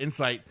your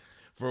insight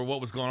for what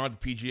was going on at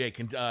the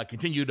PGA.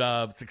 Continued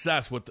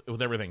success with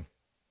everything.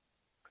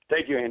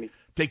 Thank you, Andy.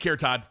 Take care,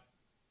 Todd.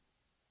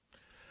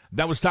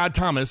 That was Todd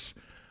Thomas,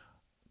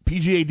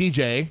 PGA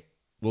DJ,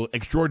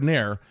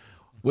 extraordinaire,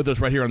 with us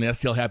right here on the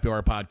STL Happy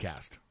Hour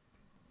podcast.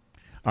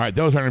 All right,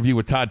 that was our interview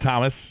with Todd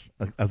Thomas,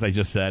 as I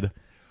just said.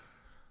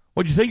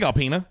 What'd you think,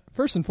 Alpina?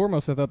 First and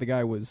foremost, I thought the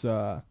guy was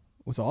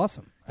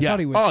awesome. I thought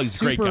he was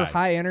he's a great super guy.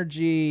 high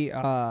energy,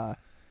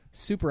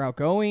 super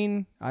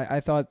outgoing. I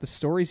thought the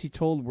stories he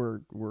told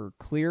were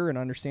clear and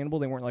understandable.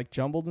 They weren't like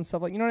jumbled and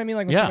stuff like, you know what I mean?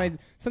 Like when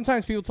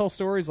sometimes people tell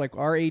stories like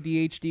our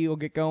ADHD will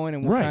get going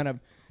and we'll kind of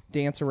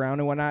dance around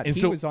and whatnot. And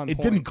he so was on it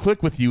point. didn't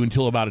click with you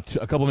until about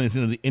a couple minutes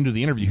into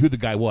the interview who the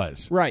guy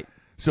was. Right.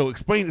 So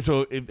explain.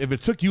 So if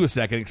it took you a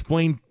second,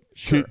 explain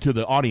to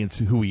the audience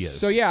who he is.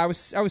 So yeah, I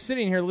was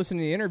sitting here listening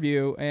to the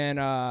interview, and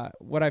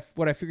what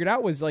I figured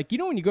out was, like, you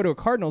know when you go to a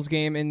Cardinals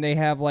game and they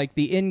have like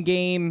the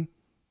in-game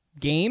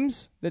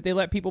games that they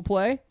let people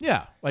play?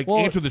 Yeah,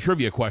 answer the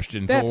trivia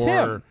questions. That's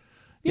him.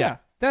 Yeah,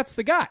 that's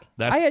the guy.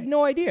 I had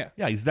no idea.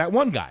 Yeah, he's that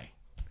one guy.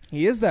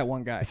 He is that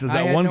one guy. This is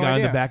that one guy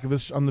on the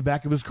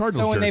back of his Cardinals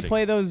So when jersey. they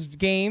play those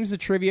games, the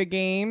trivia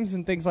games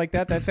and things like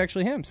that, that's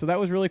actually him. So that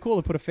was really cool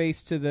to put a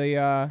face to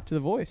the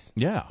voice.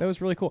 Yeah, that was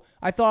really cool.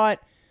 I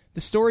thought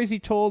the stories he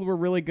told were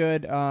really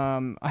good.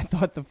 I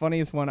thought the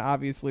funniest one,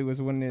 obviously,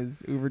 was when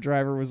his Uber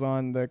driver was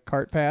on the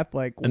cart path,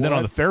 then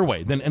on the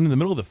fairway, then in the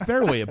middle of the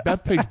fairway at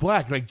Bethpage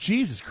Black, like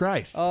Jesus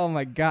Christ! Oh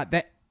my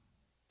God!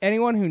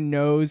 Anyone who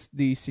knows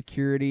the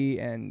security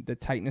and the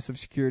tightness of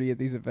security at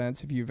these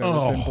events, if you've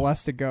ever been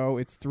blessed to go,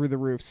 it's through the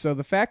roof. So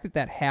the fact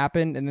that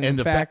happened, and then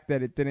the fact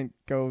that it didn't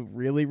go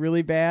really,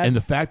 really bad, and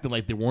the fact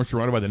that they weren't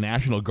surrounded by the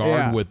National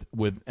Guard with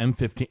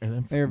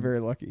M15, they were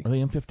very lucky. Are they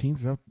M15s?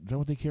 Is that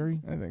what they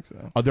carry? I think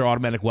so. Are they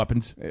automatic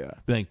weapons? Yeah.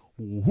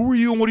 Who are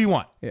you and what do you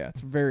want? Yeah,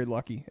 it's very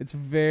lucky. It's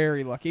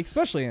very lucky,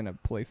 especially in a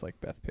place like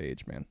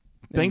Bethpage, man.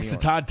 Thanks to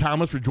Todd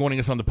Thomas for joining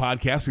us on the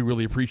podcast. We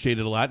really appreciate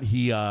it a lot.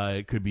 He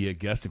could be a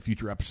guest in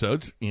future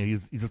episodes.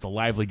 He's just a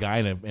lively guy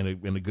and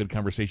a good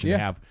conversation to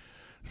have.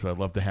 So I'd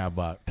love to have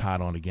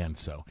Todd on again.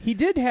 So he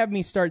did have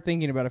me start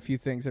thinking about a few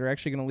things that are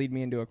actually going to lead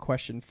me into a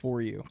question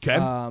for you. Okay.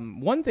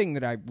 One thing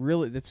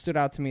that stood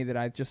out to me that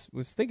I just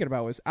was thinking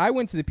about was I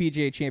went to the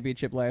PGA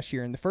Championship last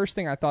year, and the first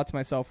thing I thought to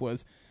myself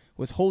was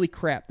holy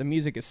crap, the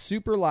music is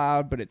super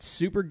loud, but it's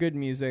super good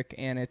music,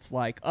 and it's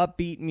like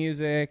upbeat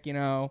music, you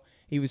know.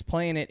 He was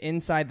playing it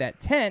inside that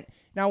tent.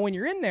 Now, when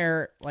you're in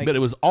there, but it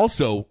was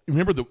also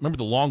remember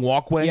the long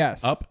walkway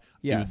up.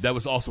 Yes, that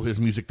was also his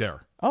music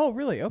there. Oh,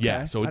 really? Okay.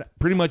 Yeah. So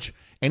pretty much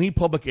any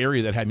public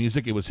area that had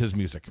music, it was his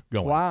music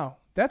going. Wow,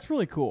 that's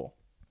really cool.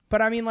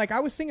 But I mean, I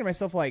was thinking to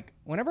myself,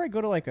 whenever I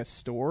go to a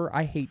store,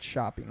 I hate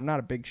shopping. I'm not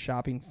a big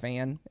shopping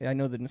fan. I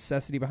know the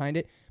necessity behind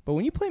it. But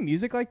when you play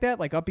music like that,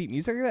 like upbeat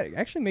music like that, it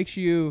actually makes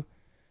you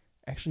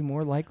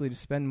more likely to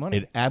spend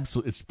money.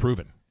 It's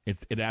proven.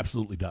 It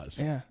absolutely does.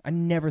 Yeah, I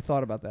never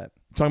thought about that.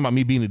 Talking about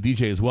me being a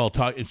DJ as well.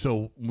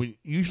 So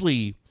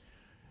usually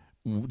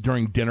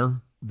during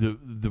dinner,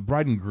 the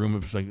bride and groom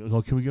is like,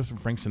 "Oh, can we get some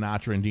Frank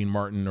Sinatra and Dean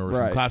Martin or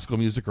some classical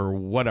music or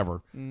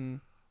whatever?"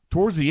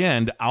 Towards the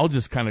end, I'll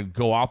just kind of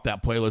go off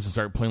that playlist and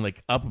start playing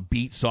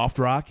upbeat soft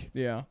rock.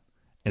 Yeah,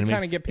 and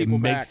kind of get people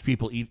back. Makes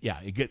people eat. Yeah,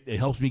 it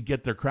helps me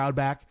get their crowd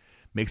back,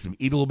 makes them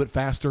eat a little bit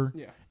faster,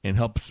 and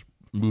helps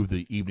move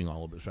the evening all a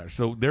little bit faster.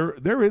 So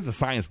there is a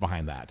science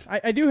behind that.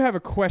 I do have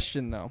a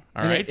question though.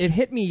 All right, it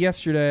hit me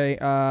yesterday.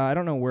 I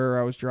don't know where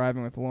I was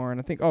driving with Lauren.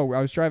 I think I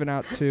was driving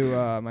out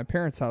to my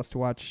parents' house to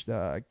watch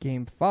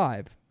Game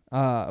 5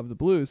 of the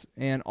Blues,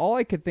 and all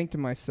I could think to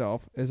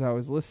myself as I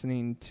was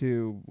listening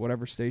to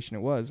whatever station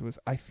it was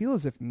I feel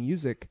as if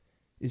music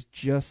is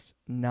just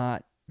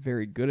not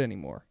very good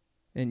anymore.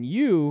 And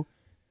we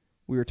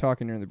were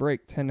talking during the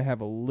break, tend to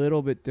have a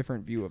little bit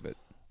different view of it.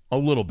 A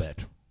little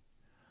bit.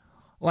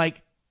 I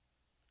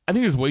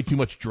think there's way too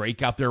much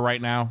Drake out there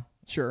right now.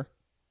 Sure.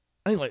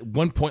 I think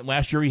one point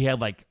last year he had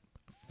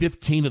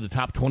 15 of the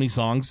top 20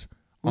 songs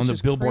on the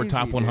Billboard crazy,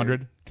 Top 100.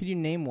 Dude. Could you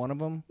name one of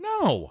them?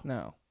 No.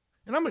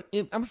 And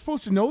I'm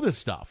supposed to know this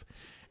stuff,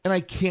 and I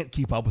can't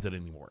keep up with it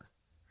anymore.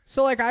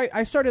 So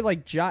I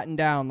started jotting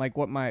down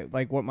what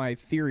my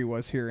theory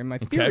was here, and my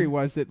theory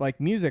was that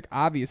music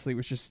obviously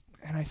was just,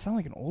 and I sound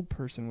like an old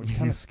person, which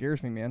kind of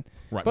scares me, man.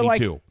 Right, but me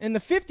too. In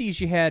the 50s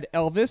you had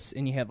Elvis,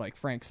 and you had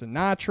Frank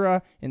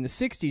Sinatra. In the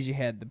 60s you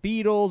had the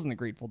Beatles and the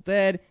Grateful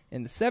Dead.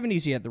 In the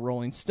 70s you had the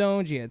Rolling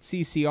Stones. You had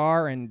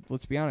CCR, and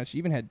let's be honest, you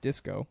even had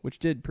disco, which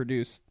did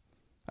produce,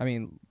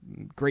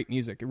 great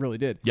music. It really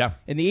did. Yeah.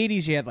 In the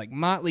 80s you had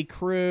Motley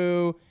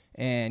Crue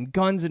and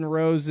Guns N'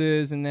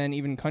 Roses, and then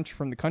even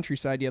from the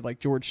countryside, you had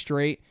George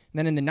Strait. And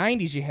then in the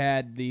 90s, you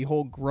had the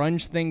whole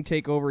grunge thing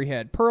take over. You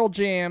had Pearl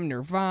Jam,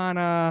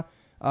 Nirvana,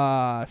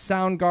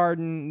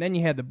 Soundgarden. Then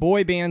you had the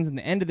boy bands in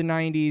the end of the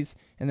 90s.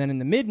 And then in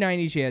the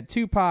mid-90s, you had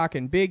Tupac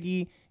and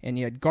Biggie. And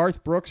you had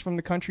Garth Brooks from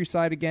the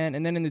countryside again.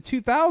 And then in the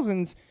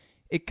 2000s,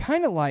 it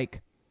kind of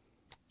like...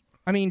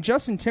 I mean,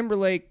 Justin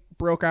Timberlake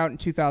broke out in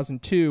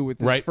 2002 with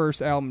his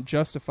first album,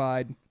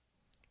 Justified.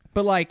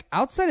 But, like,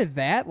 outside of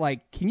that,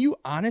 like, can you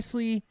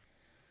honestly...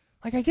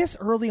 Like, I guess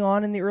early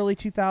on in the early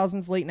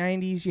 2000s, late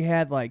 90s, you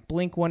had, like,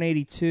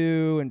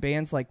 Blink-182 and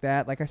bands like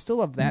that. Like, I still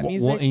love that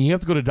music. Well, and you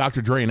have to go to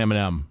Dr. Dre and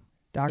Eminem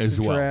as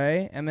well. Dr.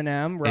 Dre,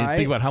 Eminem, right. And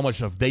think about how much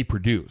stuff they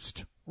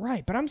produced.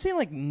 Right, but I'm saying,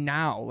 like,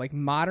 now, like,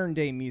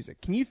 modern-day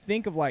music. Can you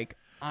think of, like,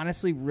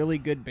 honestly really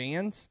good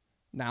bands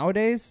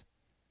nowadays?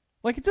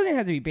 Like, it doesn't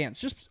have to be bands,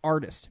 just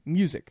artists,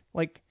 music.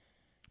 Like,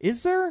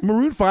 is there?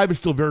 Maroon 5 is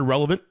still very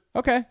relevant.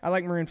 Okay, I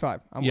like Maroon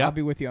 5. I'll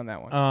be with you on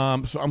that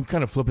one. So I'm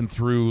kind of flipping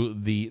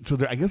through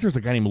I guess there's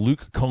a guy named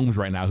Luke Combs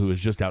right now who is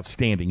just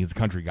outstanding. He's a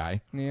country guy.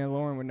 Yeah,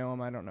 Lauren would know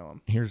him. I don't know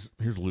him. Here's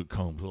Luke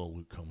Combs. A little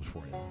Luke Combs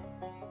for you.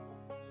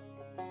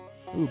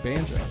 Ooh,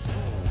 banjo.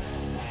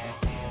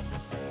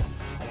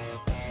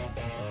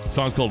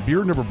 Song's called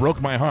Beer Never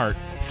Broke My Heart.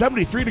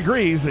 73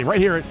 degrees right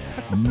here at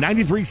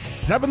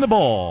 93.7 The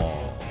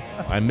Ball.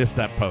 I missed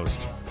that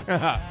post.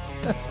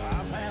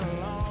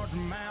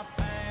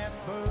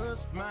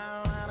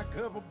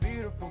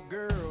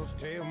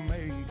 Tell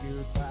me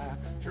goodbye.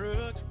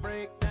 Trucks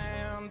break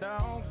down,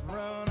 dogs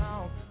run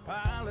off,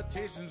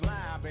 politicians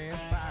lie, been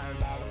fired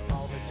by the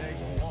boss. It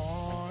takes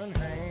one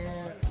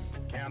hand.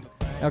 Count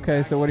the things.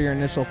 Okay, so what are your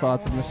initial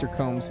thoughts of Mr.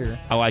 Combs here?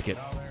 I like it.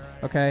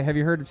 Okay, have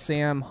you heard of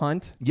Sam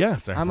Hunt?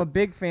 Yes. I'm a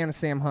big fan of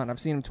Sam Hunt.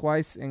 I've seen him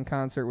twice in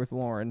concert with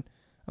Lauren.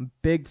 I'm a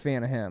big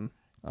fan of him.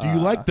 Do you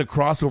like the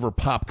crossover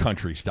pop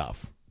country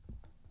stuff?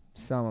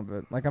 Some of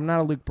it. Like, I'm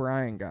not a Luke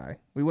Bryan guy.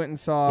 We went and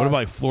saw... What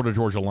about Florida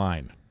Georgia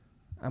Line?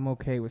 I'm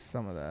okay with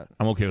some of that.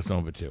 I'm okay with some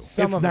of it, too. It's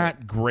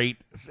not great.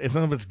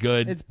 Some of it's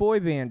good. It's boy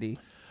bandy.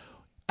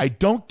 I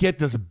don't get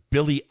this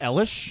Billie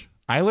Eilish.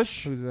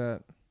 Who's that?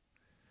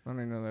 I don't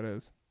even know who that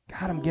is.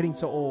 God, I'm getting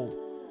so old.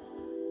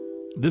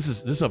 This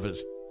stuff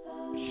is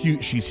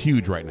huge. She's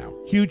huge right now.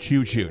 Huge.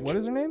 What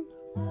is her name?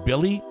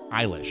 Billie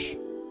Eilish.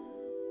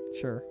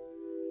 Sure.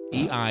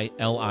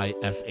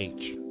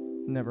 Eilish.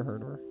 Never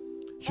heard of her.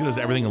 She does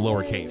everything in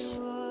lowercase.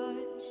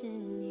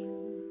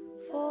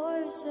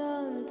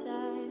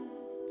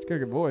 She's got a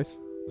good voice.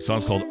 The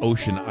song's called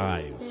Ocean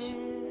Eyes.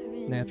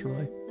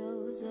 Naturally. There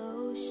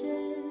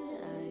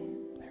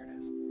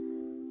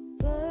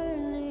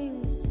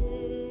it is.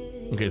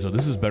 Okay, so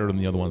this is better than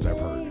the other ones I've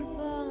heard.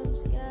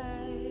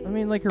 I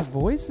mean, like, her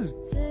voice is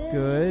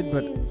good,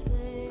 but...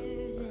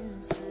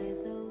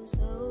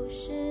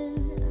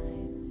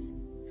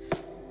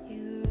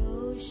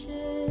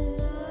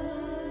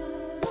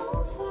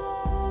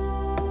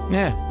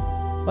 Yeah.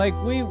 Like,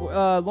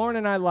 Lauren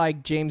and I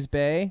like James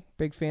Bay.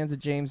 Big fans of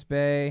James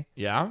Bay.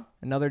 Yeah?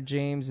 Another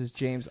James is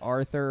James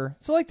Arthur.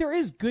 So, like, there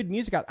is good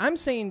music out. I'm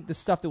saying the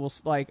stuff that will,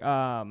 like,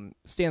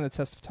 stand the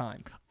test of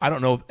time. I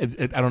don't know. I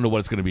don't know what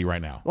it's going to be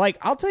right now. Like,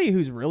 I'll tell you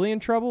who's really in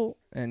trouble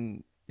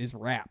and is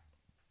rap.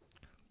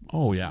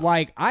 Oh, yeah.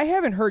 Like, I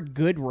haven't heard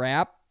good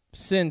rap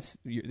since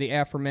the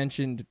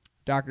aforementioned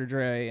Dr.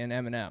 Dre and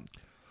Eminem.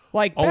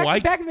 Like,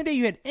 back in the day,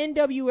 you had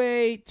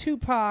NWA,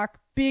 Tupac,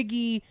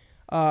 Biggie,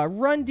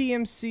 Run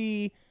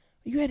DMC.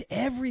 You had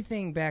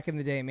everything back in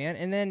the day, man.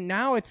 And then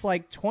now it's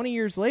like 20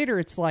 years later,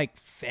 it's like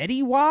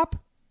Fetty Wap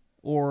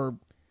or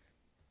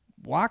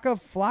Waka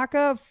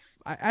Flocka.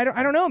 I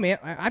don't know, man.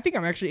 I think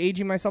I'm actually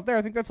aging myself there.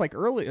 I think that's like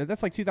early.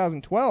 That's like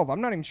 2012.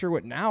 I'm not even sure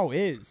what now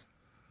is.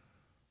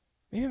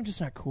 Maybe I'm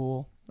just not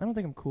cool. I don't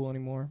think I'm cool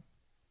anymore.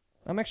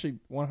 I'm actually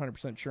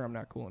 100% sure I'm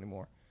not cool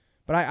anymore.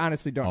 But I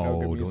honestly don't know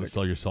good music. Don't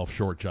sell yourself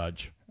short,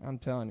 Judge. I'm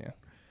telling you.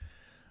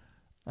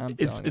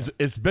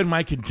 It's been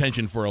my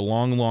contention for a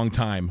long, long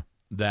time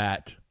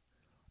that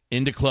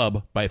In the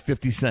Club by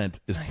 50 Cent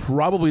is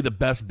probably the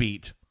best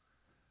beat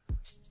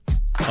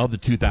of the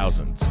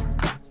 2000s.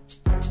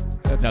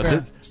 That's now,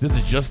 fair. This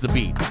is just the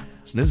beat.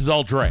 This is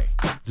all Dre.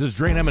 This is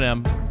Dre and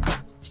Eminem.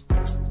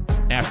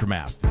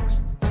 Aftermath.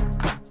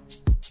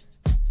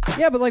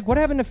 Yeah, but like, what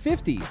happened to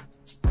 50?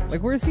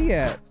 Like, where's he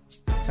at?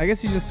 I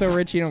guess he's just so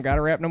rich he don't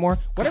gotta rap no more.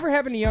 Whatever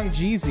happened to Young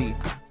Jeezy?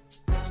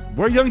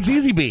 Where'd Young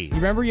Jeezy be? You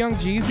remember Young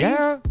Jeezy?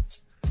 Yeah.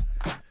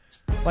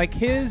 Like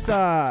his,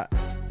 hang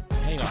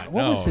on.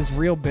 What was his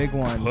real big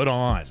one? Put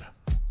On.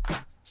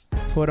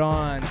 Put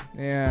On,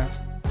 yeah.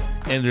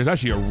 And there's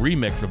actually a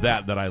remix of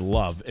that I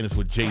love, and it's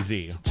with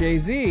Jay-Z.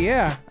 Jay-Z,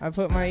 yeah. I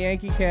put my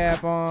Yankee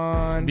cap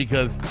on.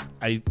 Because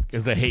I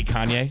hate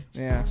Kanye.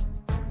 Yeah.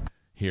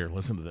 Here,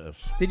 listen to this.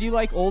 Did you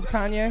like old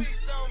Kanye?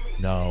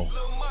 No.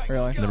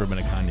 Really? Never been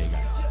a Kanye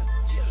guy.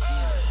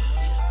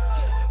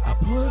 I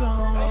put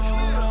on.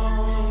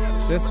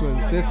 This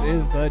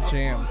is the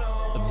jam.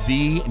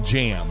 The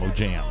jam of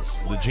jams.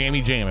 The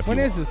jammy jam. When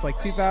is this? Like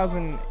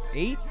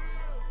 2008?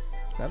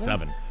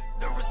 7?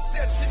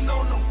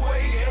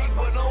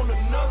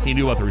 He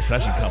knew about the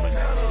recession coming.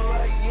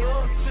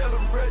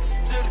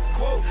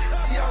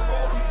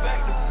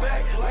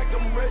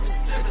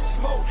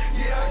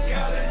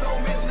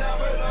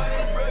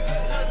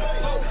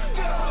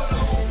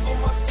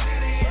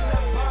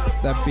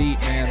 That beat,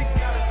 man.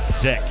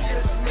 Sick.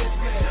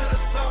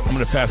 I'm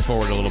going to fast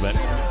forward a little bit.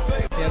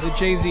 Yeah, the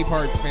Jay-Z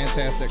part's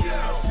fantastic.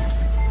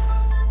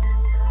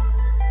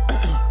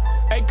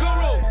 Hey,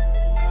 Guru,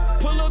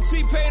 put a little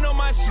T-Pain on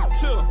my shit,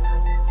 too.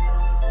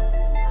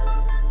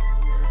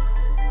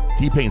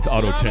 T-Pain's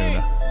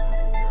auto-tune.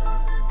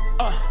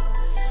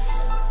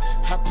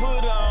 I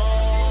put on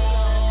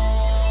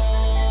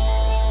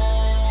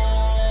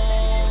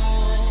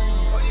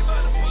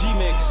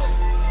G-Mix.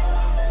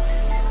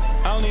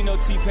 I don't need no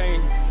T-Pain.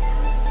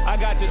 I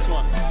got this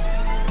one.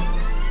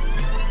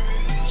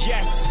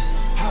 Yes,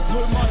 I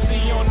put Marcy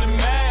on the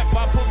map.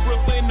 I put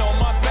Brooklyn on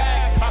my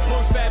back. I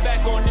put Fat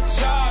back on the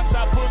charts.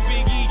 I put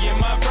Biggie in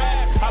my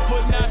rap. I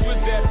put Nas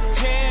with that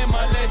jam.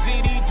 I let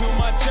Diddy do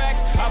my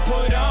tracks. I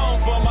put on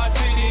for my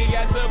city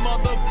as a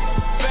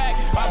fact.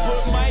 I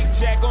put Mike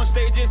Jack on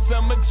stage at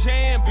Summer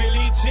Jam.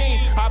 Billie Jean.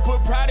 I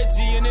put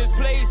Prodigy in his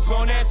place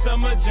on that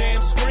Summer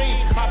Jam screen.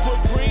 I put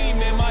Cream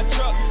in my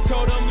truck.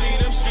 Told him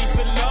leave them streets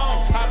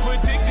alone. I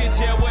predicted,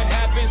 yeah, what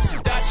happens.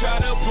 I try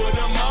to put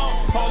them on.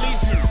 All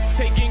these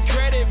taking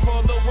credit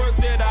for the work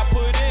that I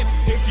put in.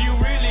 If you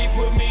really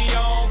put me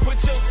on, put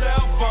your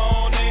cell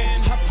phone in.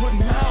 I put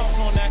mouths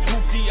on that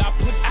hoopty. I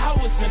put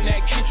hours in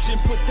that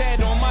kitchen. Put that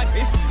on my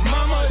list.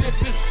 Mama,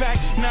 this is fact,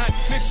 not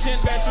fiction.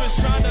 Best was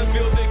trying to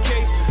build a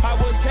case. I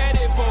was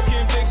headed for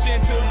conviction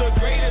till the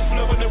greatest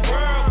flow in the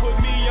world put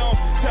me on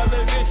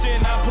television.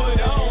 I put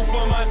on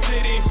for my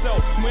city. So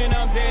when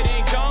I'm dead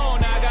and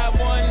gone, I got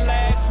one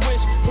last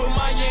wish. Put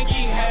my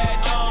Yankee hat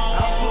on.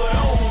 I put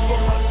on for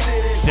my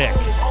city. Sick.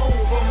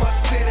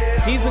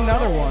 He's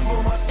another one.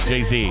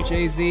 Jay-Z.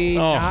 Jay-Z.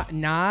 Oh.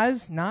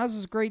 Nas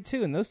was great,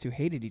 too, and those two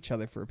hated each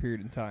other for a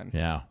period of time.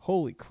 Yeah.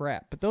 Holy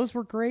crap. But those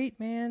were great,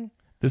 man.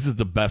 This is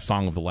the best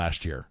song of the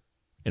last year,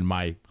 in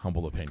my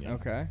humble opinion.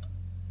 Okay.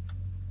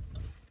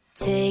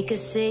 Take a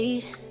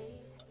seat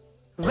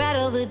right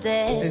over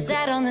there. Is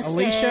Sat on the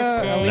Alicia?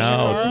 stairs.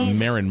 No,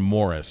 Maren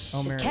Morris.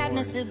 Oh, Maren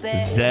Cabinets Morris. of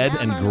bed. Zed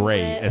and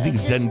Gray. I think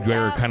Zed and Gray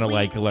are kind of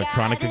like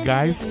electronica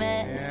guys.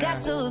 Got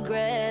so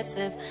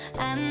aggressive.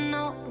 I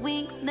know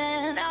we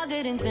met all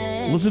good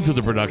intentions. Listen to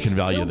the production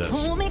value of this.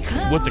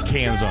 With the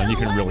cans on, you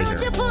can really hear Why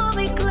don't you it. pull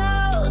me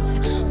close?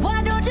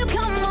 Why don't you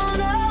come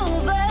on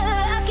over?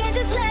 I can't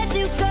just let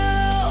you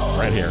go.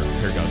 Right here.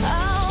 Here it goes.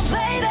 Oh,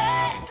 baby.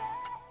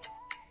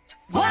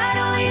 Why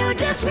don't you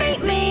just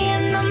meet me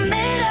in the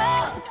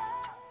middle?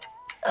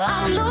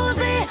 I'm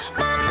losing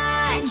my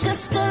mind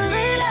just a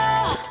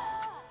little.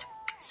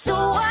 So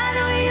why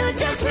don't you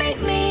just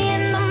meet me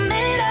in the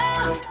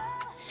middle?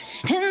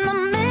 In the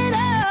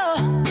middle.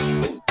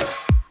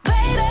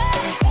 Baby.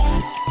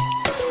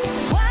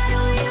 Why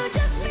don't you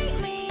just meet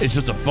me? It's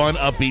just a fun,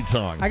 upbeat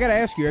song. I got to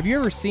ask you, have you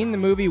ever seen the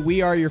movie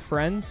We Are Your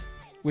Friends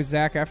with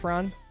Zac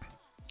Efron?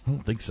 I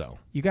don't think so.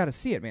 You got to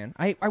see it, man.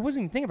 I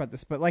wasn't even thinking about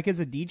this, but like as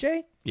a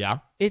DJ, Yeah.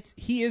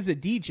 he is a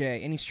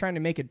DJ and he's trying to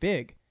make it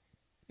big,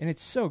 and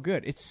it's so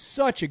good. It's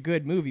such a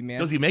good movie, man.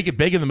 Does he make it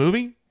big in the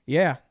movie?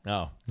 Yeah.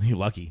 Oh, you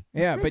lucky.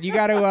 Yeah, but you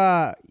got to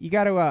the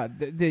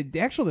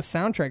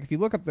soundtrack. If you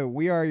look up the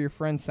We Are Your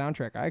Friends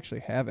soundtrack, I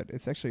actually have it.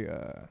 It's actually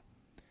oh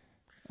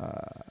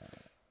God,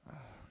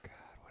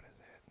 what is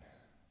it?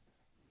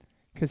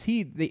 Because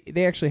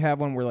they actually have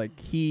one where like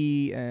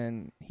he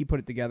put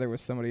it together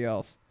with somebody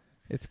else.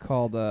 It's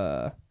called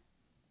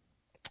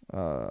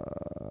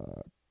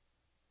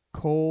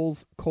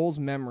Cole's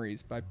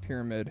Memories by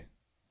Pyramid.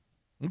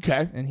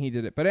 Okay. And he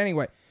did it. But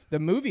anyway, the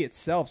movie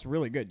itself's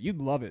really good. You'd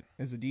love it.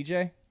 As a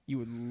DJ, you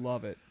would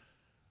love it.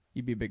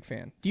 You'd be a big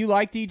fan. Do you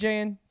like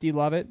DJing? Do you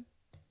love it?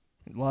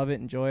 Love it,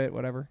 enjoy it,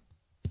 whatever?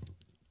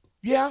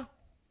 Yeah.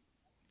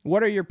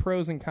 What are your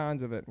pros and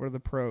cons of it? What are the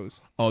pros?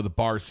 Oh, the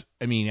bars.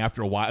 I mean,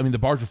 after a while. I mean, the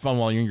bars are fun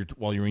while you're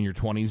in your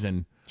 20s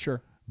and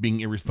sure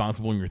being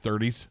irresponsible in your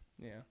 30s.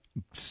 Yeah.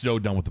 So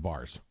done with the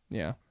bars.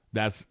 Yeah.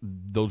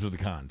 Those are the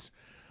cons.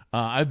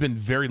 I've been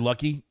very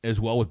lucky as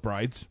well with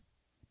brides.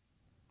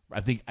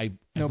 I think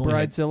no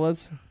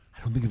bridezillas. I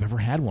don't think I've ever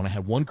had one. I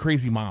had one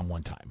crazy mom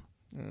one time,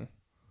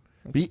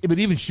 but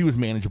even she was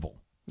manageable.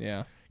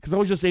 Yeah, because I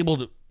was just able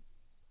to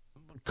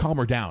calm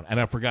her down, and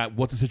I forgot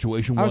what the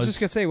situation was. I was just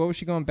gonna say, what was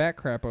she going back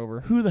crap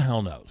over? Who the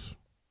hell knows?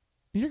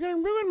 You're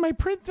gonna ruin my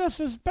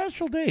princess's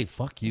special day.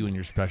 Fuck you and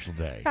your special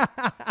day.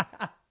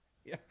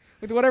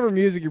 With whatever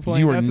music you're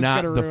playing, that's what's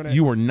gonna ruin it.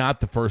 You are not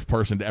the first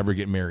person to ever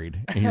get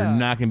married, and you're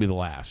not going to be the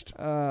last.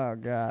 Oh,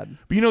 God.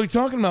 But, you're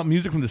talking about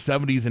music from the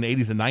 70s and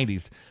 80s and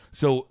 90s.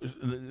 So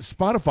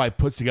Spotify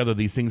puts together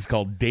these things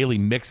called daily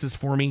mixes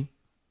for me.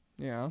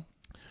 Yeah.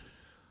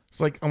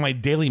 It's like on my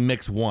daily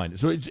mix one.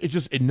 So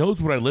it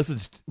knows what I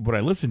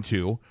listen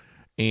to,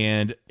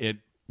 and it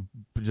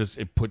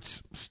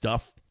puts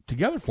stuff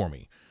together for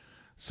me.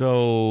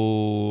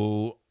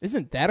 So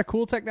isn't that a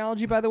cool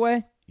technology, by the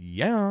way?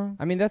 Yeah.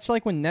 I mean, that's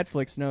like when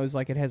Netflix knows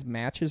like it has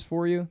matches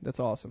for you. That's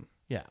awesome.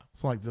 Yeah.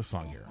 It's like this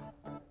song here.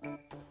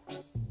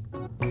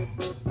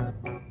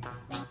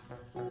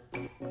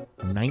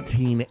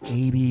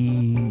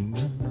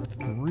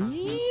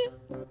 1983?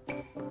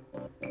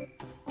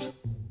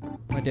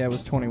 My dad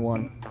was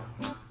 21.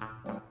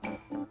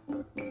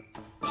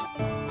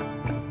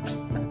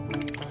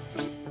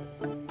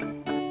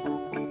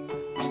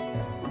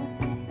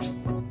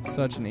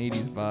 Such an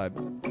 80s vibe.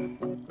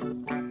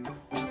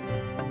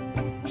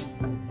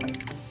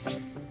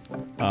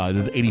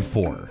 This is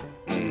 84.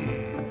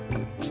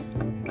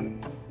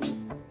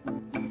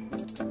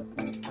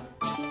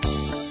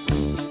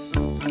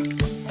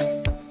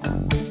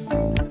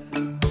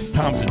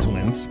 Thompson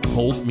Twins,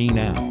 Hold Me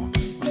Now.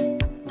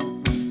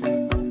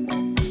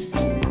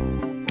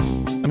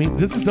 I mean,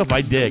 this is stuff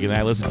I dig and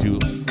I listen to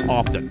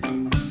often.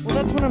 Well,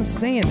 that's what I'm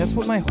saying. That's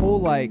what my whole,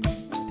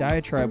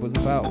 diatribe was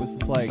about. Was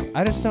it's like,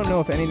 I just don't know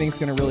if anything's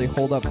going to really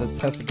hold up the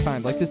test of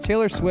time. Like, does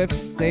Taylor Swift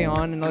stay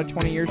on another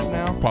 20 years from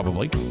now?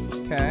 Probably.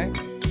 Okay.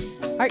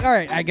 All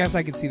right, I guess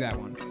I could see that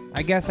one.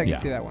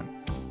 See that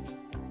one.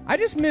 I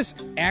just miss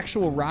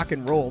actual rock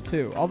and roll,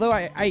 too. Although,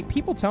 I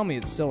people tell me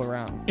it's still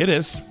around. It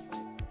is.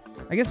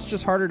 I guess it's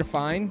just harder to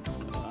find. I'm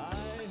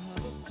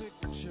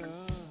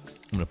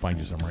going to find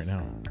you some right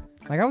now.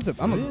 Like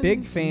I'm a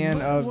big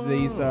fan of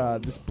these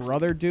this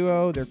brother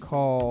duo. They're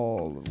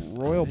called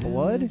Royal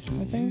Blood, I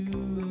think.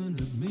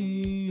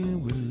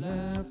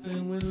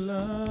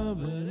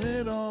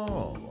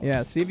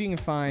 Yeah, see if you can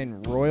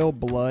find Royal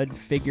Blood.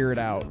 Figure It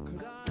Out.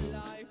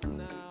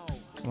 I'm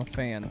a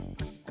fan.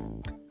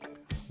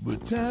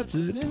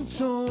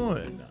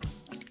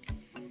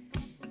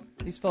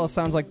 These fellas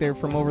sounds like they're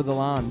from over the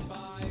land.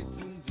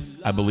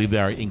 I believe they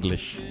are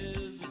English.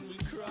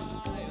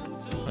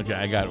 Okay,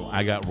 I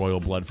got Royal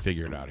Blood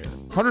figured out here.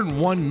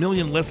 101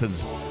 million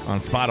listens on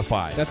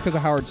Spotify. That's because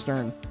of Howard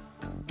Stern.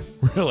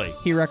 Really?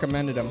 He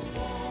recommended him.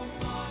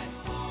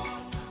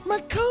 My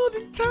cold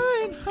and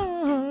tired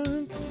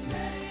heart.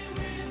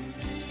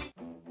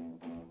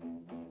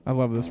 I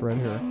love this right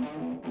here.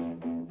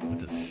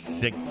 It's a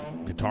sick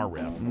guitar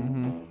riff.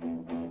 Mm-hmm.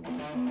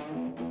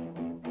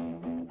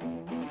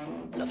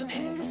 Nothing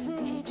here to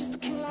see, just a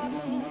kid like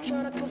me,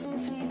 trying to cut some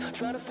teeth,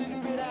 trying to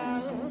figure it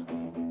out.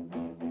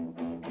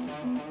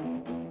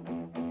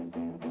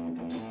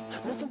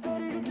 Nothing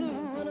better to do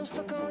when I'm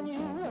stuck on you.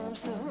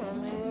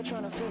 I'm here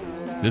trying to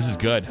figure it out. This is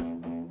good.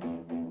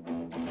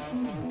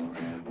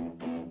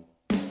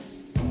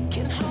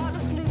 Getting hard to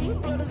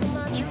sleep, blood in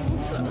my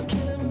dreams. Love is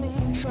killing me,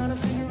 trying to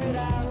figure it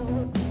out.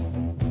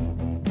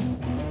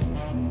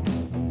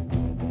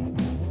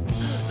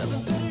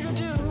 Nothing better to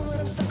do when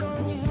I'm stuck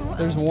on you.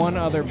 There's one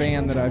other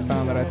band that I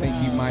found that I think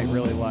you might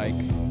really like.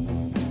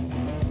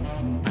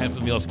 I have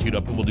something else queued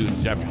up, but we'll do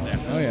it after that.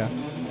 Oh, yeah.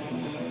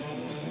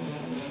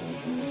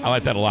 I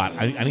like that a lot.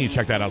 I need to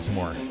check that out some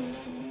more.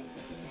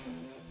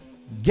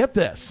 Get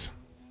this.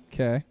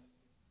 Okay.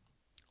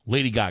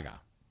 Lady Gaga.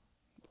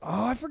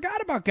 Oh, I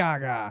forgot about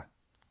Gaga.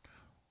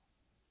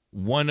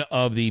 One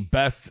of the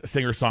best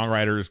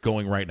singer-songwriters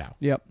going right now.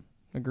 Yep.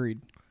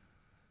 Agreed.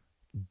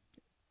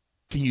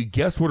 Can you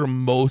guess what her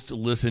most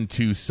listened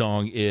to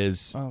song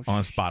is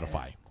on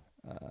Spotify?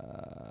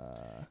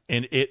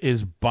 And it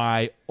is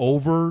by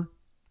over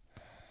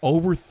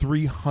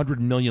 300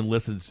 million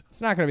listens.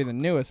 It's not going to be the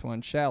newest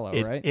one, Shallow,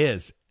 right? It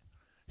is.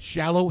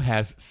 Shallow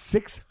has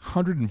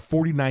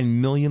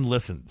 649 million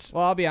listens.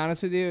 Well, I'll be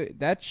honest with you.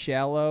 That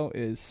Shallow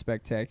is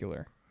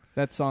spectacular.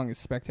 That song is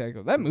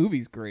spectacular. That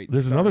movie's great.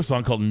 There's another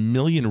song called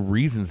Million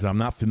Reasons that I'm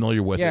not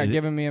familiar with. Yeah,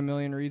 Giving Me a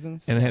Million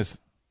Reasons. And it has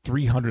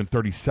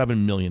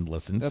 337 million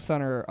listens. That's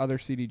on her other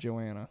CD,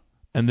 Joanna.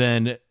 And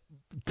then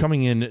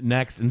coming in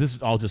next, and this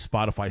is all just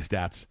Spotify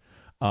stats,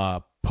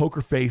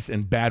 Poker Face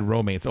and Bad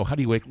Romance. Oh, how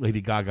do you wake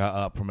Lady Gaga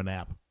up from a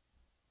nap?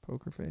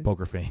 Poker Face?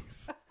 Poker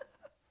Face.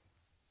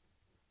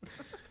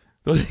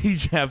 Those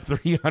each have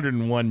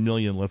 301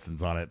 million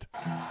listens on it.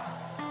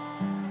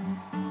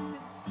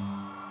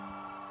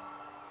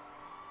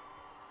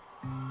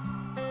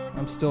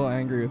 I'm still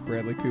angry with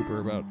Bradley Cooper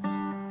about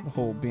the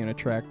whole being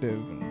attractive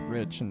and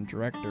rich and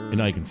director. And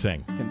now you can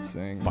sing. Can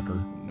sing.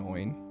 Fucker.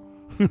 Annoying.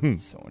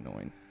 So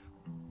annoying.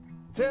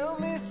 Tell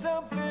me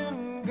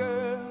something,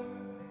 girl.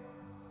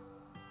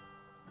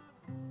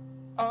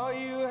 Are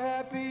you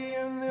happy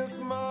in this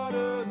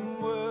modern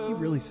world? He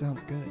really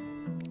sounds good.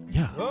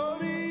 Yeah. Or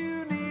do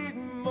you need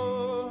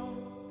more?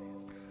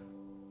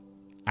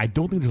 I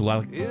don't think there's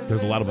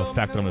a lot of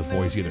effect on his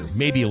voice either.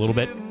 Maybe a little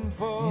bit.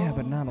 Yeah,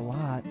 but not a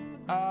lot.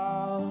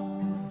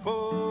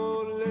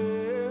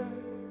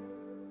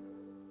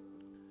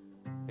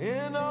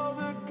 In all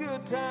the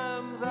good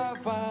times I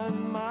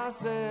find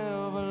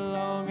myself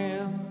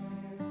longing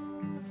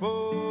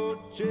for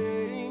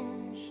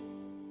change.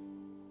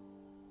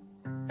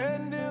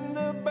 And in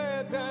the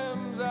bad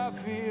times I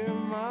fear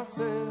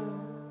myself.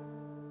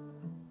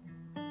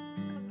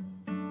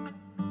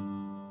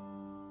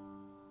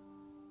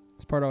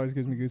 This part always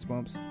gives me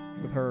goosebumps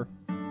with her.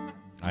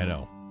 I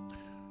know.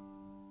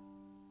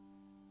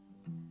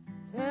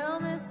 Tell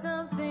me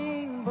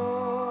something,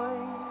 boy.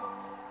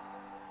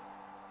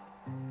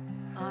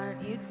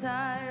 Aren't you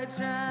tired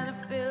trying to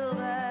fill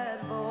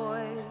that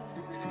void?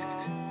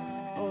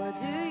 Or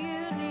do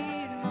you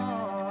need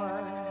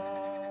more?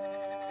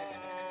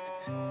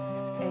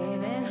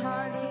 Ain't it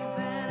hard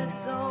keeping it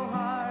so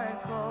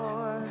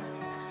hardcore?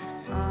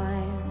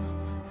 I'm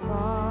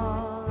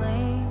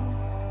falling.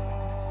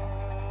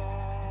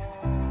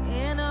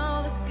 In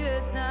all the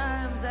good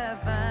times I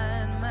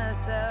find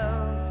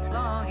myself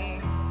longing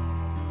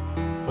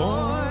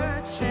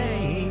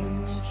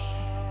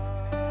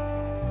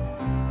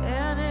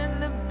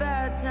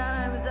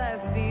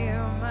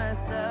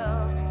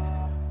myself.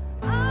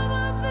 I'm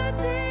of the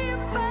deep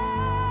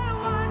end,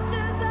 watch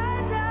as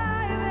I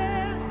dive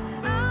in.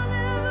 I'll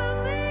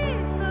never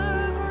meet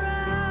the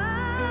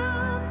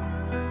ground.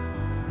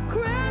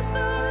 Crash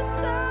through the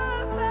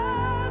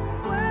surface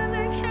where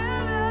they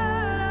can't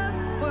hurt us.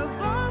 We're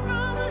far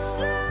from the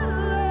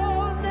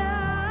shallow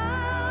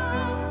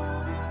now.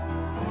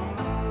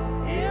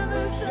 In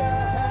the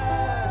shallow,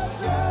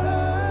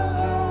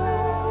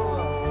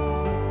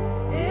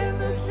 in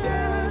the shallow,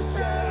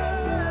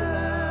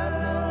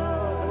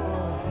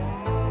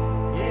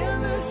 in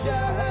the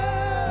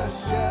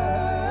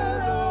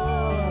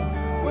shallow,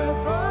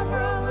 we're far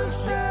from the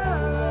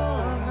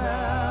shallow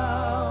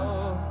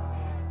now.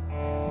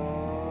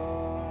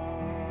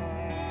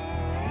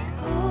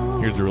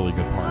 Here's a really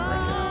good part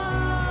right here.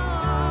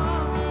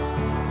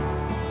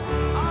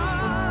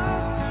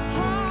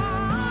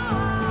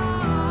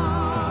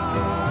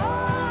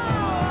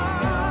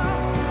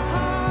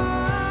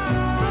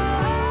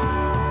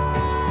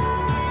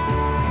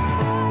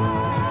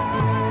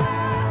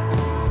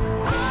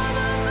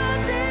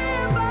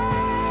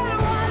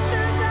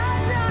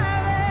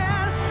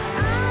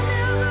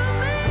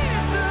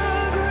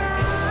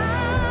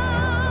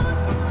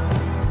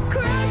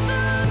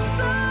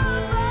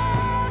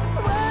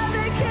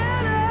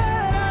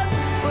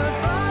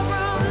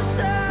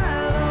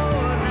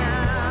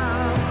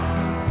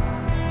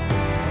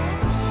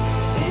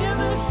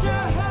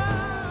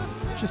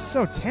 Just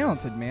so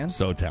talented, man.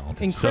 So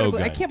talented. Incredibly.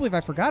 So I good. can't believe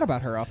I forgot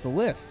about her off the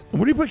list.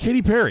 Where do you put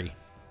Katy Perry?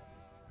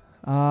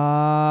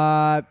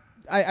 I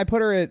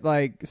put her at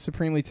like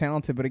supremely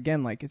talented, but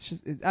again, like it's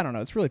just I don't know.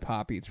 It's really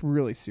poppy. It's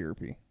really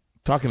syrupy.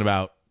 Talking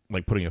about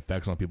like putting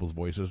effects on people's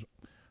voices.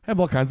 I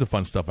have all kinds of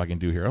fun stuff I can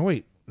do here. Oh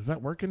wait, is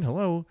that working?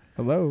 Hello.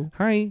 Hello.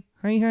 Hi.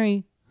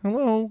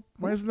 Hello.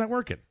 Why isn't that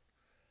working?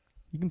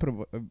 You can put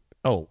a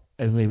Oh,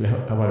 and maybe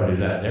I want to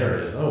do that. There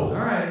it is. Oh,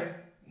 hi.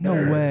 no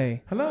There.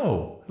 way.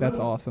 Hello. That's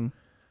awesome.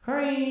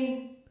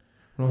 Hi.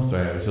 What else do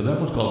I have? So that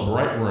one's called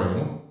Bright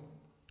Room,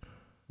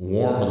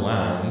 Warm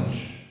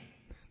Lounge,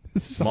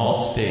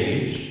 Small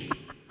Stage,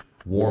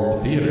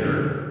 Warm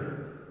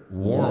Theater,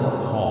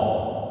 Warm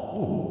Hall.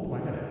 Ooh, boy, I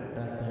gotta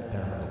back that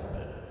down a little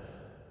bit.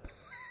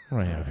 What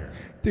do I have here?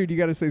 Dude, you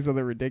got to say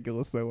something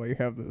ridiculous though while you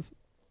have this.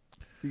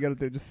 You got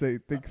to just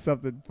think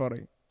something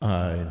funny.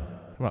 How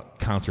about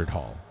Concert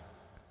Hall?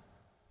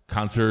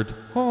 Concert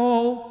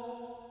Hall.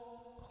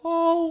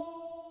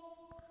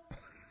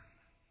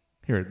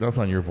 Here, that's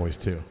on your voice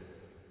too.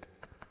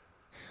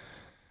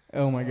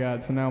 Oh my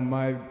God! So now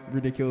my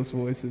ridiculous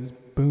voice is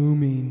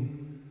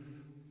booming.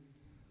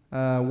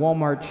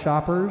 Walmart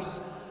shoppers.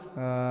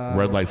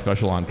 Red light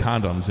special on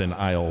condoms in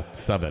aisle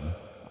 7.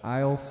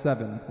 Aisle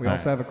 7. We All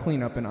also have a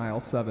cleanup in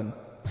aisle 7.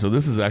 So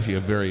this is actually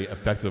a very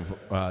effective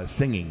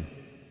singing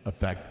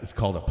effect. It's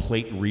called a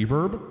plate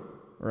reverb.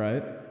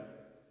 Right.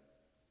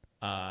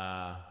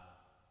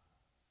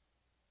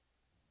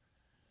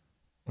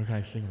 What can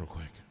I sing real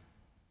quick?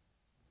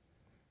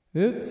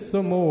 It's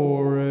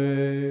amore.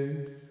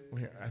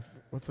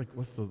 What's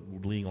the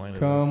leading line of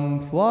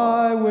Come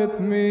fly with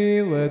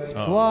me, let's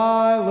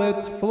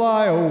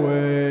fly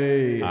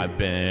away. I've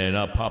been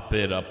a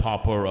puppet, a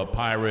pauper, a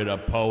pirate, a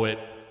poet,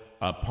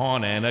 a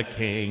pawn and a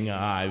king.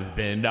 I've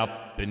been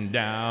up and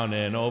down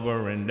and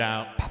over and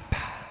down.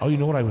 Oh, you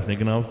know what I was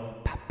thinking of?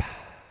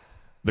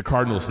 The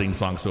Cardinals theme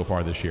song so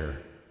far this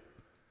year.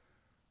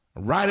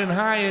 Riding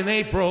high in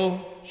April,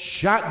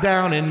 shot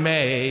down in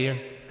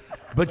May.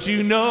 But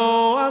you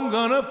know I'm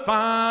gonna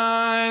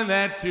find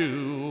that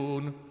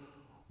tune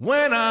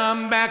when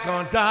I'm back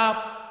on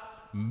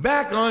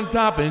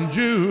top in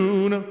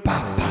June.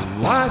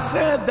 I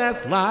said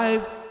that's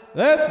life.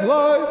 That's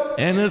life.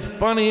 And as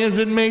funny as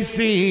it may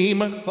seem.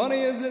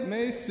 Funny as it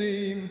may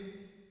seem.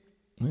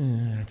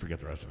 I forget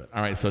the rest of it.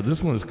 All right, so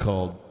this one is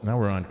called, now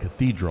we're on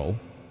Cathedral.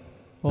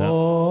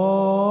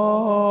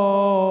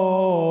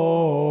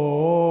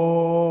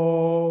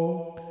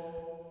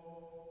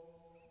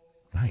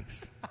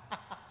 Nice.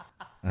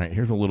 All right,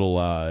 here's a little,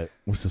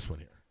 what's this one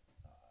here?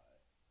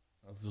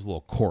 This is a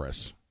little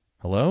chorus.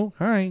 Hello?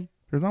 Hi.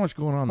 There's not much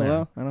going on there.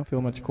 Hello? I don't feel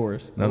much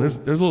chorus. No, there's a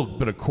little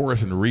bit of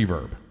chorus and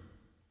reverb.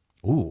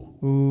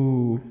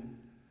 Ooh.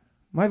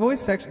 My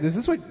voice actually, is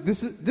this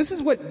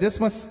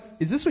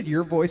what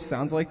your voice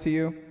sounds like to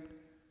you?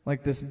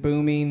 Like this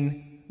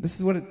booming,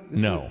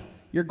 No.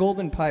 Your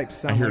golden pipes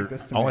sound like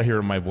this to me. All I hear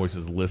in my voice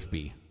is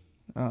lispy.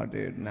 Oh,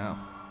 dude, no.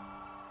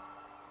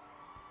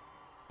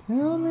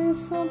 Tell me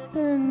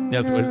something,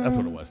 Yeah, that's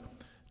what it was.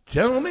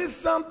 Tell me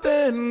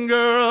something,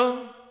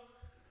 girl.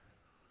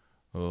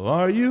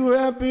 Are you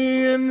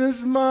happy in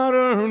this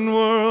modern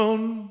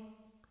world?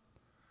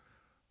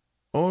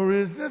 Or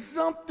is there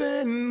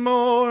something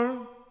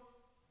more?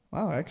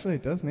 Wow, actually,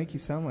 it does make you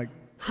sound like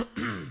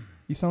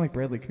you sound like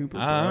Bradley Cooper.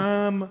 Bro.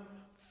 I'm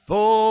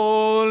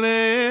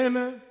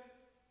falling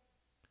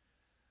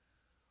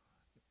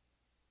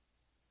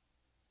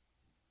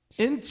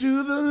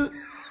into the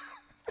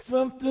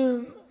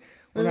something.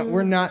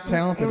 We're not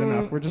talented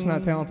enough. We're just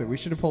not talented. We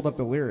should have pulled up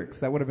the lyrics.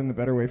 That would have been the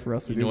better way for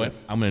us to do know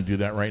this. what? I'm going to do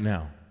that right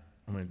now.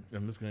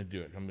 I'm just gonna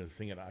do it. I'm gonna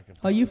sing it.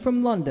 Are you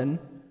from London?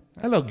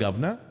 Hello,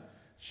 governor.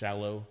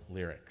 Shallow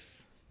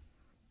lyrics.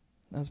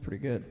 That's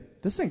pretty good.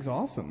 This thing's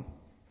awesome.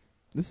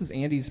 This is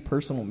Andy's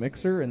personal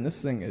mixer, and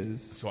this thing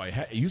is... So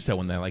I used to have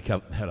one that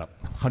had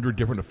 100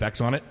 different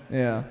effects on it.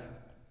 Yeah.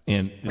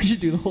 And we should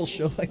do the whole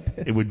show like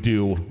this. It would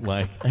do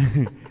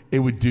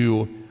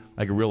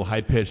like a real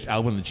high pitched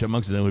Alvin and the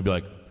Chipmunks, and then it would be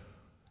like,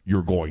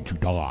 "You're going to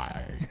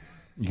die."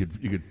 You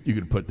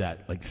could put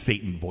that like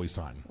Satan voice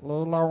on.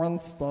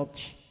 Lawrence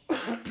Dutch. All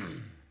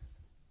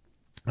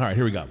right,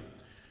 here we go.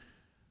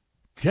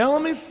 Tell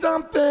me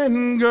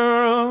something,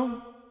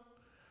 girl.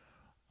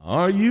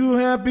 Are you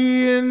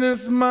happy in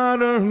this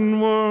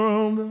modern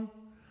world,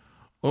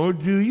 or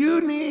do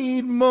you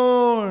need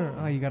more?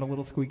 Oh, you got a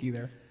little squeaky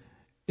there.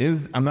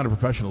 I'm not a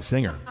professional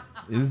singer.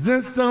 Is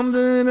there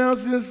something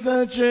else you're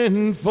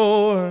searching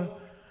for?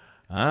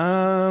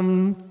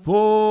 I'm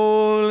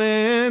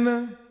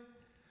falling.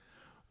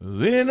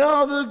 In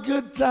all the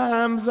good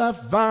times, I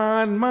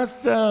find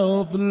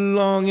myself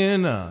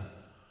longing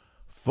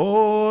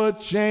for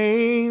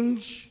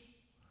change.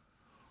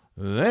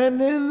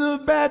 And in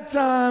the bad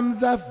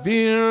times, I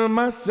fear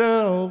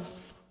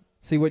myself.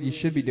 See, what you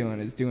should be doing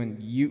is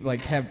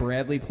have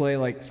Bradley play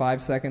like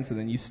 5 seconds, and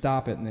then you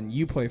stop it, and then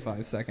you play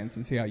 5 seconds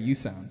and see how you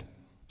sound.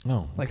 Oh,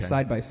 okay. Like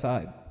side by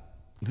side.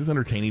 Is this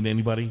entertaining to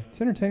anybody? It's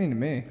entertaining to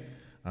me.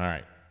 All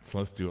right, so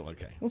let's do it.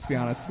 Okay. Let's be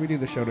honest. We do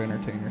the show to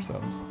entertain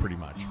ourselves. Pretty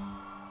much.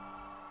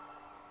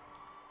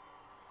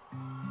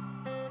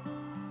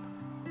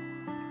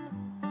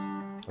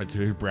 All right, so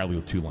here's Bradley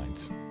with 2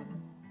 lines.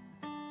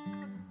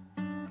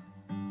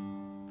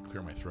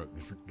 Clear my throat.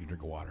 Just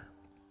drink of water.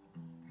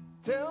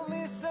 Tell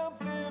me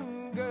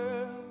something,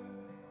 girl.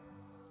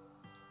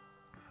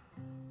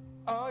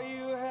 Are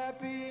you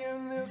happy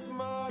in this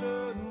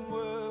modern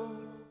world?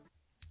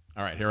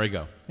 All right, here I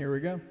go. Here we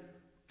go.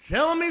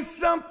 Tell me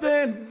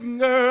something,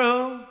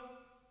 girl.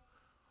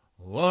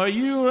 Are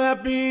you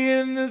happy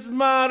in this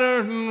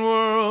modern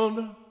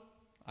world?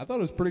 I thought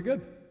it was pretty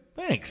good.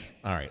 Thanks.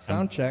 All right.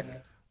 Sound check.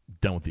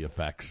 Done with the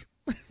effects.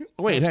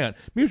 Wait, hang on.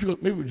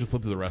 Maybe we just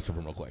flip to the rest of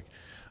them real quick.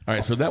 All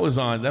right, so that was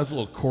a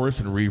little chorus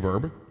and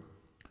reverb.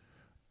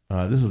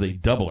 This was a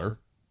doubler.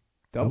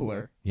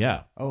 Doubler?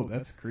 Yeah. Oh,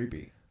 that's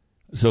creepy.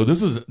 So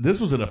this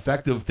was an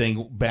effective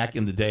thing back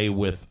in the day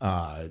with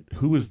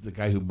who was the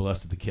guy who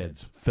molested the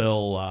kids?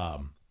 Phil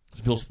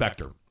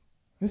Spector.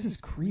 This is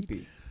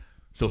creepy.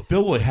 So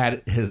Phil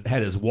had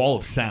his wall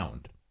of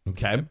sound.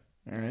 Okay.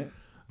 All right.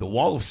 The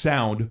wall of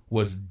sound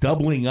was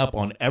doubling up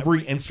on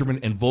every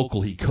instrument and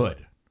vocal he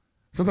could,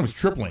 sometimes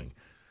tripling.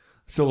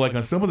 So like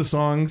on some of the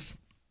songs.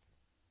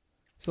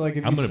 So like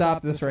if you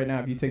stop this right now,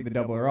 if you take the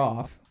doubler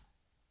off,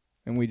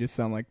 and we just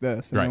sound like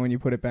this, and then when you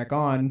put it back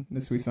on,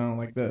 we sound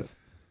like this.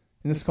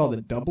 And this is called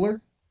a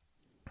doubler?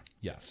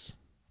 Yes.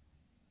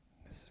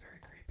 This is very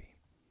creepy.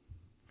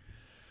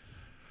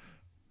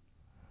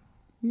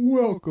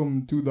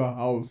 Welcome to the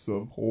House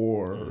of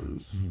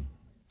Horrors.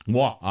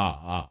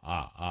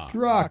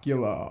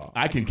 Dracula.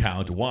 I can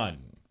count 1,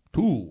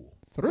 2,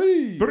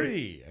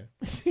 3.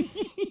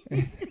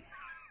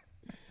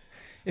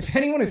 If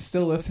anyone is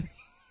still listening,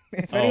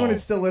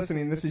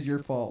 this is your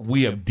fault.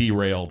 We have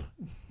derailed.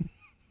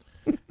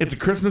 It's a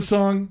Christmas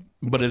song,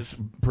 but it's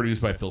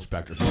produced by Phil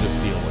Spector, so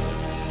just deal with it.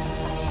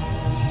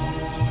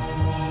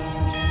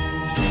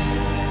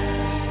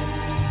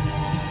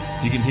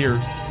 You can hear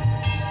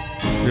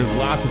there's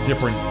lots of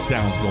different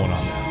sounds going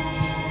on there.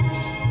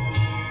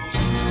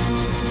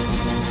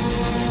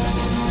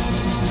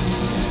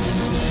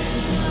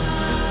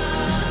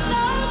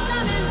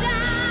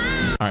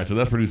 All right, so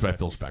that's produced by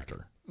Phil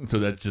Spector. So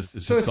that's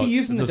just. So is he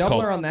using the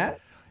doubler on that?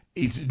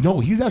 No,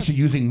 he's actually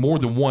using more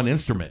than one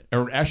instrument,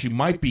 or actually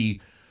might be.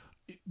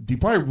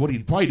 What he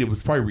probably did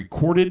was probably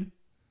recorded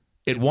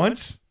it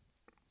once,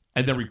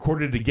 and then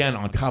recorded it again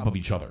on top of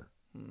each other.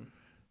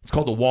 It's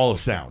called the wall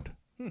of sound.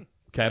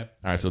 Okay,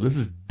 all right. So this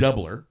is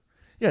doubler.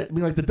 Yeah, I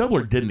mean, like the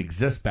doubler didn't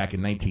exist back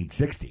in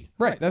 1960.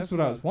 Right, that's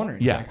what I was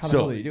wondering. Yeah, like, how the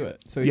hell did he do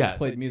it? So he just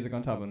played music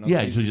on top of another.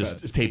 Yeah, so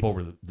just tape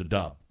over the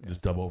dub,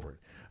 just dub over it.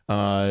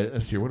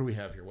 Let's see. What do we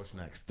have here? What's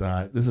next?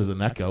 This is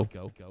an echo.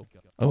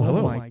 Oh,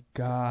 hello. Oh my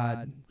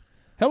God.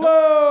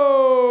 Hello.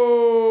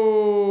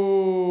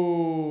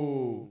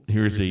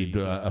 Here's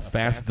a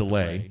fast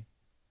delay.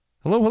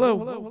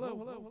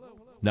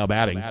 Hello. Now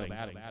batting.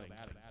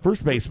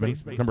 First baseman,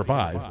 number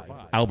 5,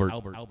 Albert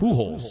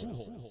Pujols.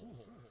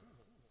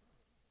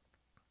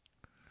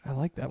 I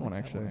like that one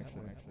actually.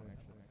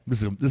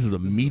 This is a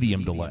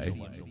medium delay.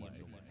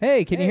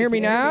 Hey, can you hear me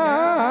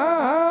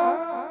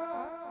now?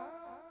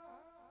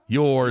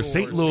 Your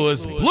St. Louis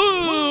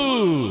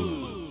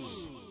Blues.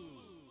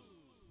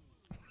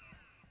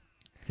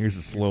 Here's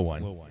a slow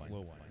one.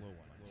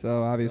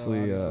 So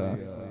obviously,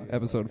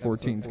 episode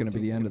 14 is going to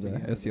be the end of the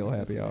STL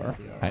Happy Hour.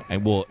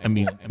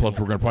 Plus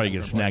we're going to probably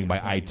get snagged by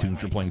iTunes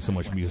for playing so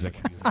much music.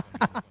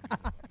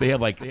 They have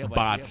like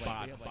bots.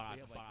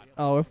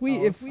 Oh, if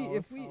we,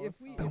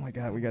 oh my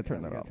God, we got to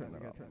turn that off. It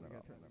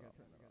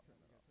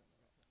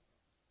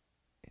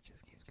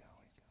just keeps going.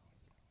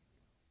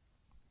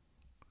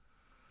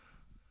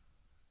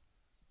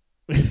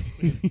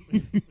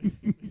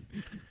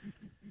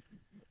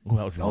 Well,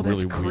 that was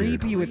that's really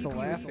creepy weird. with the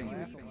laughing.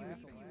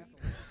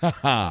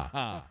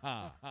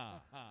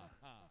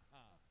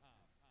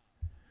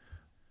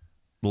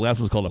 The last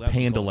one's called a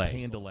pan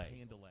delay.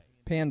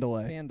 Pan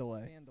delay.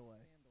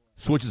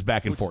 Switches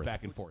back and forth.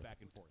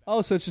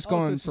 Oh, so it's just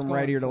going from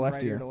right ear to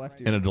left ear.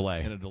 In a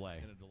delay.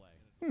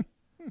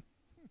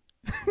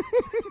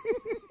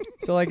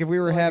 So, like, if we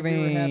were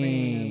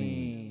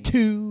having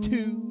two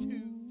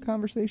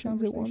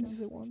conversations at once,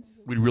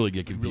 We'd really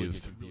get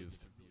confused.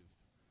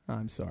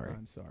 I'm sorry.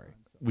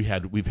 We've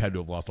had to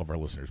have lost all of our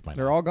listeners by now.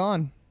 They're all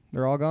gone.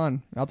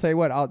 I'll tell you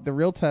what. The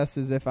real test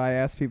is if I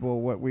ask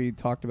people what we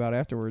talked about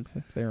afterwards,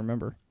 if they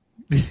remember.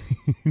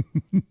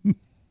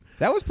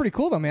 That was pretty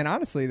cool, though, man.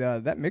 Honestly,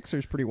 that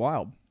mixer's pretty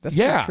wild. That's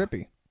pretty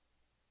trippy.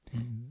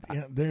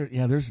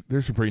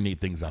 There's some pretty neat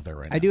things out there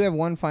right now. I do have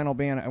one final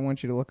band I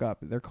want you to look up.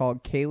 They're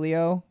called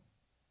Kaleo,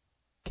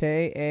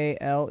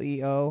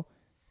 Kaleo,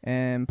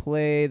 and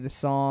play the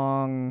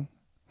song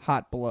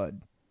Hot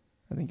Blood.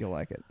 I think you'll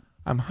like it.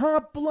 I'm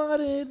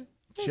hot-blooded.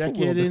 It's Check a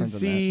little it and different than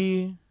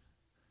see.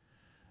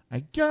 I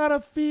got a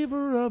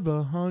fever of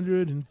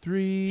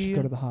 103. You should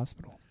go to the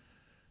hospital.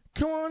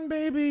 Come on,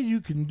 baby,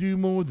 you can do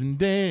more than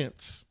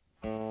dance.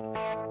 I'm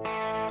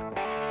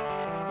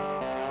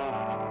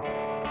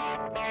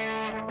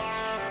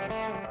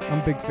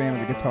a big fan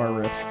of the guitar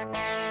riffs.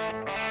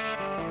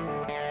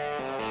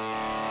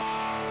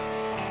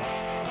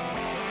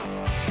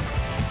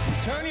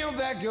 Turn your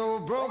back, you're a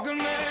broken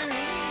man.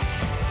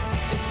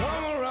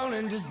 Come around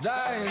and just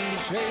die and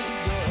shake your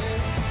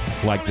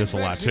head. Like this a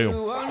lot, too.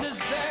 You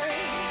understand.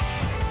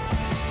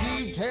 Just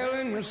keep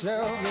telling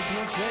yourself there's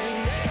no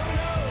shame. They don't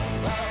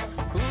know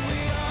about who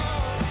we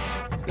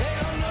are. They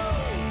don't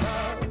know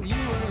about you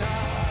and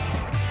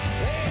I.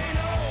 They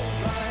know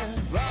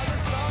by the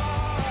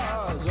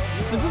stars of your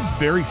This is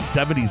very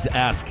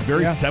 70s-esque,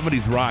 very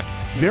 70s rock.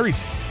 Very,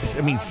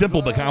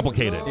 simple but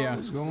complicated. Yeah.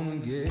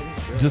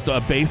 Just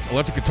a bass,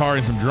 electric guitar,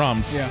 and some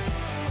drums. Yeah.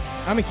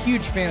 I'm a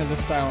huge fan of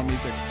this style of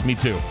music. Me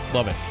too.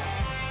 Love it.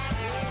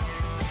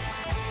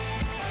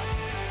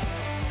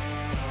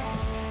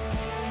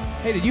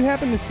 Hey, did you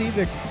happen to see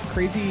the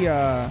crazy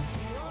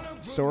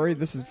story?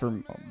 This is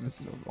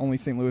only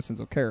St. Louisans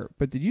will care.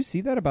 But did you see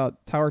that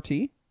about Tower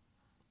T?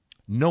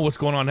 No, what's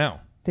going on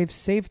now? They've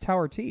saved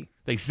Tower T.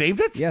 They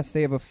saved it? Yes,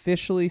 they have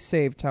officially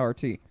saved Tower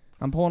T.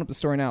 I'm pulling up the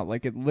story now.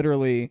 Like, it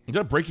literally... Is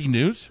that breaking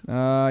news?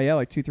 Yeah,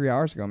 like 2-3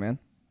 hours ago, man.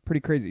 Pretty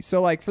crazy.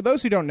 So, like, for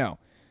those who don't know,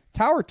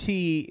 Tower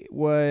T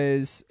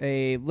was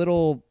a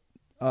little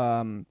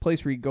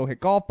place where you go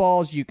hit golf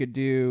balls. You could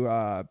do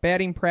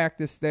batting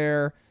practice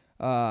there.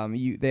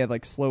 They had,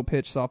 like, slow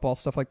pitch, softball,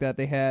 stuff like that.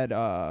 They had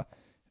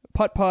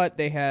putt-putt.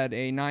 They had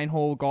a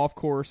 9-hole golf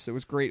course. It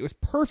was great. It was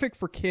perfect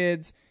for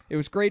kids. It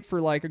was great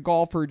for, like, a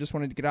golfer who just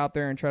wanted to get out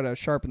there and try to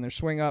sharpen their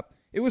swing up.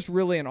 It was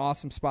really an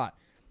awesome spot.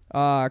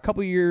 A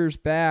couple of years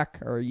back,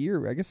 or a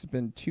year, I guess it's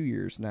been 2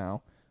 years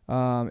now,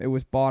 it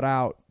was bought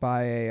out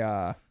by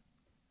a,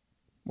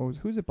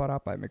 who's it bought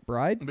out by?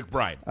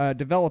 McBride? A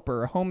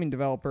developer, a homing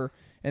developer,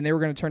 and they were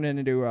going to turn it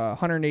into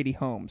 180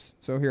 homes.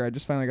 So here, I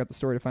just finally got the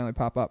story to finally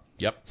pop up.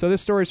 Yep. So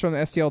this story is from the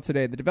STL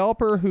today. The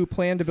developer who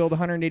planned to build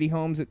 180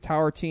 homes at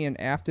Tower T in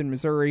Afton,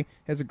 Missouri,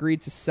 has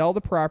agreed to sell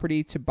the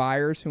property to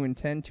buyers who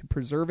intend to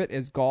preserve it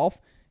as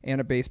golf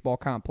and a baseball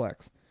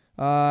complex.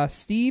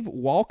 Steve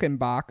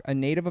Walkenbach, a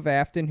native of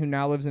Afton who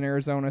now lives in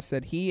Arizona,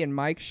 said he and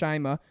Mike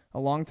Scheima, a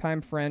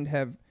longtime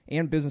friend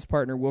and business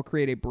partner, will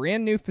create a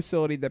brand new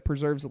facility that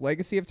preserves the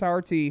legacy of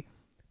Tower T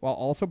while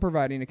also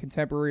providing a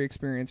contemporary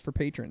experience for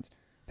patrons.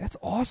 That's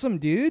awesome,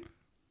 dude.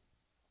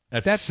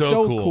 That's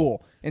so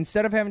cool.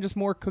 Instead of having just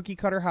more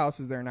cookie-cutter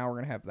houses there, now we're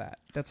going to have that.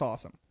 That's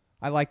awesome.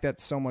 I like that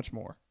so much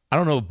more. I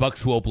don't know if Buck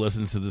Swope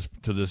listens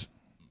to this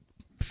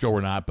show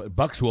or not, but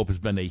Buck Swope has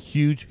been a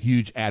huge,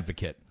 huge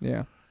advocate.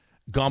 Yeah.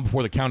 Gone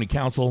before the county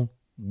council,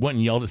 went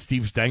and yelled at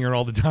Steve Stenger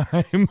all the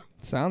time.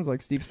 Sounds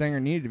like Steve Stenger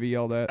needed to be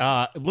yelled at.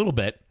 A little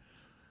bit.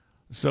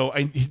 So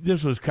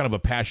this was kind of a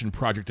passion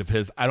project of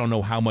his. I don't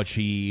know how much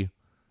he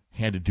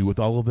had to do with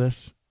all of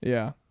this.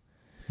 Yeah.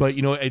 But,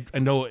 I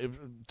know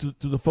to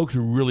the folks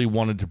who really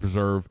wanted to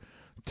preserve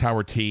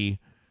Tower T,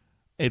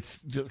 it's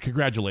just,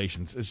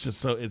 congratulations. It's just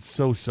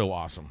so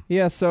awesome.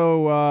 Yeah,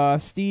 so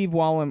Steve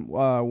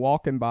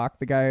Walkenbach,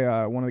 the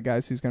guy, one of the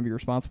guys who's going to be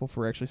responsible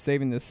for actually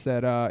saving this,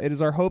 said, it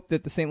is our hope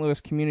that the St. Louis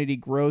community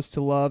grows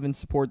to love and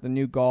support the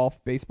new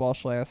golf, baseball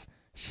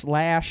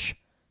slash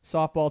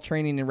softball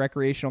training and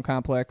recreational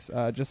complex,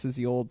 just as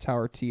the old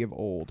Tower T of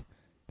old.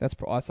 That's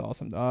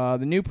awesome.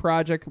 The new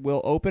project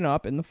will open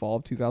up in the fall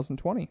of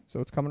 2020,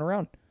 so it's coming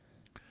around.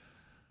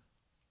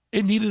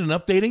 It needed an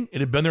updating.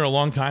 It had been there a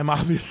long time,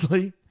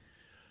 obviously.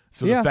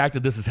 So the fact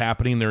that this is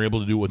happening, they're able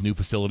to do it with new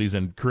facilities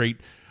and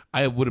create,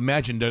 I would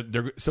imagine that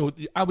they're, so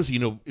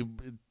obviously,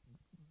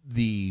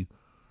 the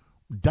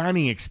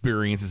dining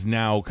experience is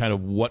now kind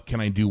of what can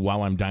I do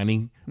while I'm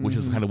dining, which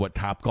is kind of what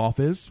Topgolf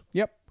is.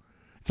 Yep.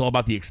 It's all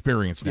about the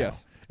experience now.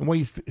 Yes. And when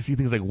you see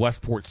things like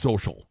Westport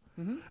Social,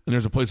 and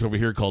there's a place over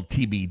here called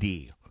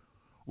TBD,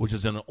 which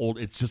is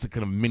it's just a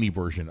kind of mini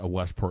version of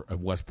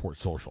Westport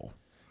Social.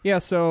 Yeah,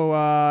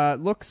 so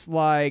looks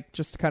like,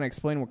 just to kind of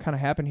explain what kind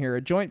of happened here,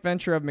 a joint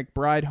venture of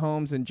McBride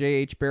Homes and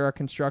J.H. Barra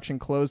Construction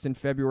closed in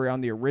February on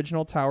the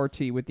original Tower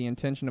T with the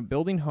intention of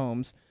building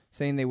homes,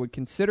 saying they would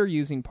consider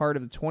using part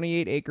of the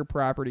 28-acre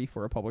property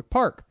for a public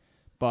park.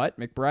 But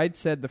McBride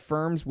said the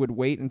firms would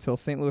wait until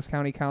St. Louis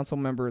County Council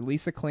member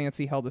Lisa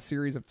Clancy held a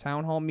series of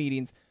town hall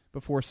meetings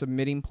before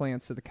submitting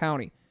plans to the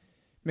county.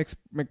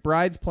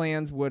 McBride's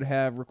plans would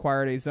have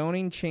required a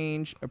zoning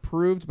change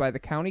approved by the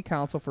county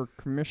council from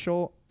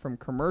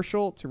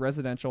commercial to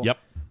residential. Yep.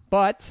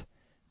 But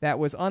that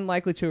was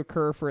unlikely to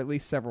occur for at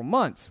least several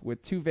months,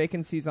 with 2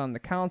 vacancies on the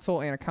council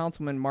and a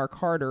councilman, Mark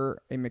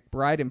Harder, a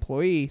McBride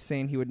employee,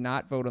 saying he would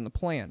not vote on the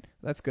plan.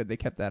 That's good. They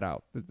kept that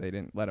out. They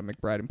didn't let a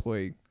McBride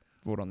employee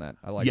vote on that.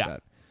 I like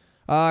that.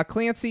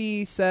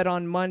 Clancy said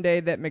on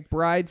Monday that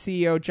McBride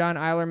CEO John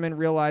Eilerman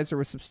realized there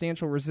was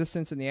substantial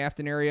resistance in the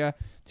Afton area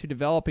to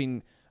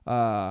developing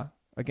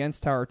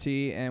against Tower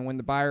T, and when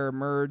the buyer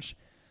emerged,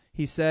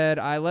 he said,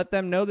 I let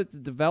them know that the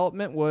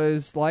development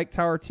was like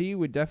Tower T,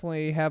 would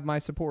definitely have my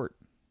support.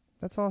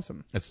 That's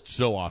awesome. That's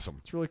so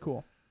awesome. It's really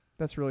cool.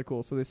 That's really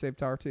cool. So they saved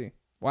Tower T.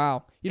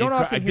 Wow. You don't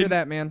often hear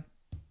that, man.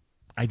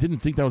 I didn't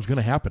think that was going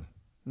to happen.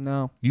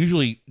 No.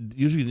 Usually,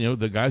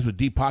 the guys with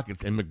deep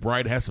pockets, and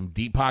McBride has some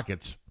deep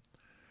pockets,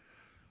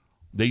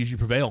 they usually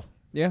prevail.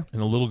 Yeah.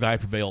 And the little guy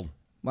prevailed.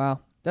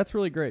 Wow. That's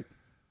really great.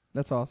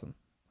 That's awesome.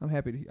 I'm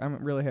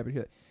really happy to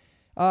hear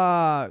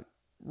that.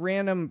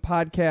 Random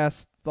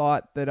podcast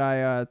thought that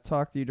I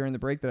talked to you during the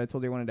break that I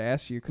told you I wanted to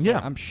ask you, because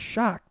I'm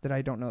shocked that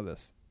I don't know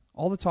this.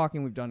 All the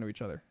talking we've done to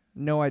each other.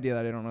 No idea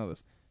that I don't know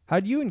this.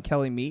 How did you and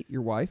Kelly meet,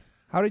 your wife?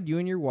 How did you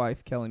and your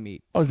wife, Kelly,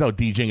 meet? Oh, is that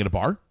DJing at a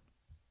bar?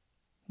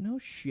 No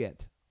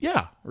shit.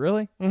 Yeah.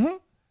 Really? Mm-hmm.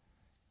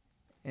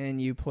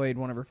 And you played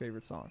one of her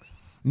favorite songs.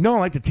 No, I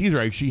like to tease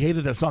her. She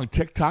hated that song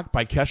TikTok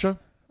by Kesha.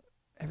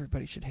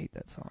 Everybody should hate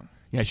that song.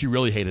 Yeah, she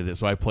really hated it,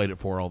 so I played it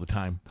for her all the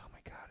time. Oh, my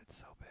God, it's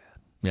so bad.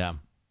 Yeah.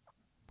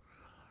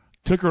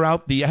 Took her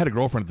out. I had a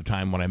girlfriend at the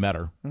time when I met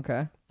her.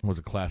 Okay. Was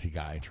a classy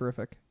guy.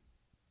 Terrific.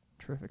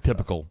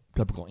 Typical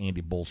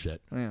Andy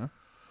bullshit. Yeah.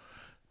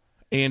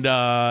 And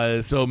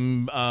so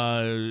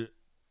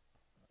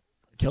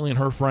Kelly and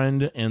her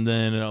friend, and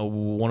then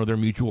one of their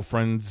mutual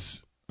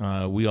friends,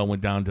 we all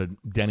went down to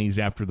Denny's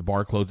after the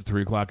bar closed at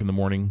 3 o'clock in the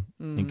morning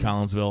in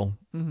Collinsville.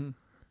 Mm-hmm.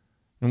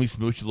 And we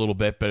smooched a little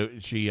bit, but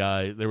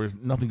there was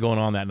nothing going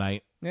on that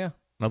night. Yeah.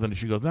 Nothing.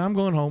 She goes, I'm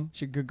going home.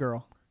 She's a good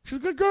girl. She's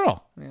a good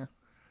girl. Yeah.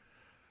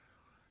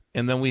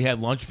 And then we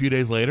had lunch a few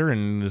days later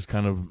and just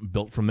kind of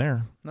built from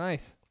there.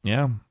 Nice.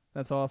 Yeah.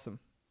 That's awesome.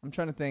 I'm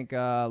trying to think.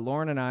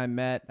 Lauren and I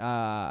met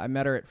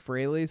her at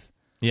Fraley's.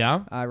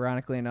 Yeah.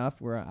 Ironically enough,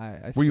 where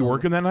I were you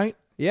working that night?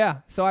 Yeah.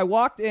 So I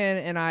walked in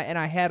and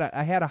I had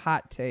a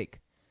hot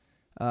take,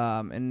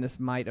 and this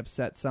might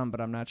upset some,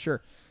 but I'm not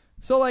sure.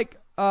 So I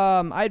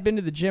had been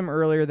to the gym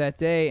earlier that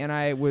day, and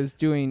I was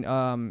doing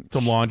some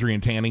laundry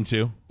and tanning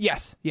too.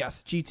 Yes,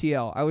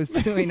 GTL. I was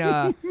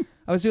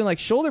doing like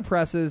shoulder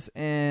presses,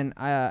 and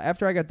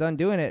after I got done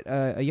doing it,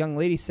 a young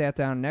lady sat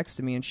down next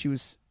to me, and she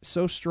was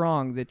so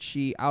strong that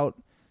she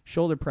out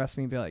shoulder pressed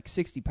me by like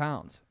 60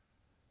 pounds.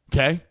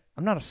 Okay.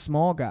 I'm not a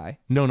small guy.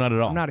 No, not at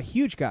all. I'm not a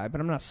huge guy, but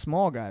I'm not a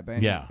small guy by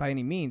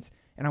any means.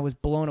 And I was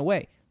blown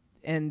away.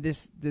 And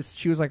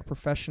she was like a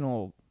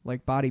professional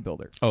like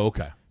bodybuilder. Oh,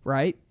 okay.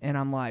 Right? And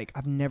I'm like,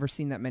 I've never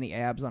seen that many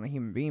abs on a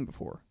human being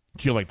before.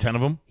 Do you have like 10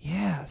 of them?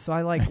 Yeah. So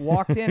I like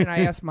walked in and I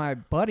asked my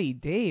buddy,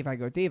 Dave, I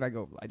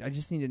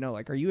just need to know,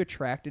 like, are you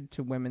attracted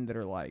to women that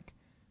are like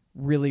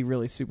really,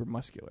 really super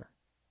muscular?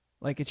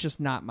 Like, it's just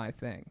not my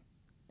thing.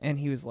 And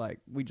he was like,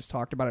 we just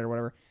talked about it or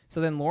whatever.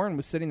 So then Lauren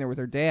was sitting there with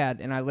her dad,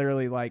 and I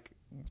literally like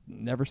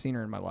never seen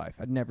her in my life.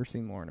 I'd never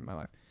seen Lauren in my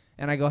life.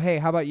 And I go, hey,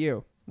 how about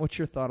you? What's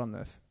your thought on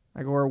this?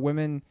 I go, are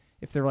women,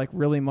 if they're like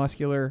really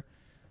muscular,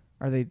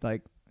 are they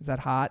like, is that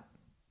hot?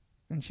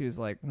 And she was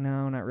like,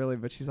 no, not really.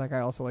 But she's like, I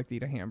also like to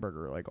eat a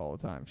hamburger like all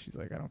the time. She's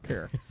like, I don't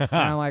care. And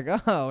I'm like,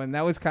 oh, and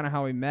that was kind of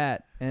how we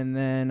met. And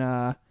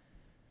then,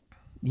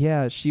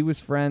 she is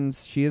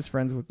friends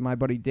with my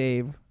buddy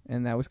Dave.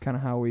 And that was kind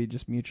of how we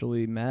just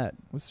mutually met,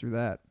 was through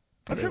that.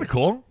 That's kind of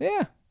cool.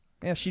 Yeah.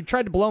 Yeah, she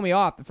tried to blow me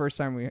off the first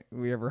time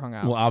we ever hung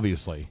out. Well,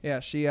 obviously. Yeah,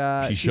 she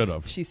should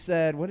have. She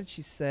said, what did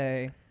she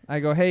say? I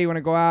go, hey, you want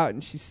to go out?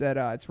 And she said,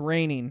 it's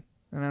raining,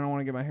 and I don't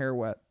want to get my hair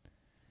wet.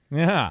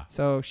 Yeah.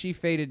 So she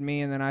faded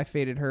me, and then I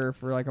faded her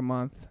for like a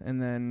month,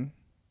 and then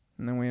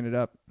we ended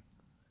up,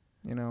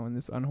 in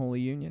this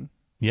unholy union.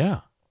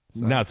 Yeah.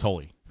 So. Now it's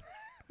holy.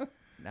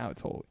 Now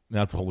it's holy.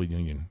 Now it's a holy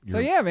union. So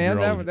yeah, man,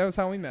 that was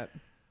how we met.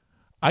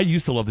 I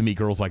used to love to meet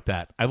girls like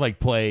that. I'd like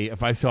play,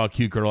 if I saw a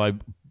cute girl, I'd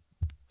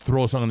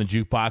throw a song in the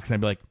jukebox and I'd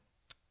be like,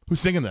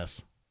 who's singing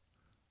this?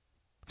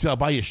 So I'll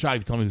buy you a shot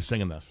if you tell me who's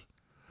singing this.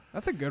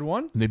 That's a good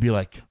one. And they'd be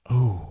like,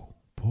 oh,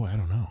 boy, I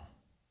don't know.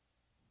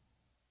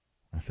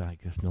 I said, I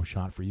guess no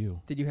shot for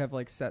you. Did you have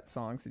like set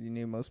songs that you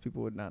knew most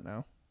people would not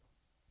know?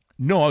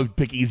 No, I would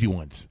pick easy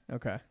ones.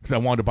 Okay. Because I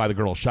wanted to buy the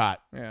girl a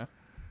shot. Yeah.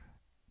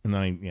 And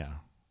then I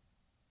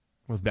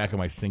was back in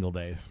my single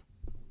days.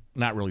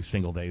 not really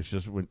single days,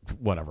 just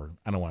whatever.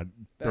 I don't want.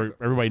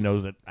 Everybody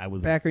knows that I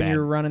was back when bad. you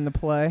were running the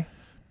play.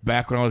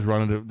 Back when I was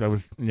running, I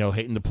was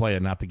hating the play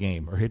and not the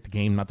game, or hate the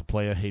game, not the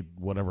play. I hate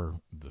whatever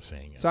the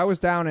saying is. So I was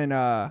down in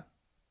near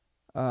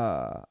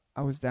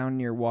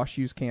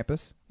WashU's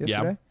campus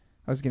yesterday. Yeah.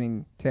 I was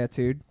getting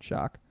tattooed.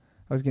 Shock.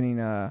 I was getting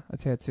a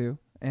tattoo.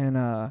 And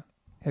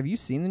have you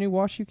seen the new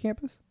WashU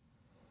campus?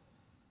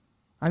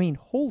 I mean,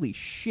 holy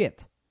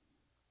shit!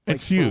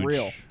 It's huge, for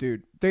real,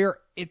 dude.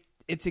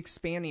 It's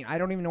expanding. I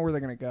don't even know where they're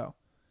gonna go.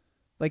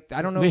 Like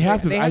I don't know. They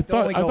have to. They I have to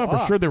thought only go for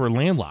up. sure they were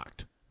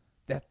landlocked.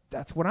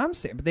 That's what I'm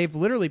saying. But they've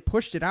literally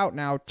pushed it out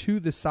now to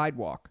the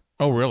sidewalk.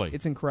 Oh, really?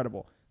 It's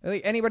incredible.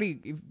 Like,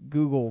 anybody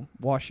Google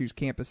WashU's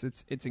campus,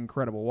 it's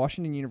incredible.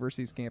 Washington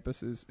University's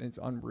campus it's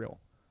unreal.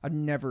 I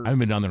haven't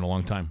been down there in a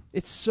long time.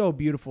 It's so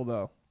beautiful,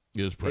 though.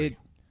 It is pretty.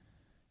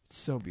 It's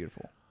so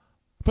beautiful.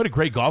 I played a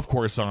great golf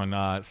course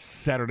on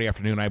Saturday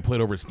afternoon. I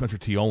played over at Spencer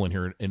T. Olin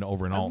here in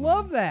Alton. I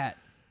love that.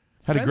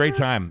 Had a great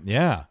time.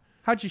 Yeah.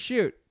 How'd you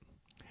shoot?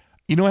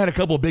 I had a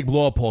couple of big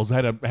blow up holes. I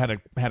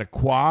had a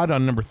quad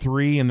on number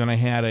 3, and then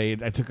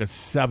I took a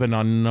 7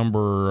 on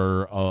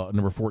number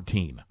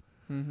 14.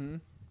 Mm-hmm.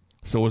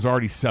 So it was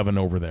already 7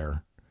 over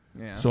there.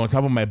 Yeah. So on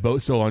top of my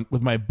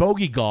with my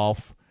bogey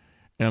golf,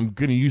 and I'm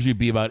going to usually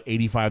be about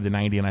 85 to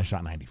 90, and I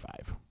shot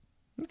 95.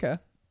 Okay.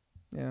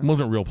 Yeah.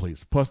 Wasn't real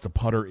pleased. Plus the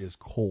putter is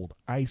cold,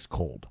 ice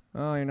cold.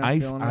 Oh, you're not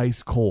feeling it?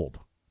 Ice cold.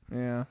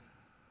 Yeah.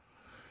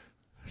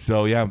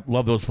 So yeah,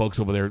 love those folks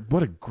over there.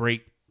 What a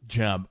great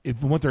job.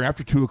 If we went there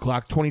after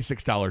 2:00,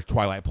 $26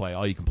 Twilight play,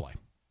 all you can play.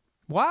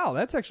 Wow,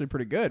 that's actually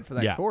pretty good for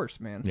that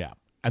course, man. Yeah,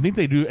 I think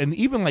they do, and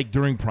even like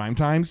during prime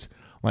times,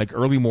 like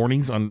early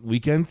mornings on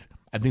weekends,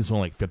 I think it's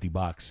only like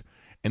 $50.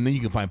 And then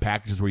you can find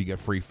packages where you get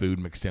free food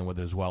mixed in with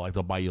it as well. Like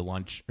they'll buy you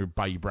lunch or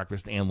buy you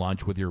breakfast and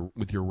lunch with your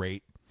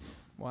rate.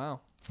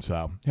 Wow.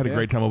 So had a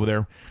great time over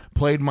there.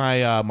 Played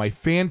my my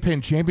fan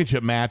pin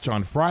championship match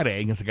on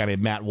Friday against a guy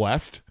named Matt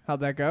West. How'd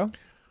that go?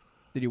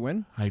 Did you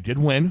win? I did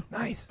win.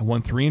 Nice. I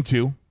won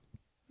 3-2.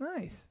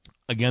 Nice.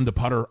 Again, the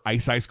putter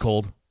ice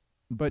cold.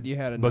 But you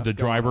had enough. But the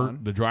driver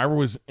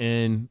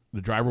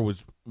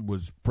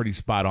was pretty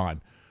spot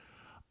on.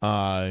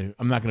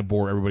 I'm not going to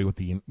bore everybody with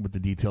the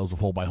details of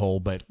hole by hole,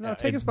 but no,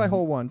 take us by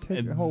hole one.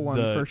 Take hole one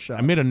first shot.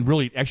 I made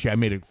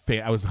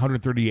I was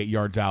 138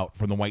 yards out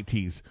from the white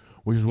tees,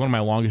 which is one of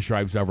my longest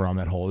drives ever on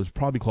that hole. It was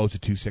probably close to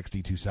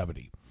 260,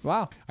 270.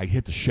 Wow. I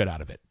hit the shit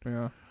out of it.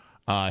 Yeah.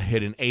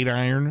 Hit an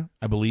 8-iron,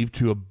 I believe,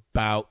 to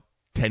about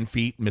 10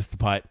 feet. Missed the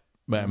putt,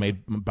 but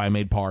I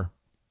made par.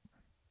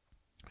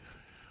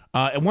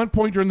 At one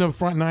point during the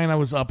front 9, I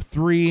was up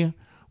 3.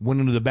 Went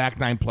into the back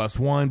 9 plus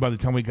 1. By the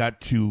time we got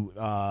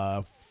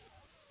to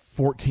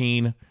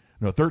 13,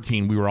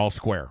 we were all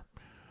square.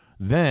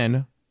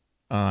 Then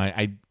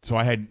I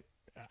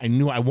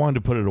knew I wanted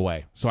to put it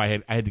away, so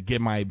I had to get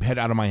my head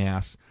out of my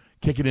ass,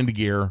 kick it into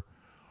gear,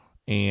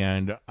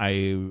 and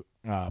I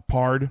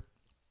parred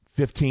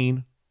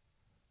 15.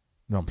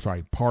 No, I'm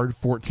sorry, parred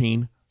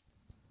 14,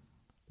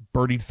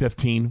 birdied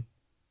 15,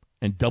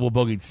 and double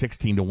bogeyed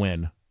 16 to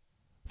win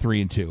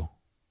 3-2.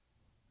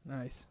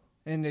 Nice.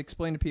 And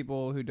explain to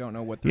people who don't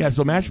know what.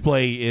 So match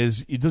play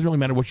is, it doesn't really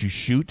matter what you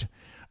shoot.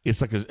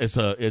 It's like it's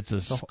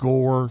a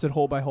score. Is it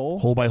hole by hole?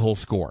 Hole by hole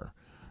score.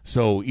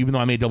 So even though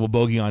I made double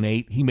bogey on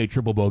 8, he made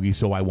triple bogey,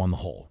 so I won the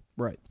hole.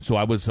 Right. So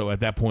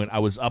at that point I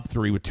was up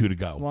 3 with 2 to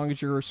go. As long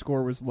as your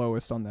score was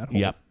lowest on that hole.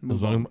 Yep.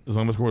 As long as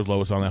my score was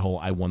lowest on that hole,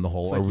 I won the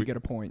hole. It's like you get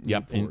a point.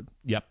 Yep. And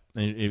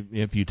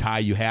if you tie,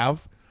 you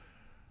have,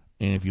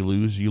 and if you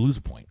lose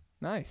a point.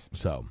 Nice.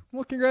 So.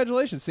 Well,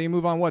 congratulations. So you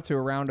move on to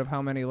a round of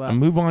how many left? I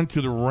move on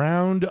to the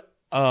round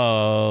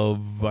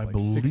of I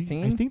believe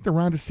 16? I think the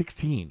round of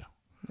 16.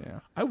 Yeah.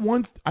 I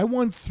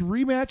won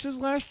 3 matches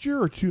last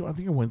year, or 2. I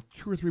think I won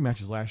 2 or 3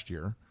 matches last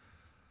year.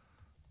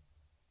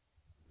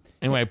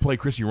 Anyway, I play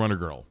Chrissy Runner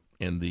Girl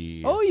in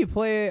the. Oh, you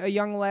play a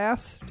young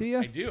lass, do you?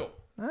 I do.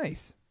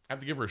 Nice. I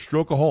have to give her a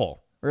stroke a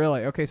hole.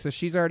 Really? Okay, so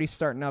she's already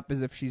starting up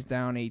as if she's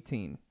down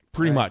 18.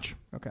 Pretty much.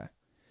 Okay.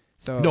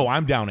 So no,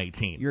 I'm down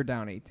 18. You're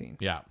down 18.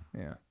 Yeah.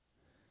 Yeah.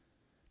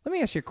 Let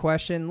me ask you a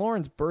question.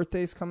 Lauren's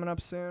birthday's coming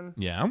up soon.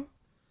 Yeah.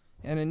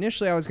 And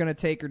initially I was going to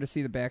take her to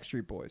see the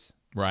Backstreet Boys.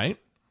 Right.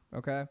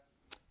 Okay.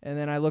 And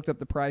then I looked up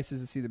the prices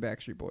to see the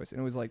Backstreet Boys,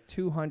 and it was like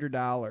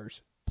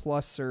 $200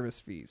 plus service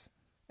fees.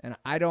 And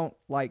I don't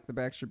like the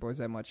Backstreet Boys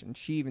that much, and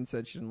she even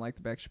said she didn't like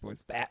the Backstreet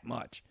Boys that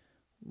much.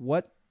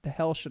 What the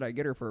hell should I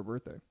get her for her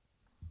birthday?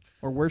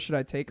 Or where should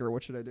I take her?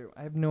 What should I do?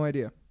 I have no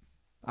idea.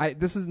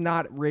 This is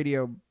not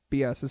radio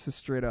BS. This is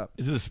straight up.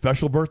 Is it a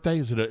special birthday?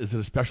 Is it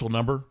a special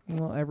number?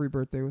 Well, every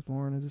birthday with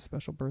Lauren is a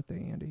special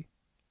birthday, Andy.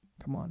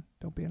 Come on.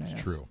 Don't be an ass.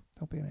 It's true.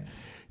 Don't be an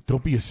ass.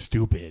 Don't be a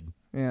stupid.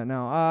 Yeah,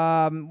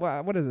 no.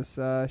 What is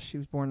this? She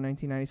was born in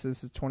 1990, so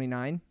this is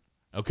 29.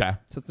 Okay.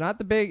 So it's not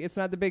the big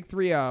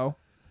 3-0.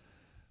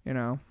 You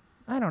know.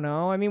 I don't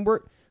know. I mean,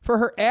 for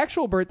her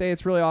actual birthday,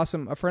 it's really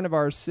awesome. A friend of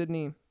ours,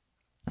 Sydney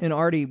and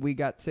Artie, they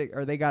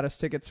got us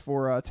tickets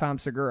for Tom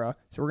Segura.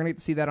 So we're going to get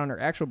to see that on her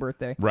actual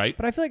birthday. Right.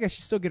 But I feel like I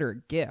should still get her a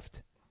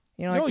gift.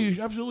 You know, No, like,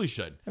 you absolutely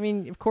should. I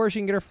mean, of course, you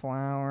can get her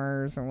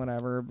flowers or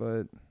whatever,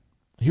 but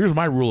Here's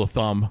my rule of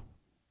thumb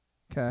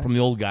okay. from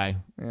the old guy.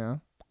 Yeah.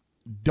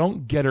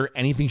 Don't get her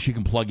anything she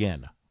can plug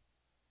in.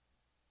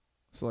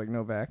 So, like,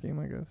 no vacuum,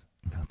 I guess.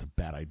 That's a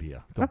bad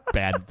idea.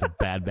 It's a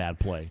bad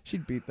play.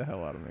 She'd beat the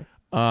hell out of me.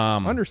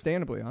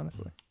 Understandably,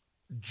 honestly.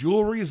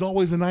 Jewelry is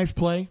always a nice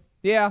play.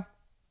 Yeah.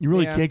 You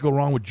really can't go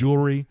wrong with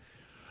jewelry.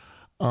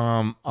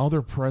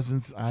 Other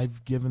presents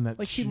I've given that...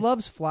 Like, she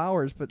loves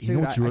flowers, but,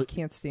 dude, I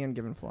can't stand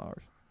giving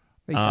flowers.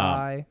 They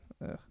die.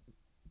 Ugh.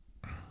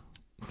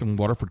 Some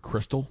Waterford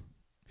crystal.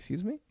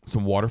 Excuse me?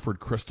 Some Waterford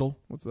crystal.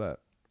 What's that?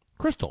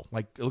 Crystal.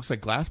 Like, it looks like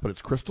glass, but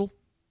it's crystal.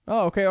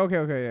 Oh, okay,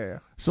 yeah.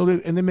 So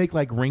they make,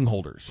 like, ring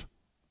holders.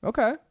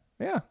 Okay,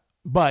 yeah.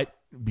 But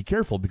be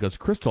careful, because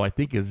crystal, I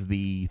think, is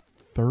the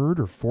 3rd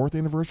or 4th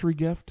anniversary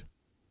gift.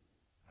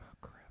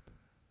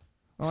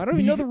 Oh, I don't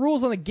even know the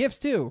rules on the gifts,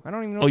 too. I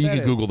don't even know what you that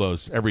can is. Google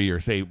those every year.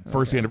 Say,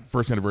 first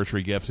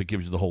anniversary gifts. It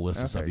gives you the whole list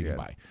of stuff you can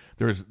buy.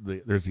 There's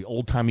the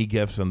old-timey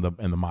gifts and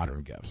the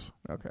modern gifts.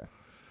 Okay.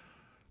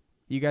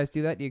 You guys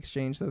do that? Do you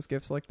exchange those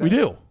gifts like that? We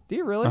do. Do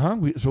you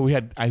really? So we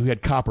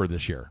had copper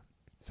this year.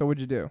 So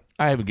what'd you do?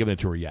 I haven't given it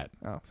to her yet.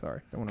 Oh,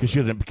 sorry. Because she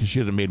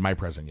hasn't made my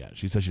present yet.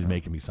 She says she's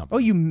making me something.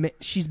 Oh,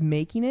 she's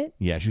making it?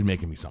 Yeah, she's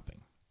making me something.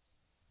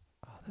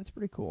 Oh, that's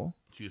pretty cool.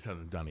 She just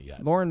hasn't done it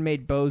yet. Lauren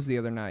made bows the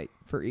other night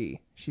for E.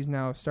 She's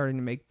now starting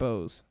to make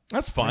bows.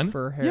 That's fun.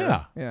 For her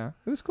hair. Yeah.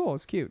 It was cool.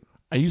 It's cute.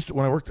 I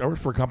worked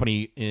for a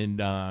company in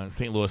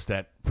St. Louis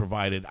that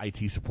provided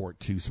IT support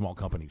to small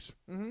companies.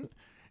 Mm-hmm.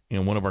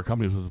 And one of our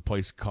companies was a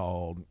place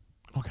called,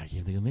 I can't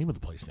think of the name of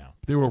the place now.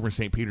 They were over in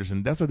St. Peter's,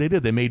 and that's what they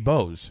did. They made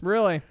bows.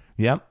 Really?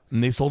 Yep.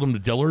 And they sold them to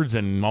Dillard's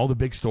and all the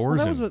big stores.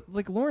 Well, that was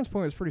like Lauren's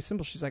point was pretty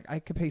simple. She's like, I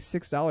could pay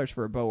 $6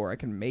 for a bow, or I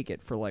can make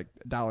it for like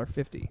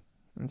 $1.50.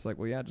 And it's like,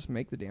 well, yeah, just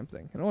make the damn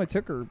thing. It only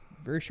took her a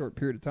very short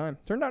period of time.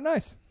 Turned out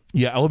nice.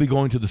 Yeah, I'll be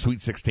going to the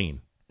Sweet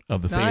 16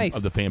 of the Nice.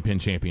 Fan Pin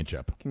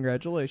Championship.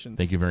 Congratulations.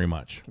 Thank you very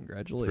much.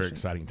 Congratulations. Very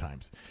exciting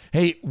times.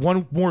 Hey,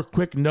 one more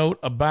quick note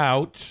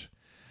about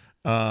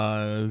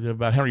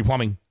Henry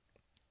Plumbing.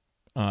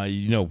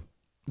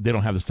 They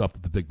don't have the stuff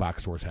that the big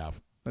box stores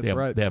have. That's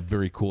right. They have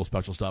very cool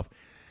special stuff.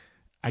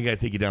 I got to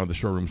take you down to the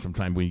showroom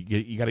sometime.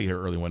 You got to get here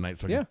early one night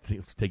so I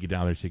can take you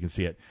down there so you can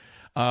see it.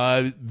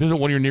 Visit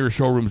one of your nearest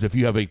showrooms if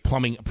you have a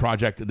plumbing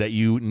project that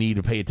you need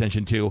to pay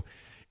attention to.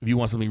 If you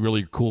want something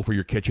really cool for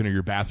your kitchen or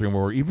your bathroom,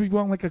 or even if you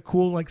want like a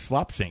cool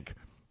slop sink,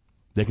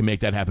 they can make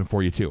that happen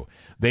for you too.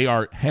 They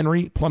are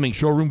Henry Plumbing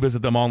Showroom.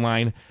 Visit them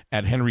online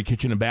at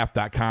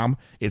henrykitchenandbath.com.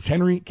 It's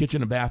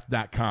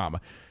henrykitchenandbath.com.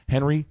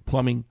 Henry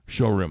Plumbing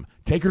Showroom.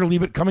 Take her to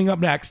leave it coming up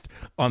next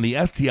on the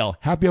STL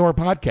Happy Hour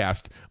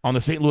podcast on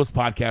the St. Louis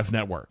Podcast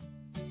Network.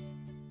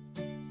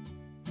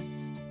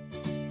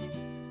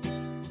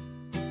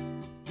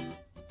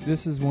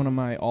 This is one of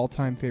my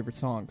all-time favorite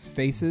songs.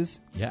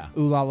 Faces. Yeah.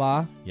 Ooh La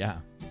La. Yeah.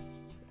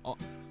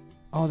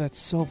 Oh, that's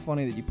so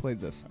funny that you played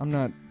this.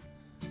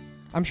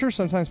 I'm sure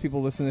sometimes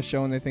people listen to the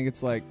show and they think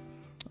it's like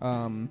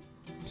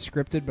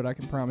scripted, but I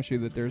can promise you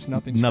that there's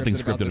nothing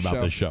scripted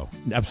about this show.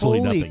 Absolutely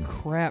Holy nothing.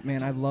 Crap,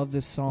 man. I love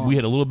this song. We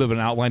had a little bit of an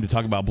outline to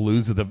talk about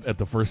blues at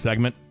the first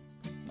segment.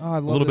 Oh, I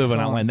love a little this bit of an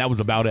song. outline. That was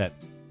about it.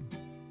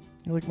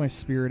 You're like my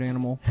spirit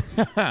animal.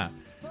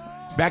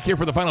 Back here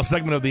for the final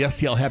segment of the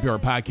STL Happy Hour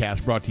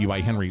podcast, brought to you by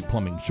Henry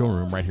Plumbing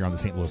Showroom, right here on the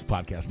St. Louis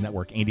Podcast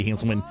Network. Andy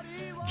Hanselman,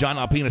 John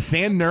Alpina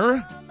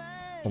Sandner,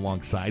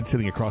 alongside,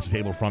 sitting across the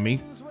table from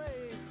me.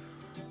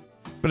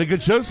 Been a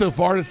good show so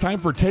far. It's time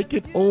for Take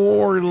It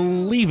or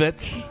Leave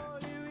It.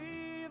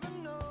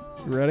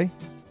 You ready?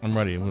 I'm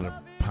ready. I'm going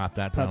to pot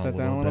that down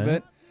a little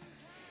bit.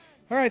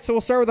 All right, so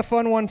we'll start with a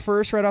fun one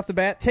first, right off the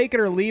bat. Take it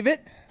or leave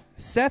it.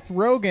 Seth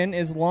Rogen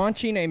is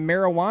launching a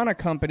marijuana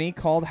company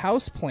called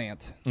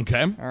Houseplant.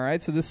 Okay. All right,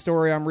 so this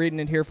story, I'm reading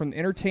it here from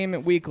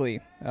Entertainment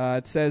Weekly.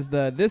 It says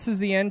This Is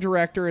the End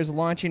director is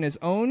launching his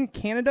own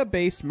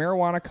Canada-based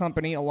marijuana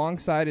company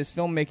alongside his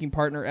filmmaking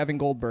partner, Evan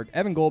Goldberg.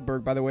 Evan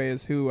Goldberg, by the way,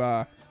 is who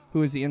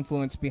is the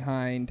influence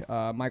behind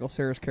Michael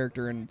Cera's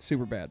character in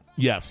Superbad.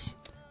 Yes.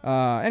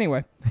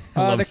 Anyway.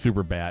 I love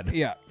Superbad.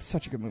 Yeah,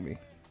 such a good movie.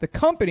 The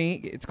company,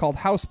 it's called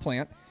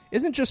Houseplant,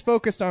 isn't just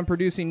focused on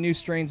producing new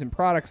strains and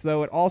products,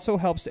 though. It also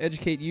helps to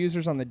educate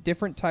users on the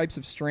different types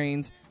of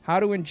strains, how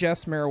to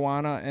ingest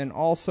marijuana, and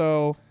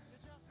also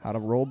how to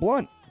roll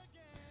blunt.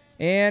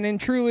 And in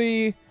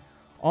truly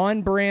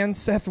on-brand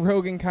Seth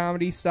Rogen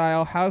comedy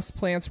style,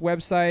 Houseplant's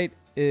website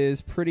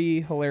is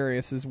pretty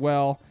hilarious as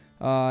well.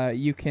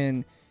 You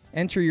can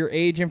enter your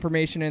age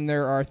information, and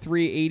there are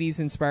 3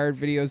 80s-inspired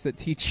videos that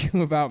teach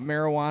you about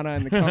marijuana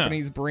and the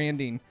company's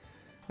branding.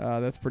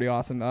 That's pretty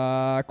awesome.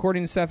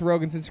 According to Seth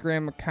Rogen's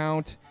Instagram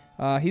account,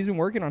 he's been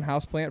working on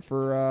Houseplant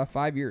for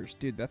 5 years.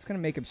 Dude, that's going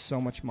to make him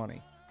so much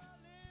money.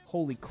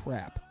 Holy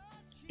crap.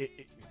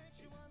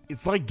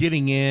 It's like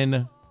getting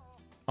in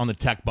on the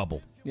tech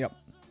bubble. Yep.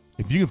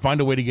 If you can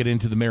find a way to get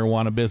into the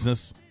marijuana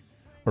business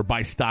or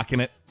buy stock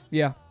in it,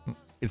 yeah,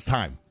 it's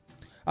time.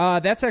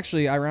 That's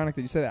actually ironic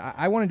that you said that.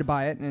 I wanted to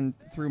buy it and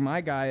through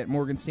my guy at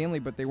Morgan Stanley,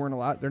 but they weren't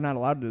allowed. They're not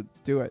allowed to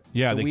do it.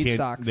 Yeah, the they weed can't.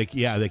 socks. They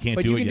can't but do it.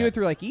 But you can do yet. it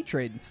through like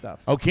E-Trade and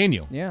stuff. Oh, can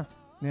you? Yeah,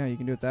 you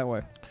can do it that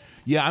way.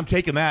 Yeah, I'm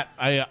taking that.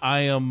 I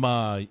am.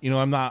 I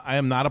am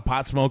not a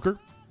pot smoker.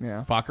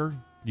 Yeah, Fokker.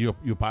 You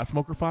a pot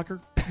smoker, Fokker?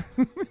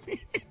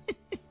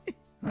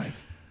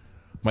 Nice.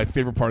 My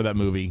favorite part of that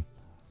movie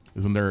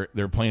is when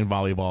they're playing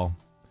volleyball,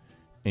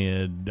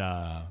 and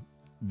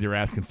they're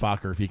asking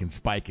Fokker if he can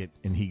spike it,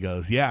 and he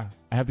goes, "Yeah,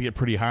 I have to get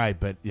pretty high,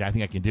 but yeah, I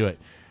think I can do it."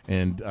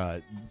 And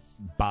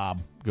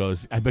Bob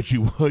goes, "I bet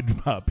you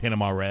would,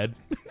 Panama Red."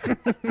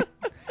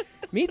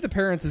 Meet the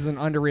Parents is an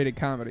underrated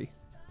comedy.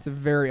 It's a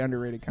very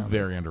underrated comedy.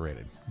 Very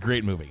underrated.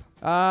 Great movie.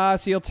 So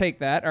you'll take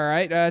that. All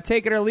right.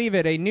 Take it or leave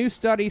it. A new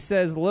study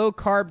says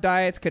low-carb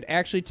diets could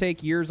actually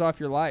take years off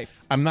your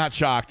life. I'm not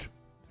shocked.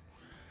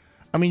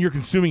 I mean, you're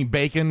consuming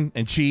bacon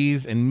and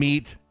cheese and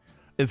meat.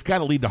 It's got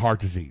to lead to heart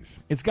disease.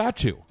 It's got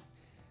to.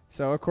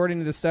 So according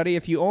to the study,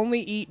 if you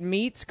only eat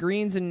meats,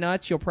 greens, and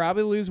nuts, you'll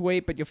probably lose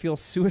weight, but you'll feel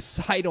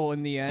suicidal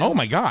in the end. Oh,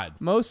 my God.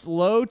 Most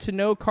low to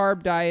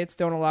no-carb diets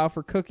don't allow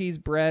for cookies,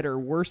 bread, or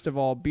worst of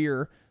all,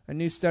 beer. A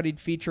new study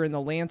featured in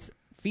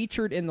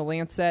the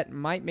Lancet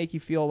might make you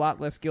feel a lot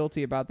less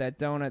guilty about that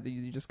donut that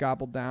you just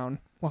gobbled down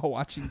while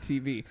watching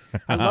TV.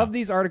 I love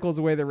these articles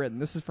the way they're written.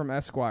 This is from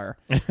Esquire.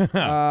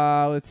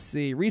 Let's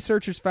see.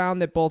 Researchers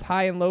found that both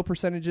high and low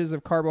percentages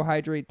of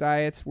carbohydrate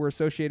diets were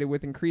associated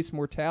with increased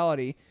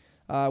mortality,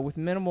 with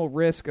minimal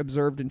risk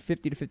observed in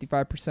 50 to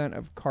 55%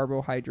 of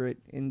carbohydrate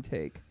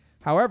intake.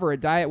 However, a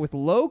diet with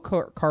low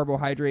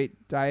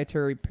carbohydrate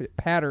dietary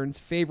patterns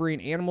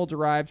favoring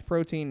animal-derived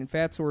protein and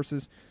fat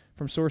sources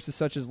from sources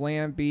such as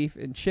lamb, beef,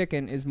 and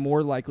chicken is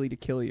more likely to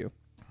kill you.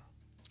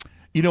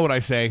 You know what I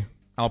say,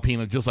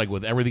 Alpina, just like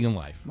with everything in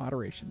life.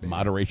 Moderation, baby.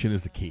 Moderation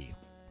is the key.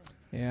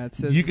 Yeah, it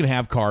says you can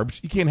have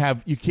carbs. You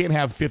can't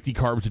have 50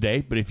 carbs a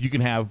day, but if you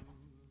can have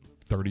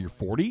 30 or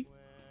 40.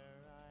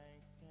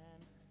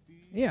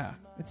 Yeah.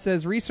 It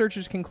says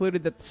researchers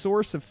concluded that the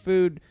source of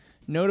food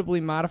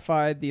notably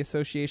modified the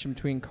association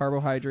between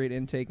carbohydrate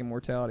intake and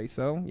mortality.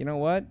 So, you know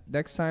what?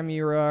 Next time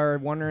you are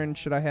wondering,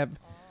 should I have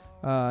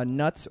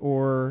nuts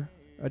or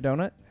a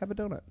donut? Have a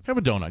donut. Have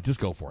a donut. Just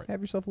go for it.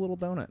 Have yourself a little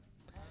donut.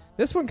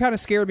 This one kind of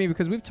scared me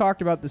because we've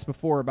talked about this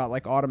before about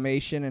like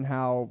automation and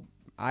how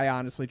I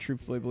honestly,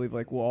 truthfully believe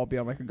like we'll all be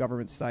on like a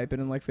government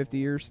stipend in like 50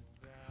 years.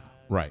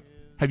 Right.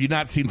 Have you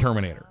not seen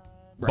Terminator?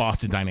 Right.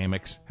 Boston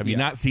Dynamics. Have you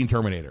not seen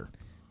Terminator?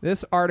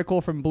 This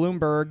article from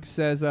Bloomberg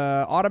says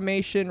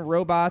automation,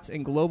 robots,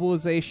 and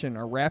globalization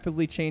are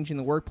rapidly changing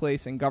the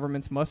workplace, and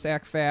governments must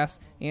act fast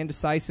and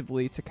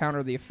decisively to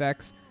counter the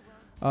effects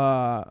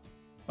of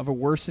a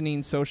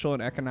worsening social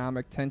and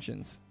economic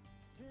tensions.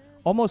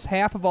 Almost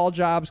half of all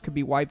jobs could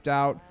be wiped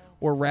out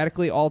or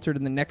radically altered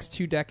in the next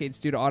 2 decades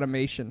due to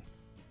automation.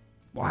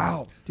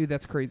 Wow. Dude,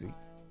 that's crazy.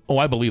 Oh,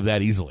 I believe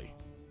that easily.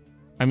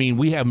 I mean,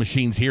 we have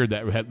machines here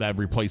that have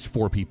replaced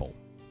 4 people.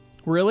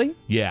 Really?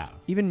 Yeah.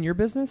 Even in your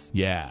business?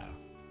 Yeah.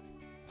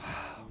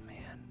 Oh,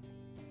 man.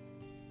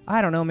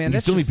 I don't know, man. You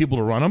That's still just, need people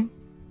to run them?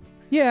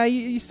 Yeah,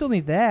 you still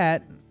need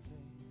that.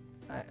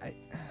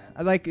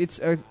 I like it's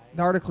the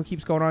article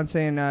keeps going on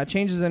saying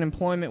changes in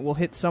employment will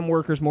hit some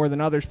workers more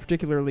than others,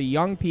 particularly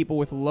young people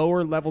with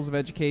lower levels of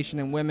education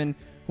and women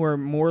who are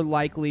more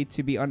likely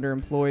to be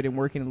underemployed and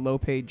working in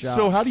low-paid jobs.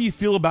 So how do you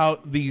feel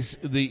about these?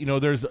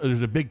 There's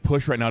a big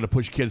push right now to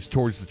push kids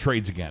towards the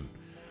trades again,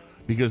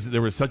 because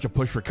there was such a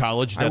push for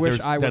college. That I wish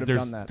I would have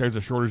done that. There's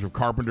a shortage of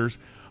carpenters.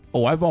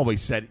 Oh, I've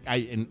always said,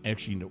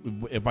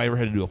 if I ever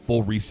had to do a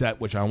full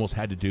reset, which I almost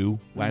had to do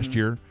last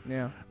year,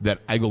 that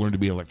I go learn to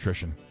be an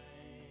electrician.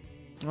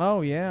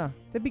 Oh, yeah.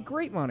 That'd be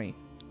great money.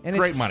 And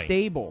Great it's money.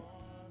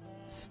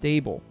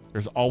 Stable.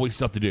 There's always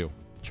stuff to do.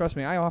 Trust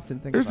me, I often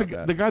think There's about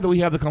that. the guy that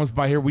we have that comes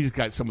by here, we just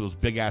got some of those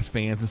big-ass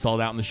fans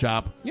installed out in the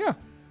shop. Yeah.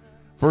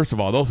 First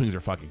of all, those things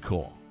are fucking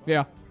cool.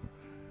 Yeah.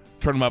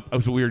 Turn them up.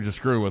 So we were just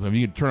screwing with them.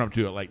 You can turn up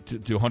to like to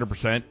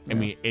 100%. I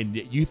mean, and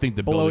you think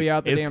the Blow building, you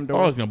out the damn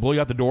door. Oh, it's going to blow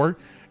you out the door,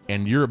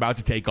 and you're about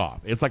to take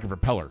off. It's like a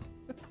propeller.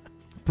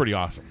 Pretty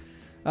awesome.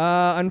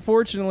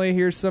 Unfortunately,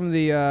 here's some of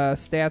the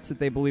stats that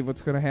they believe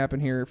what's going to happen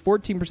here.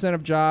 14%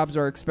 of jobs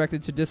are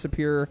expected to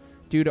disappear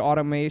due to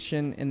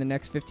automation in the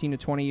next 15 to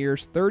 20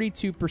 years.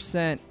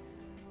 32%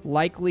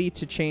 likely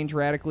to change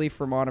radically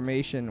from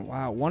automation.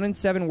 Wow. 1 in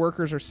 7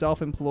 workers are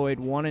self-employed.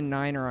 1 in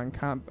 9 are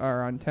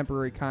on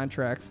temporary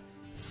contracts.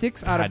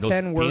 6 out of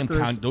 10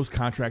 workers. Those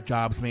contract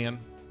jobs, man.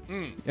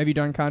 Have you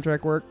done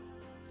contract work?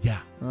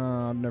 Yeah.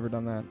 I've never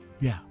done that.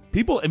 Yeah.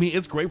 People, I mean,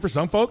 it's great for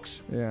some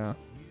folks. Yeah.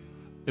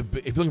 If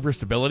you're looking for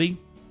stability.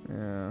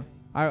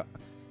 Yeah.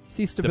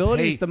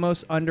 Stability is the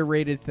most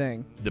underrated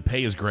thing. The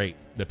pay is great.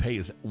 The pay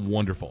is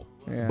wonderful.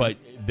 Yeah. But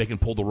they can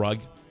pull the rug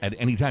at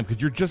any time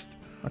because you're just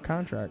a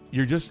contract.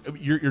 You're just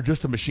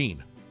a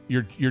machine.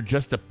 You're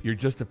just a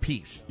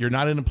piece. You're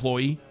not an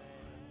employee.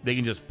 They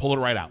can just pull it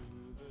right out.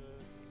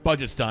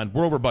 Budget's done.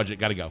 We're over budget.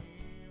 Got to go.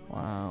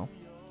 Wow.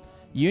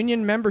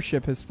 Union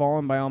membership has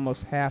fallen by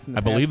almost half in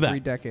the past 3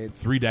 decades.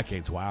 3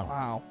 decades. Wow.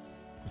 Wow.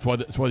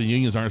 That's why the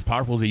unions aren't as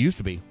powerful as they used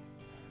to be.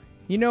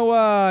 You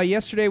know,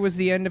 yesterday was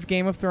the end of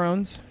Game of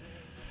Thrones.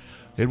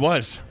 It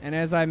was. And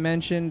as I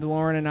mentioned,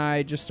 Lauren and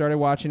I just started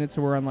watching it,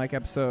 so we're on like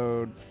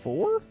episode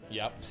 4?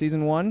 Yep.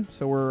 Season 1.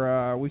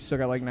 So we've still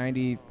got like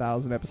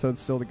 90,000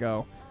 episodes still to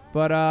go.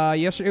 But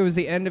yesterday was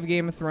the end of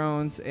Game of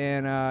Thrones,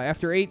 and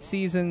after 8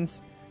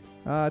 seasons,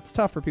 it's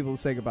tough for people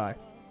to say goodbye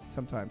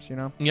sometimes, you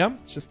know? Yep.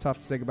 It's just tough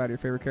to say goodbye to your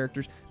favorite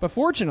characters. But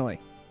fortunately,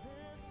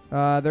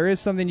 there is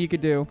something you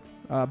could do.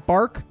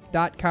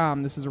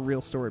 Bark.com, this is a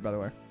real story, by the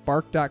way.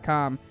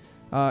 Bark.com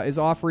is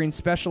offering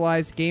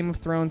specialized Game of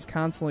Thrones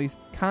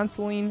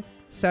counseling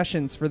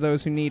sessions for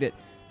those who need it.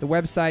 The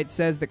website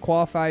says that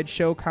qualified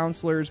show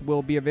counselors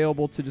will be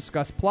available to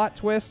discuss plot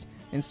twists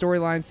and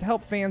storylines to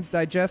help fans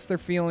digest their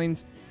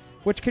feelings,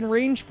 which can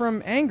range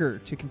from anger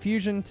to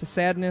confusion to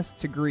sadness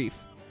to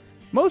grief.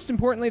 Most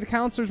importantly, the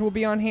counselors will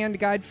be on hand to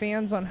guide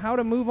fans on how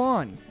to move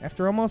on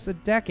after almost a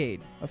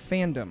decade of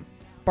fandom.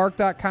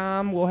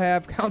 Bark.com will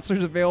have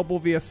counselors available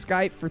via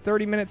Skype for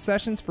 30-minute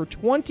sessions for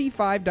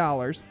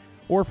 $25,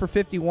 or for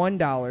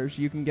 $51,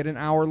 you can get an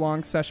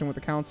hour-long session with a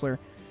counselor.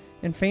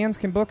 And fans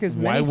can book as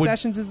many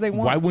sessions as they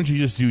want. Why wouldn't you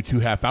just do 2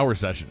 half-hour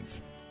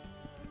sessions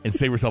and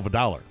save yourself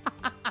 $1?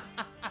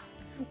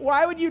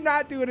 Why would you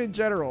not do it in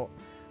general?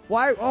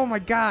 Why? Oh, my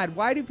God.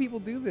 Why do people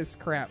do this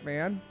crap,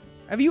 man?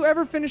 Have you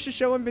ever finished a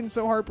show and been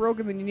so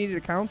heartbroken that you needed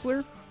a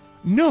counselor?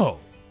 No.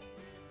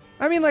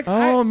 I mean, like...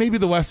 maybe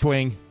The West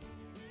Wing.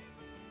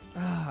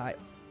 I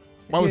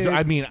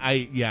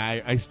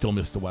still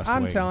miss The West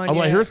Wing. I'm telling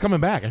you. I hear it's coming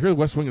back. I hear The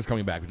West Wing is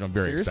coming back, which I'm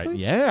very excited.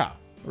 Yeah.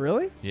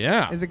 Really?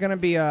 Yeah. Is it going to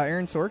be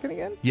Aaron Sorkin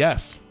again?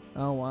 Yes.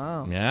 Oh,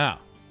 wow. Yeah.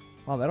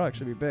 Oh, that'll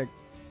actually be big.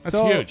 That's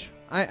huge.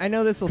 I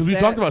know this will because we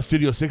talked about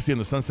Studio 60 on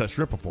the Sunset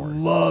Strip before.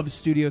 Love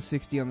Studio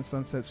 60 on the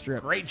Sunset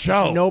Strip. Great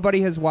show. Nobody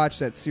has watched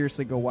that.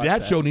 Seriously, go watch that.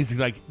 That show needs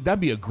to that'd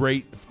be a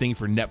great thing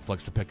for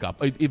Netflix to pick up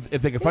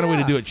if they could find a way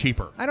to do it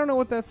cheaper. I don't know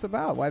what that's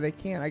about. Why they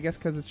can't? I guess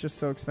because it's just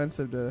so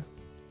expensive to.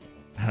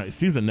 It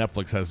seems that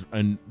Netflix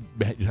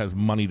has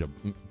money to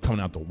coming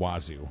out the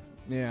wazoo.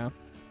 Yeah.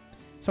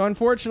 So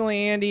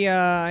unfortunately, Andy,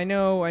 I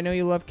know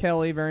you love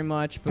Kelly very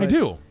much, but I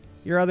do.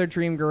 Your other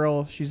dream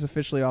girl, she's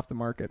officially off the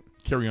market.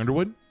 Carrie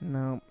Underwood?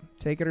 No.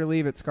 Take it or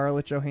leave it.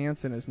 Scarlett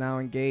Johansson is now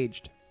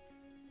engaged.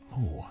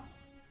 Oh.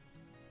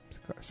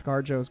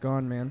 ScarJo's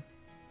gone, man.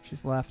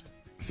 She's left.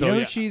 So, you know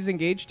who she's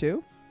engaged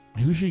to?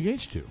 Who's she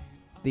engaged to?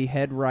 The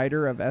head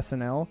writer of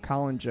SNL,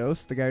 Colin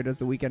Jost, the guy who does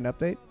the Weekend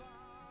Update.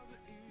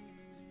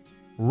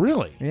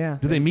 Really? Yeah.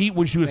 Did they meet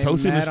when she was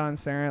hosting? They met on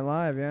Saturday Night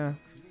Live, yeah.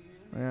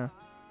 Yeah.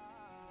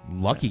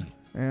 Lucky.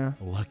 Yeah.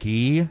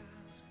 Lucky.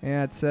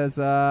 Yeah, it says,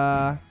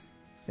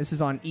 this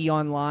is on E!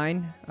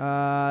 Online.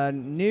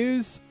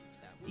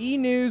 E!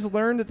 News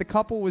learned that the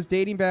couple was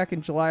dating back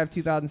in July of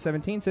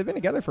 2017, so they've been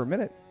together for a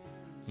minute.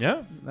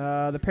 Yeah.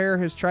 The pair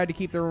has tried to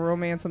keep their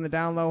romance on the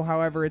down low.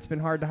 However, it's been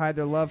hard to hide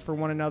their love for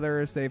one another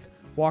as they've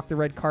walked the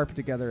red carpet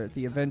together at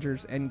the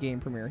Avengers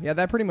Endgame premiere. Yeah,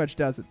 that pretty much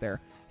does it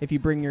there. If you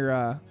bring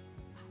your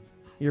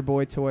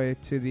boy toy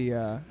to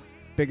the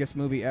biggest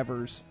movie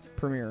ever's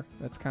premiere,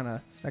 that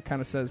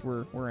kind of says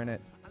we're in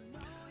it.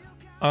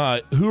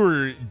 If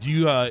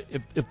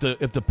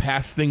the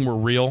past thing were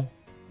real?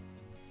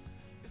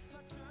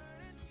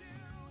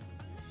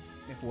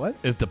 If what?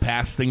 If the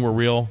past thing were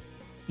real,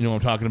 you know what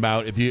I'm talking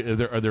about.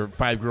 Are there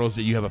 5 girls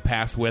that you have a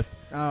past with?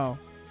 Oh,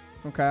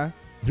 okay.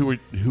 Who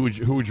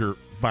would your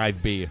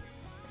 5 be?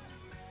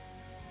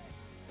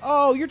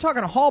 Oh, you're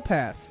talking a hall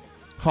pass.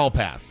 Hall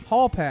pass.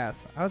 Hall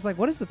pass. I was like,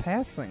 what is the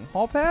pass thing?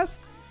 Hall pass?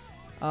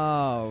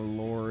 Oh,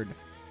 Lord.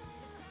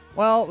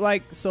 Well,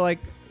 I'm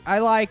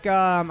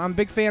a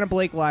big fan of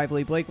Blake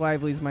Lively. Blake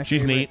Lively's my favorite.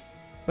 She's neat.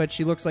 But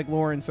she looks like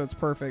Lauren, so it's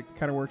perfect.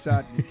 Kind of works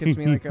out. It gives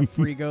me like a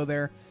free go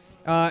there.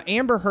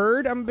 Amber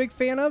Heard, I'm a big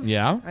fan of.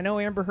 Yeah. I know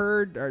Amber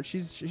Heard.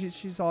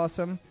 She's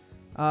awesome.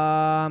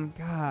 God,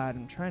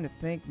 I'm trying to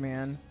think,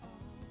 man.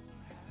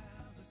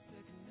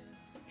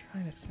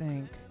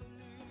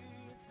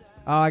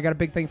 Oh, I got a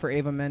big thing for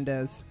Eva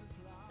Mendes.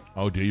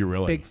 Oh, do you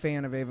really? Big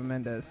fan of Eva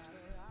Mendes.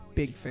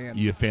 Big fan.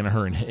 You a fan of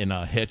her in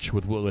Hitch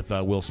with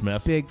Will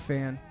Smith? Big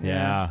fan.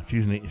 Yeah,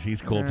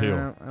 she's cool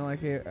too. I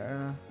like it.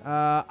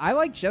 I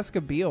like Jessica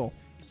Biel.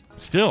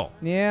 Still?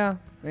 Yeah.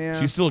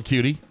 She's still a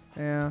cutie.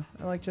 Yeah,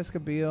 I like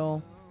Jessica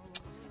Biel.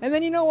 And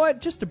then you know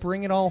what? Just to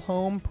bring it all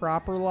home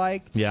proper,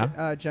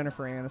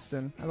 Jennifer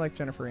Aniston. I like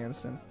Jennifer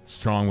Aniston.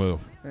 Strong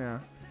move.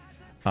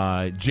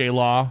 Yeah.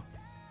 J-Law.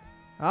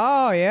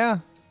 Oh yeah.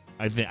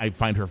 I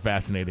find her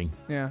fascinating.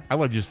 Yeah. I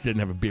love just sitting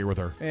and have a beer with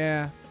her.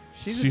 Yeah.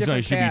 She's a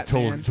different she'd cat, be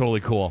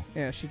totally cool.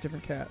 Yeah, she's a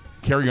different cat.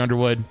 Carrie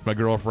Underwood, my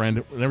girlfriend.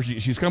 Whenever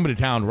she's coming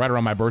to town right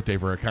around my birthday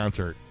for a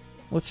concert.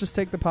 Let's just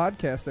take the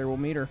podcast there. We'll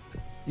meet her.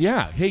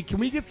 Yeah. Hey, can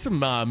we get some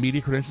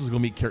media credentials to go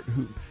meet Carrie?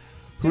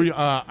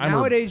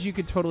 Nowadays, you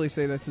could totally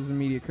say this is a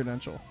media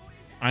credential.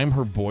 I'm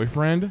her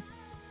boyfriend.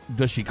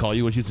 Does she call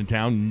you when she's in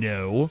town?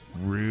 No.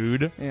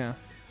 Rude. Yeah.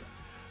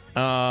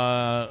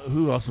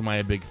 Who else am I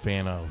a big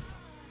fan of?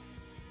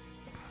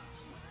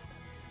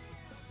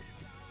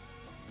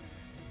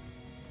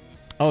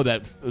 Oh,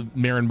 that's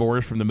Maren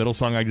Morris from the middle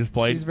song I just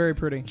played. She's very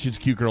pretty. She's a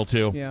cute girl,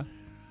 too. Yeah.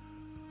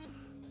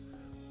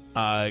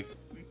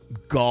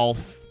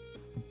 golf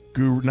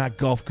guru, not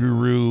golf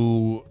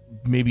guru,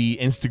 maybe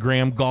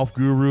Instagram golf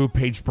guru,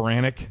 Paige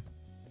Baranek.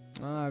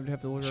 I'd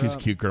have to look her She's up.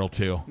 a cute girl,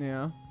 too.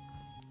 Yeah.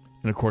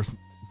 And, of course,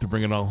 to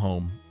bring it all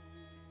home,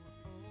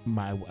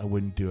 I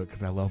wouldn't do it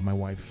because I love my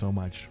wife so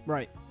much.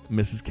 Right.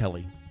 Mrs.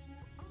 Kelly.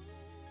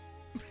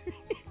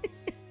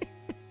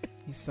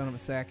 You son of a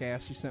sack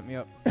ass. You sent me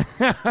up.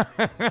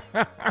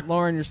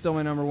 Lauren, you're still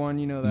my number one.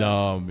 You know that.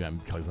 No, I'm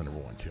Kelly's my number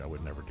one, too. I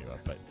would never do it,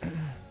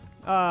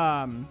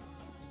 but...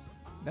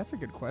 That's a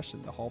good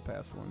question, the hall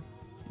pass one.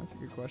 That's a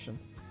good question.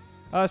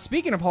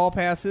 Speaking of hall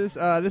passes,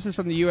 this is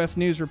from the U.S.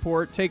 News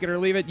Report. Take it or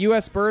leave it.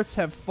 U.S. births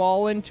have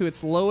fallen to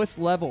its lowest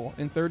level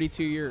in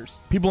 32 years.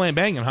 People ain't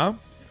banging, huh?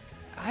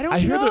 I don't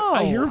know.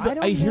 I hear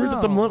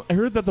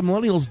that the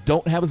millennials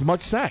don't have as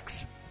much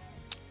sex.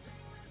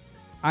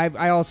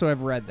 I also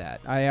have read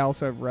that.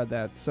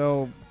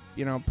 So,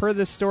 per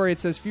this story, it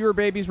says fewer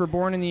babies were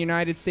born in the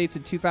United States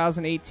in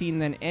 2018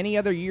 than any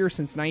other year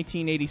since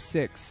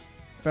 1986.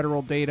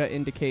 Federal data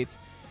indicates.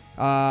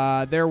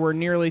 There were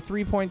nearly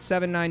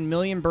 3.79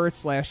 million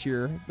births last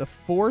year, the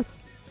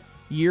fourth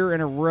year in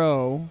a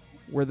row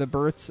where the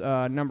births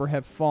number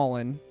have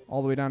fallen,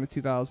 all the way down to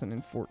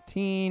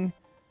 2014.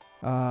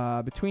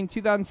 Between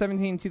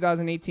 2017 and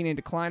 2018, a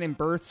decline in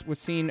births was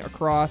seen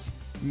across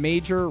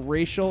major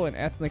racial and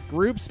ethnic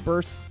groups.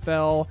 Births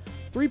fell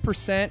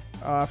 3%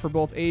 for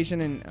both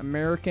Asian and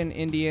American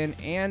Indian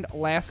and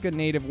Alaska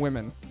Native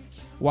women,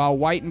 while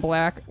white and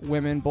black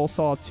women both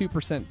saw a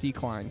 2%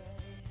 decline.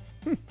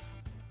 I'm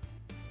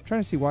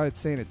trying to see why it's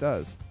saying it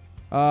does.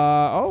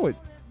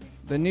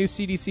 The new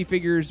CDC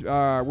figures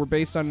were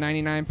based on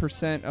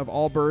 99% of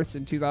all births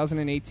in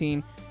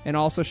 2018 and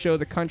also show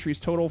the country's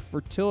total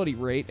fertility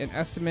rate, an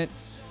estimate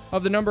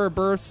of the number of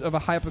births of a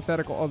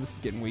hypothetical... Oh, this is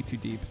getting way too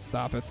deep.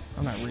 Stop it.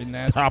 I'm not reading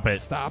that.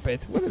 Stop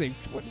it.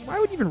 Why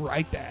would you even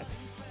write that?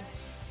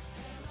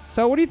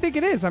 So what do you think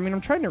it is? I mean,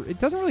 it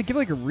doesn't really give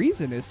like a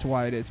reason as to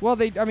why it is. Well,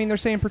 they're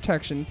saying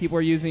protection. People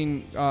are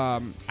using... I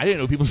didn't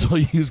know people still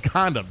use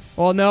condoms.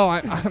 Well, no,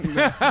 I'm going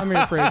to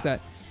rephrase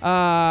that.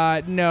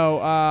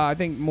 I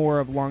think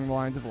more along the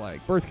lines of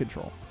like birth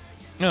control.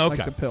 Oh, okay.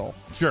 Like the pill.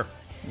 Sure.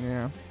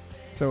 Yeah.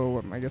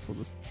 So I guess we'll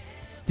just...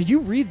 Did you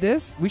read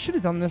this? We should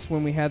have done this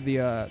when we had the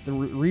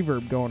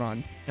reverb going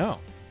on. Oh.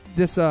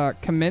 This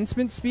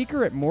commencement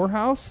speaker at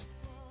Morehouse,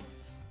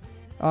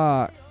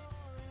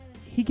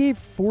 he gave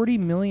 $40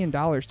 million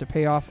to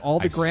pay off all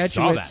the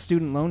graduate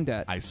student loan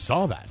debt. I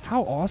saw that.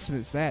 How awesome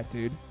is that,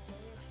 dude?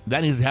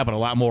 That needs to happen a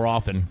lot more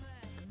often.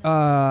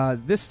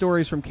 This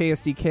story is from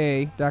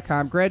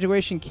KSDK.com.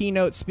 Graduation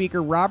keynote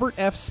speaker Robert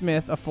F.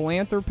 Smith, a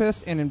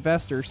philanthropist and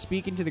investor,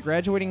 speaking to the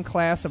graduating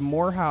class of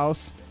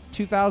Morehouse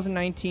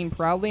 2019,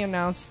 proudly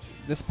announced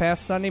this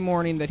past Sunday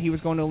morning that he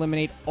was going to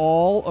eliminate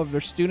all of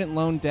their student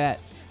loan debt.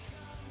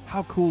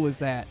 How cool is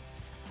that?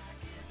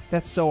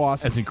 That's so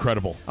awesome. That's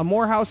incredible. A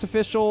Morehouse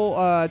official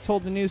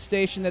told the news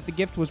station that the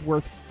gift was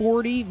worth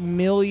 $40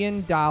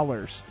 million.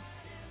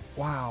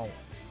 Wow.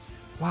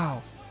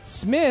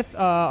 Smith,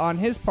 on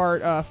his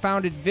part,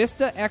 founded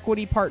Vista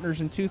Equity Partners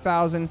in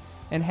 2000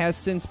 and has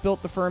since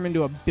built the firm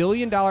into a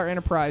billion-dollar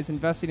enterprise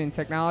investing in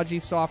technology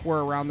software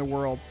around the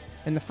world.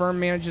 And the firm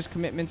manages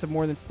commitments of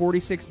more than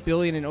 $46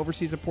 billion and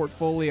oversees a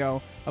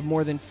portfolio of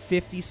more than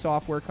 50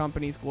 software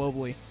companies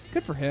globally.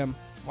 Good for him.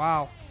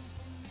 Wow.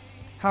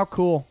 How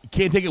cool. You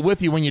can't take it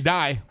with you when you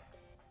die.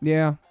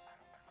 Yeah.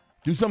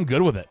 Do something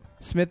good with it.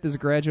 Smith is a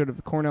graduate of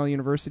the Cornell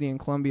University and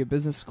Columbia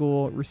Business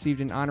School,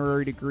 received an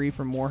honorary degree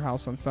from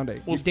Morehouse on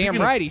Sunday. Well, You're damn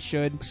right he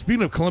should.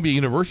 Speaking of Columbia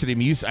University,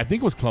 I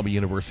think it was Columbia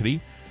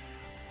University,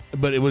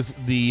 but it was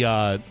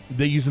they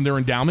use in their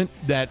endowment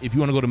that if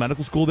you want to go to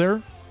medical school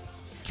there,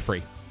 it's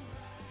free.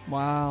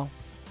 Wow.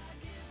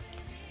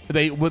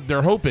 What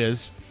their hope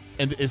is,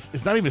 and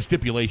it's not even a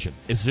stipulation,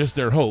 it's just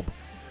their hope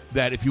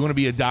that if you want to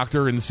be a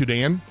doctor in the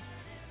Sudan,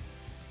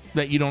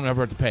 that you don't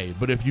ever have to pay.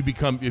 But if you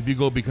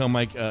go become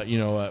like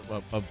a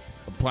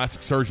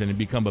plastic surgeon and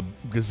become a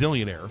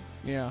gazillionaire,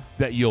 yeah,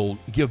 that you'll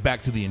give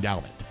back to the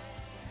endowment.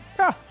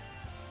 Huh.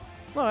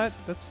 Well,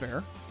 that's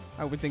fair.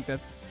 I would think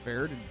that's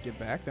fair to give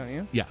back, don't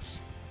you? Yes.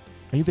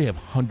 I think they have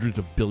hundreds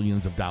of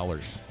billions of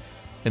dollars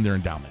in their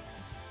endowment.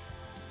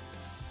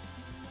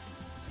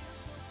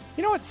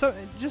 You know what? So,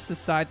 just a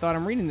side thought.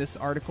 I'm reading this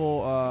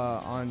article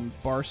on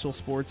Barstool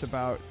Sports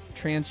about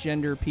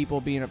transgender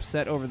people being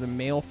upset over the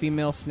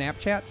male-female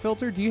Snapchat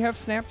filter. Do you have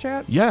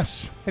Snapchat?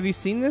 Yes. Have you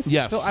seen this?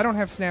 Yes. I don't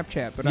have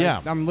Snapchat, but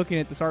yeah. I'm looking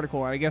at this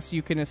article. I guess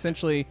you can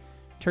essentially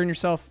turn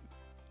yourself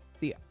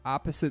the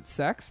opposite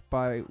sex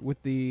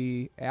with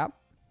the app.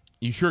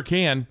 You sure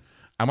can.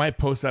 I might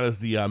post that as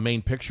the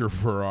main picture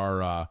for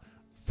our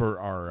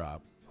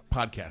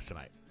podcast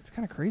tonight. It's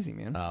kind of crazy,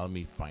 man. Let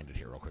me find it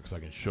here real quick so I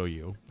can show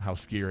you how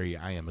scary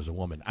I am as a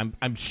woman.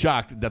 I'm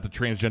shocked that the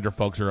transgender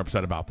folks are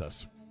upset about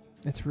this.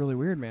 It's really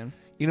weird, man.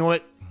 You know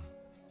what?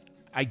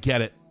 I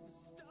get it.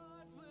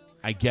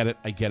 I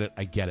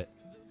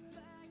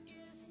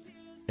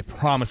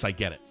promise I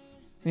get it.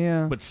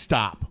 Yeah. But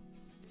stop.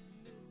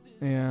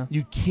 Yeah.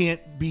 You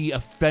can't be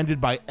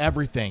offended by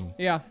everything.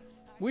 Yeah.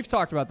 We've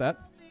talked about that.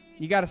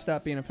 You got to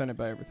stop being offended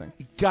by everything.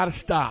 You got to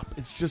stop.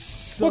 It's just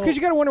so... Well, because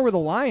you got to wonder where the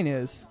line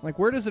is. Like,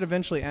 where does it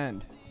eventually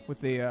end with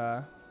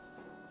the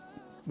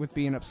with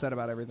being upset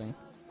about everything?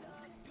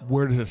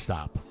 Where does it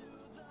stop?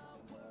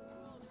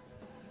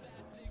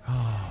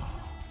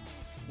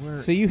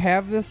 So you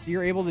have this.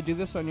 You're able to do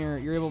this on your.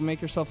 You're able to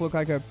make yourself look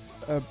like a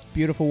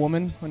beautiful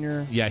woman on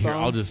your. Yeah, here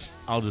phone?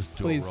 I'll just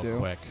do Please it real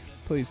quick.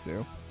 Please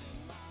do.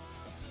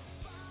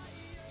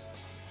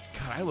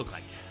 God, I look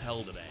like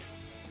hell today.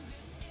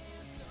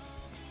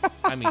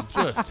 I mean,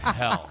 just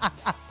hell.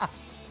 All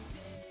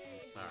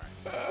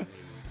right.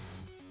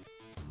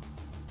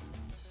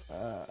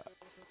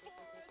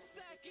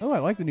 Oh, I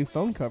like the new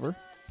phone cover.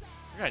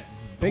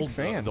 Big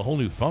fan. The whole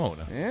new phone.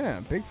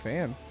 Yeah, big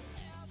fan.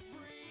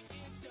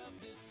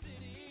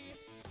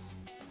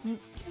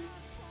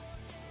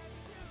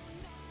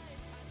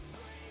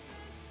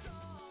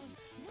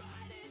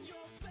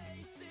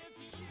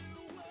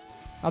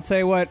 I'll tell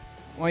you what,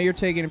 while you're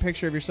taking a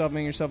picture of yourself,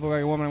 making yourself look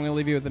like a woman, I'm going to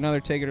leave you with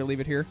another take it or leave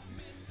it here.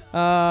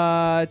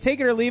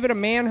 Take it or leave it, a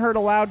man heard a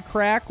loud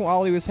crack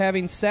while he was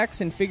having sex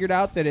and figured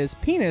out that his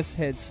penis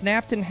had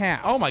snapped in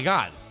half. Oh, my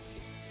God.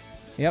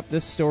 Yep,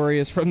 this story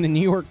is from the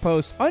New York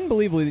Post.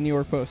 Unbelievably, the New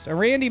York Post. A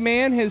Randy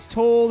man has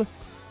told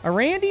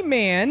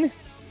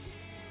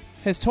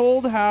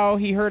how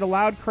he heard a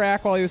loud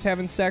crack while he was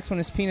having sex when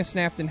his penis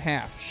snapped in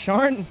half.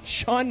 Sean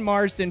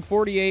Marsden,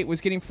 48, was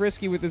getting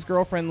frisky with his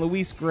girlfriend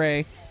Louise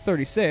Gray,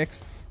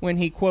 36, when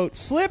he, quote,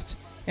 slipped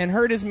and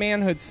heard his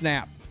manhood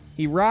snap.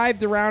 He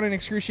writhed around in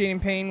excruciating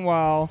pain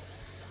while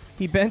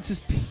he bent his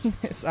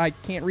penis. I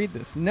can't read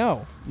this.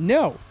 No.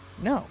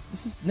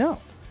 This is, no.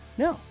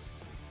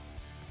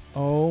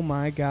 Oh,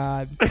 my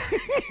God.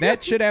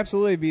 That should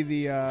absolutely be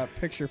the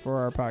picture for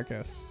our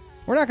podcast.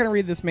 We're not going to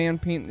read this man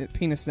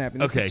penis snapping.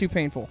 This is too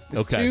painful.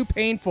 It's too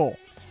painful.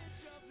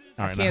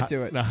 All right, I can't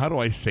do it. Now, how do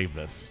I save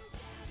this?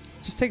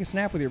 Just take a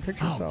snap with your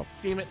picture itself.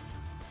 Damn it.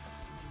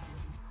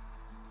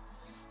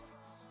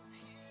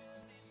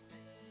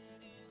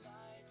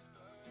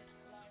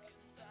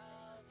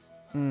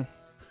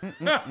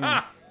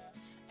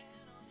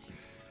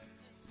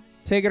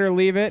 Take it or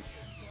leave it.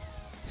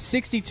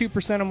 62%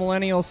 of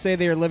millennials say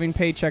they are living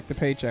paycheck to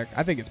paycheck.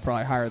 I think it's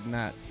probably higher than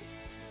that.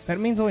 That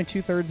means only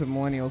 2/3 of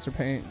millennials are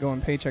going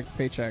paycheck to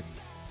paycheck.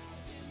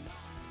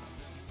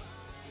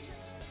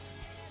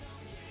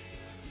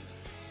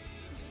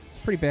 It's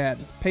pretty bad.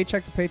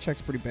 Paycheck to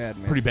paycheck's pretty bad,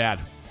 man. Pretty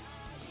bad.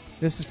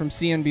 This is from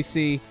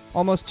CNBC.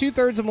 Almost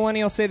 2/3 of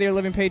millennials say they are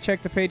living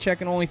paycheck to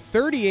paycheck, and only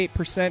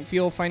 38%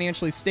 feel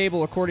financially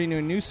stable, according to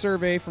a new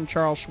survey from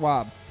Charles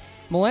Schwab.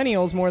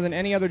 Millennials, more than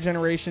any other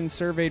generation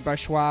surveyed by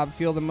Schwab,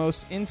 feel the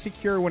most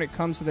insecure when it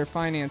comes to their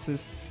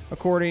finances,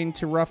 according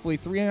to roughly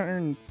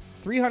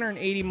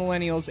 380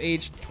 millennials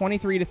aged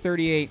 23 to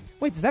 38.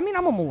 Wait, does that mean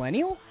I'm a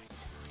millennial?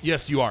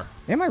 Yes, you are.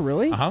 Am I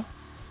really? Uh-huh.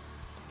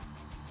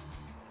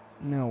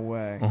 No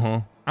way.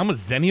 Uh-huh. I'm a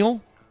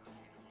Zennial.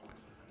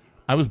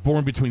 I was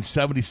born between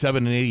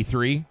 77 and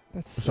 83.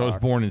 So I was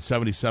born in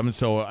 77.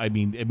 So, I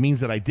mean, it means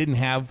that I didn't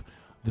have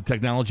the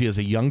technology as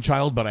a young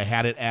child, but I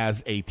had it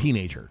as a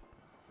teenager.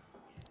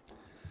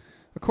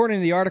 According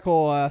to the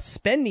article,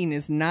 spending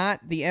is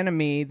not the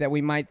enemy that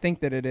we might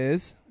think that it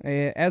is.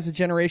 As a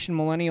generation,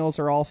 millennials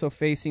are also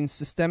facing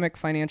systemic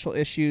financial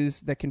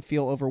issues that can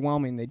feel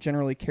overwhelming. They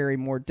generally carry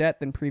more debt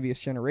than previous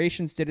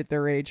generations did at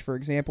their age. For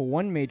example,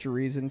 one major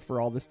reason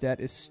for all this debt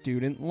is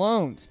student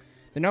loans.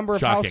 The number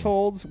of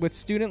households with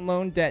student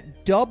loan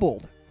debt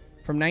doubled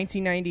from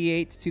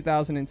 1998 to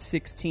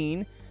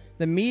 2016.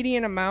 The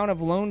median amount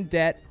of loan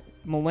debt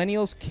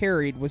millennials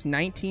carried was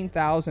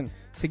 $19,000,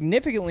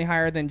 significantly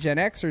higher than Gen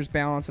Xers'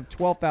 balance of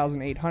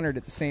 $12,800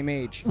 at the same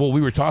age. Well,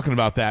 we were talking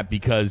about that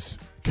because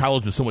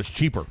college is so much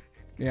cheaper.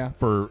 Yeah.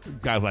 For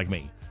guys like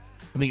me.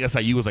 I think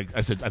SIU was like,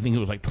 I think it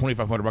was like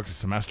 $2,500 a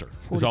semester.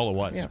 Is all it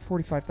was. Yeah,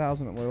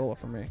 $45,000 at Loyola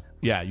for me.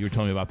 Yeah, you were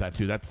telling me about that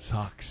too. That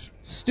sucks.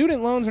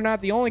 Student loans are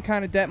not the only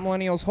kind of debt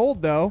millennials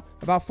hold, though.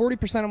 About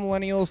 40% of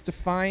millennials,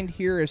 defined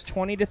here as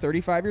 20 to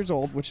 35 years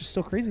old, which is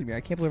still crazy to me.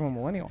 I can't believe I'm a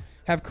millennial,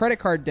 have credit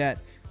card debt.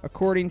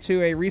 According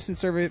to a recent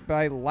survey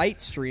by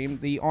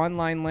Lightstream, the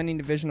online lending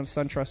division of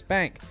SunTrust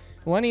Bank,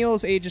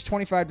 millennials ages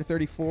 25 to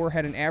 34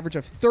 had an average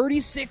of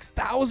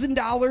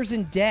 $36,000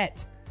 in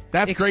debt.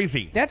 That's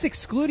crazy. That's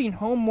excluding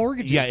home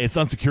mortgages. Yeah, it's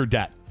unsecured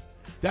debt.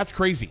 That's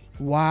crazy.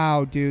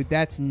 Wow, dude,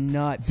 that's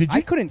nuts.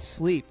 I couldn't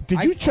sleep.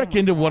 Did you check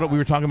into what we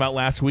were talking about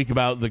last week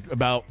about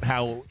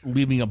how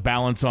leaving a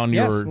balance on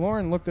your... Yes,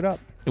 Lauren looked it up.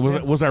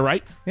 Was I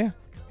right? Yeah.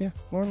 Yeah,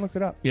 Lauren looked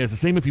it up. Yeah, it's the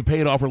same if you pay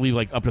it off or leave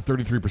like up to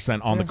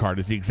 33% on the card.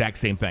 It's the exact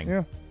same thing.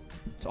 Yeah.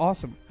 It's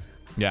awesome.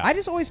 Yeah. I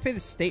just always pay the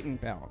statement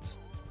balance.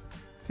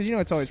 Because,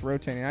 it's always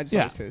rotating. I just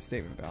always pay the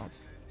statement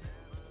balance.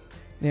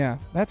 Yeah,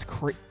 that's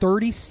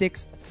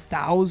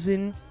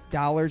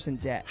 $36,000 in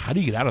debt. How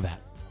do you get out of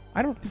that?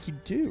 I don't think you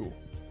do.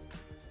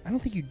 I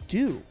think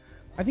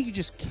you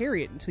just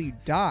carry it until you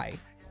die.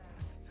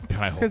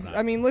 I hope Because,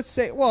 not. let's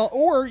say,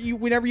 or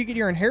whenever you get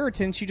your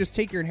inheritance, you just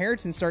take your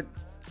inheritance and start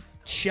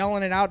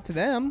shelling it out to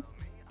them,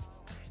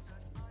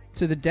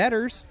 to the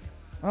debtors.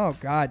 Oh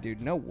God, dude,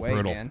 no way,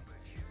 Brutal. man.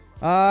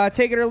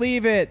 Take it or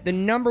leave it. The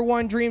number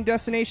one dream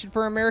destination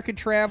for American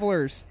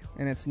travelers,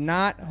 and it's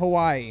not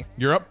Hawaii.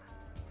 Europe.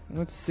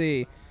 Let's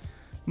see.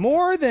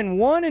 More than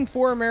 1 in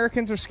 4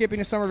 Americans are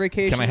skipping a summer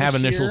vacation. Can I have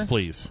this initials, year.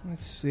 please?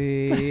 Let's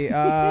see.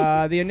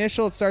 The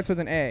initial, it starts with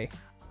an A.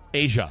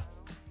 Asia.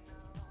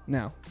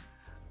 No.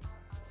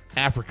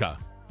 Africa.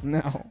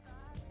 No.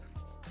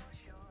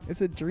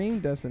 It's a dream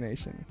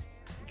destination.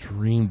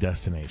 Dream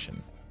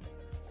destination.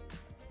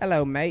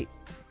 Hello, mate.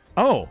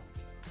 Oh.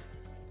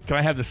 Can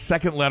I have the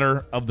second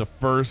letter of the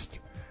first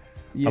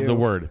of the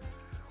word?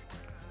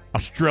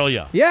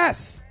 Australia.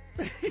 Yes.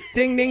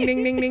 Ding, ding,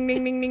 ding, ding, ding,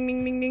 ding, ding, ding,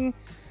 ding, ding, ding.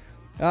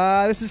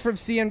 This is from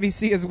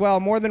CNBC as well.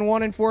 More than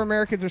 1 in 4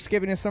 Americans are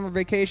skipping a summer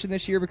vacation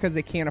this year because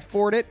they can't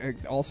afford it.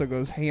 It also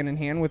goes hand in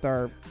hand with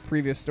our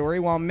previous story,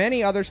 while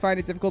many others find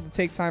it difficult to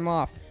take time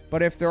off.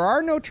 But if there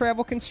are no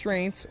travel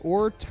constraints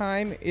or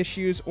time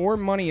issues or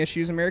money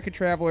issues, American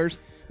travelers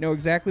know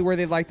exactly where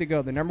they'd like to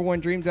go. The number one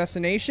dream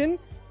destination?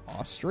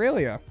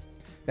 Australia.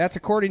 That's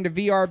according to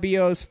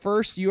VRBO's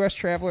first U.S.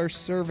 traveler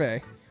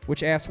survey,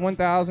 which asked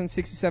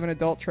 1,067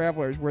 adult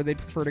travelers where they'd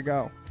prefer to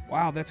go.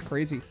 Wow, that's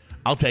crazy.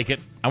 I'll take it.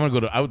 I want to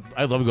go to.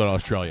 I'd love to go to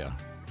Australia.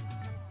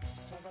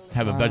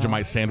 Have a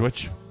Vegemite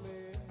sandwich.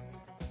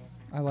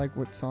 I like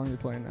what song you're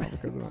playing now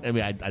because of it. I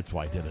mean, that's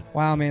why I did it.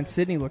 Wow, man,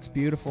 Sydney looks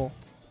beautiful.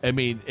 I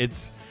mean,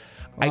 it's.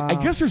 Wow. I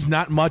guess there's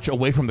not much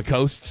away from the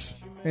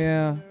coasts.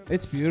 Yeah,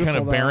 it's beautiful. Kind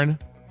of though. barren.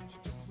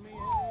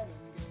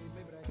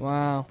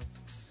 Wow.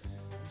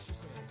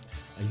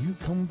 You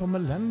come from a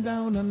land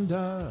down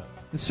under.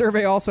 The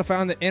survey also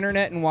found that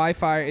internet and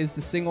Wi-Fi is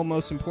the single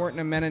most important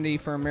amenity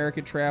for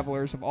American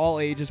travelers of all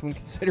ages when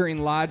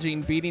considering lodging,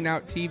 beating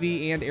out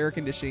TV and air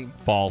conditioning.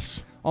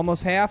 False.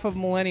 Almost half of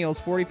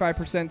millennials,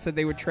 45%, said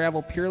they would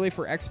travel purely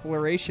for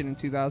exploration in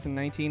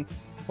 2019,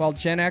 while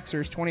Gen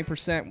Xers,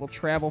 20%, will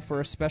travel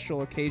for a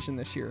special occasion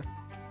this year.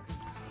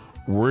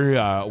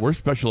 We're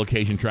special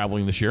occasion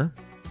traveling this year.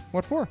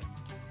 What for?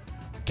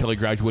 Kelly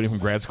graduating from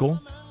grad school.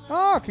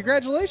 Oh,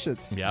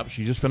 congratulations. Yep,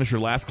 she just finished her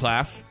last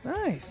class.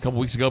 Nice. A couple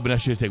weeks ago, but now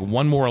she has to take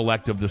one more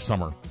elective this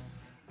summer.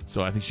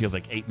 So I think she has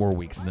like 8 more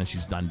weeks, and then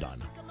she's done.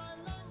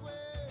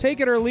 Take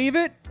it or leave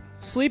it.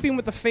 Sleeping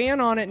with the fan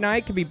on at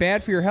night can be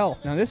bad for your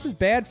health. Now, this is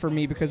bad for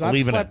me because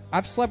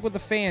I've slept with the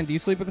fan. Do you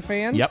sleep with the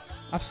fan? Yep.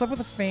 I've slept with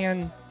a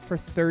fan for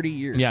 30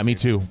 years. Yeah, me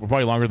too. We're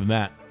probably longer than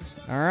that.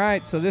 All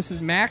right, so this is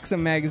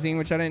Maxim magazine,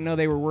 which I didn't know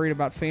they were worried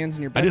about fans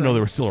in your bedroom. I didn't know they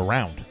were still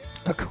around.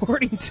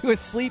 According to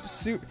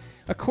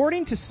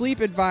Sleep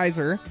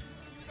Advisor,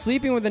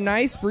 sleeping with a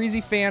nice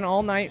breezy fan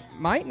all night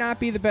might not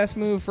be the best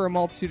move for a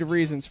multitude of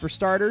reasons. For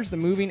starters, the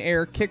moving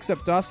air kicks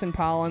up dust and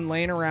pollen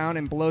laying around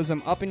and blows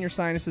them up in your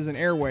sinuses and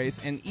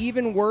airways. And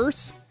even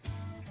worse,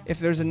 if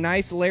there's a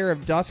nice layer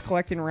of dust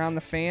collecting around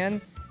the fan,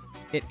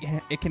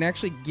 it can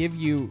actually give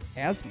you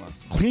asthma.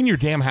 Clean your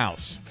damn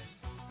house.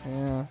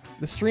 Yeah.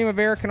 The stream of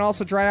air can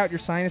also dry out your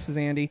sinuses,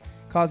 Andy,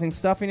 causing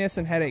stuffiness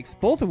and headaches,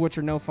 both of which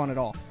are no fun at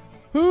all.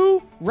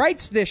 Who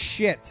writes this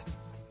shit?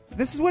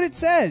 This is what it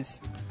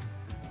says.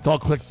 It's all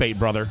clickbait,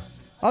 brother.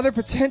 Other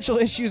potential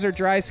issues are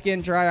dry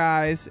skin,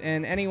 dry eyes,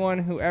 and anyone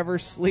who ever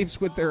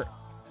sleeps with their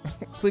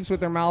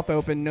mouth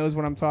open knows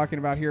what I'm talking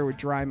about here with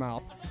dry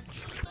mouth.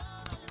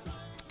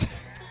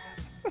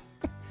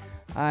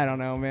 I don't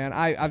know, man.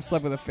 I've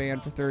slept with a fan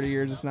for 30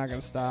 years. It's not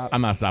going to stop.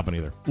 I'm not stopping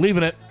either.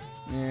 Leaving it.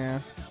 Yeah.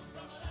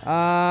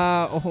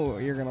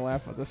 You're going to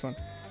laugh at this one.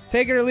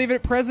 Take it or leave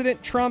it.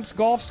 President Trump's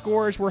golf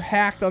scores were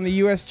hacked on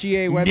the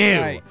USGA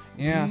website.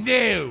 No. Yeah.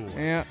 No.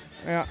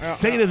 Yeah.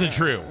 Say it isn't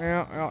true.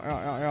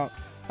 Yeah.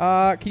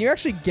 Can you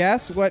actually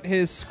guess what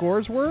his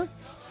scores were?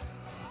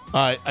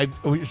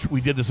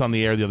 We did this on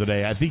the air the other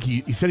day. I think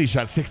he said he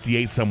shot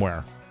 68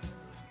 somewhere.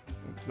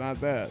 It's not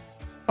that.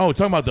 Oh,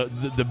 talking about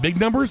the big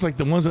numbers, like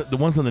the ones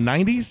in the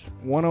 90s?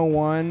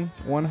 101,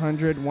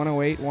 100,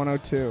 108,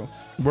 102.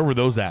 Where were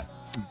those at?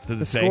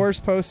 The scores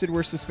posted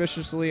were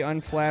suspiciously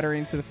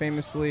unflattering to the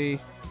famously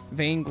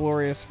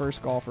vainglorious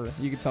first golfer.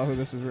 You can tell who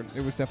this was written.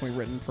 It was definitely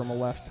written from a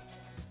left.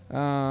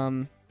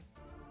 God.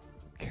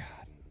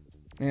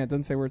 Yeah, it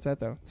doesn't say where it's at,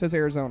 though. It says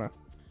Arizona.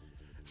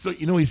 So,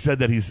 he said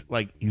that he's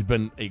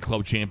been a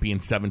club champion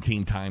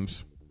 17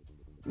 times.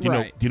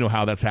 Do you know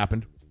how that's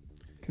happened?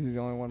 Because he's the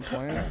only one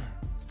playing it.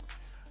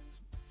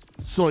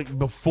 So,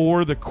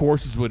 before the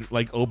courses would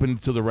open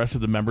to the rest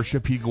of the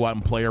membership, he'd go out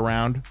and play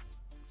around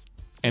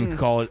and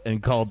call it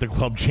the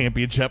club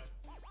championship.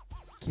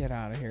 Get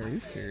out of here! Are you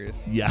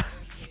serious?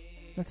 Yes.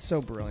 That's so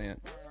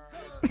brilliant.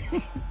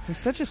 He's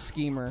such a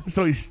schemer.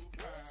 So he's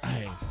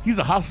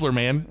a hustler,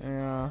 man.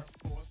 Yeah.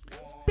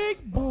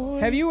 Big boy.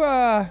 Have you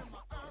I'm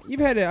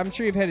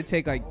sure you've had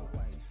to take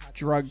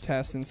drug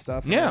tests and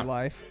stuff in your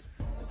life.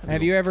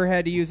 Have you ever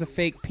had to use a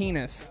fake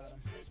penis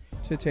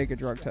to take a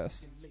drug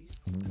test?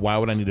 Why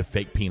would I need a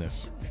fake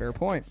penis? Fair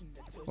point.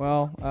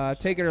 Well,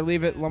 take it or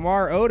leave it.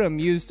 Lamar Odom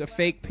used a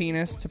fake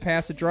penis to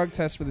pass a drug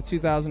test for the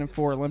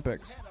 2004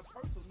 Olympics.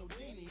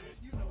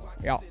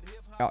 Yeah.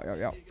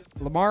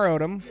 Lamar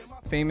Odom,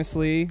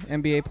 famously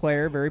NBA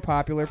player, very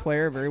popular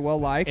player, very well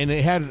liked. And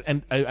it had,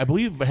 and I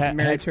believe it had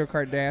married to a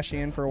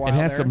Kardashian for a while. It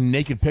had there. some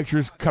naked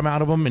pictures come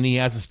out of him, and he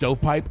has a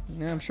stovepipe.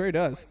 Yeah, I'm sure he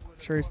does.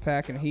 I'm sure he's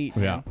packing heat.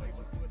 Yeah.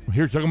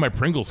 Here, look at my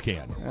Pringles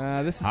can.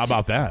 This is How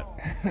about that?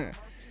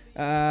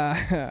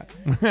 Yeah.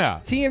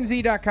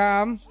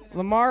 TMZ.com.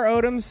 Lamar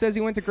Odom says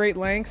he went to great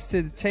lengths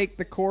to take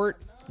the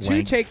court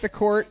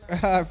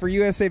for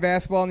USA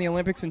basketball in the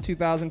Olympics in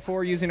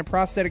 2004 using a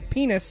prosthetic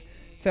penis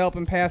to help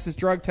him pass his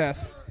drug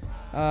test.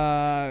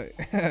 Oh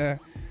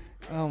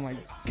my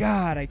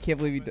God, I can't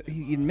believe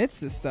he admits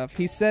this stuff.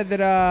 He said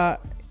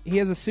that he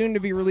has a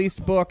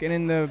soon-to-be-released book, and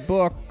in the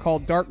book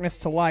called Darkness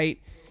to Light,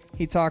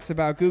 he talks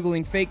about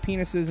Googling fake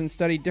penises and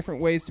studied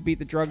different ways to beat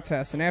the drug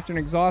test. And after an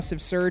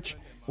exhaustive search,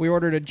 we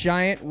ordered a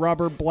giant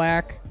rubber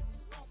black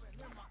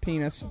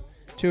penis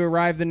to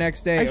arrive the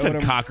next day. I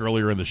said cock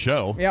earlier in the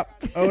show.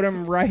 Yep.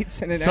 Odom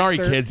writes in an Sorry,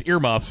 excerpt. kids.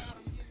 Earmuffs.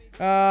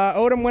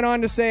 Odom went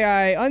on to say,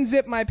 I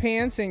unzipped my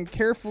pants and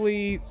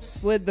carefully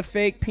slid the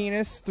fake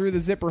penis through the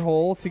zipper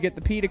hole. To get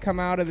the pee to come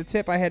out of the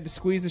tip, I had to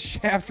squeeze the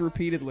shaft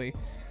repeatedly.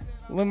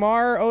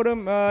 Lamar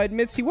Odom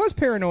admits he was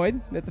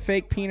paranoid that the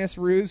fake penis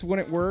ruse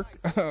wouldn't work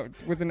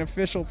with an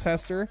official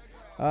tester.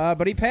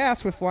 But he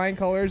passed with flying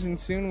colors and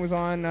soon was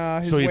on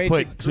his way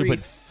to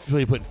Greece. So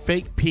he put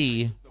fake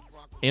pee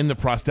in the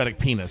prosthetic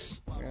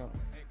penis. Yeah. All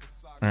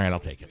right, I'll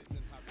take it.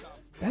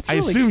 I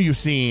assume you've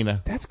seen...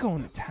 That's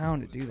going to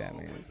town to do that,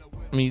 man.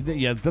 I mean,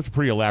 yeah, that's a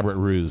pretty elaborate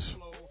ruse.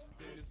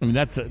 I mean,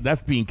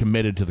 that's being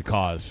committed to the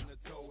cause.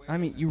 I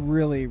mean, you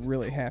really,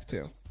 really have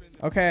to.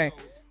 Okay,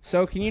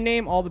 so can you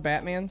name all the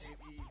Batmans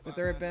that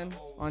there have been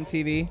on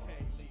TV?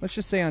 Let's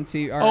just say on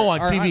TV. On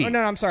TV.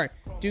 No, I'm sorry.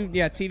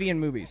 TV and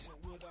movies.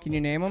 Can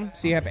you name them?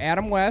 So you have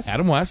Adam West.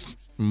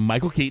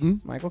 Michael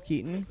Keaton.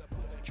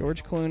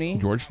 George Clooney.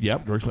 George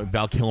Clooney.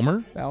 Val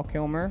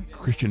Kilmer.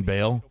 Christian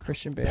Bale.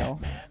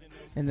 Batman.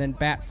 And then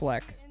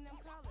Batfleck.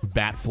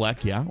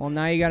 Yeah. Well,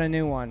 now you got a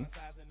new one.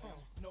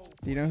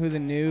 Do you know who the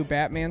new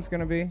Batman's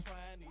going to be?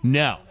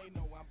 No.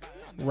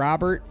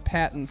 Robert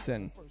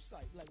Pattinson.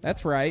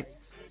 That's right.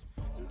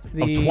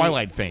 Of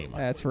Twilight fame.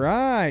 That's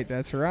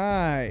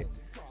right.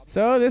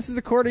 So this is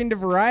according to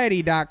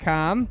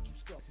Variety.com.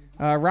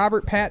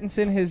 Robert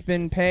Pattinson has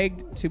been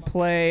pegged to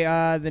play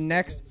the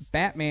next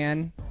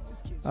Batman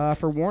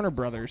for Warner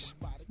Brothers.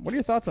 What are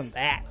your thoughts on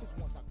that?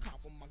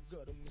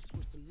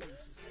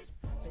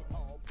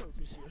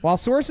 While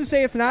sources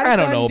say it's not a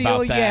done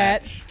deal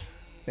yet.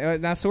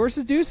 Now,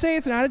 sources do say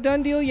it's not a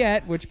done deal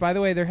yet, which, by the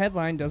way, their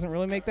headline doesn't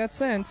really make that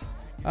sense.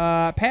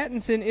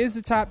 Pattinson is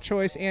the top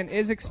choice and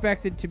is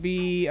expected to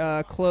be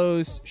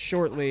closed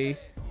shortly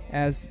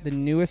as the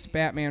newest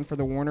Batman for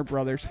the Warner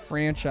Brothers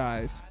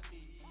franchise.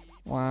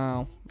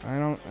 Wow. I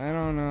don't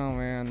know,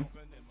 man.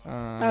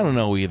 I don't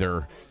know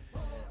either.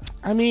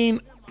 I mean,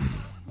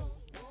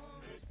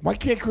 why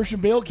can't Christian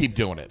Bale keep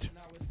doing it?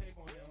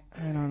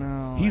 I don't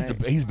know.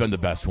 He's been the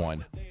best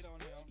one.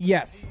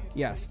 Yes.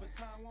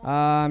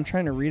 I'm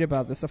trying to read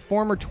about this. A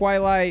former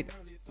Twilight...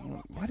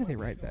 Why did they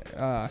write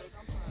that?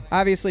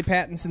 Obviously,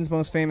 Pattinson's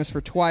most famous for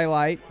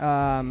Twilight.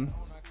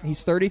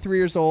 He's 33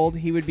 years old.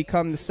 He would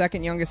become the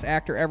second youngest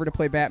actor ever to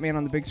play Batman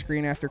on the big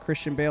screen after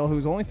Christian Bale, who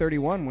was only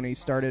 31 when he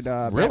started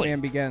Batman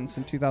Begins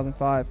in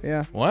 2005.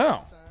 Yeah.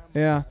 Wow.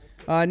 Yeah.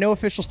 No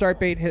official start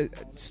date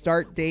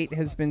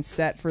has been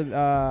set for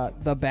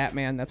the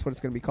Batman. That's what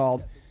it's going to be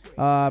called.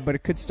 But it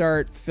could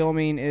start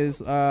filming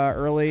as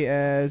early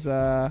as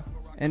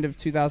end of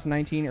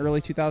 2019, early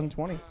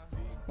 2020.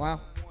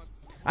 Wow.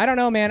 I don't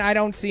know, man. I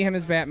don't see him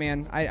as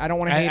Batman. I don't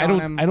want to hate on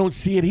him. I don't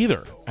see it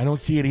either.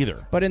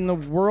 But in the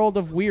world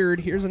of weird,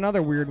 here's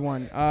another weird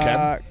one.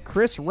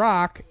 Chris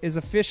Rock is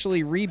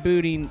officially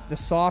rebooting the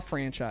Saw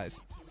franchise.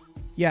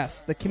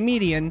 Yes, the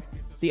comedian,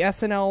 the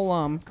SNL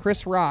alum,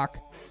 Chris Rock,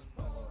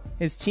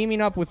 is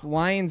teaming up with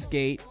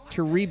Lionsgate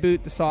to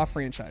reboot the Saw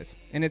franchise.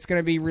 And it's going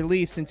to be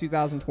released in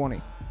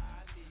 2020.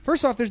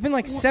 First off, there's been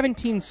like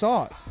 17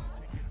 Saws.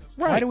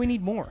 Right. Why do we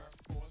need more?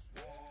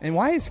 And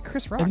why is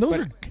Chris Rock?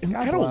 And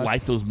I don't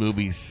like those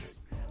movies.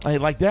 I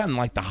like that and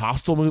like the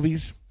Hostel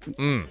movies.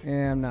 Yeah,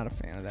 I'm not a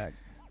fan of that.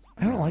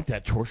 I don't like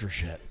that torture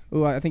shit.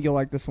 Ooh, I think you'll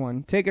like this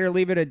one. Take it or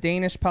leave it, a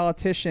Danish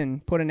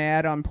politician put an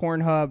ad on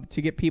Pornhub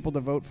to get people to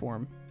vote for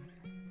him.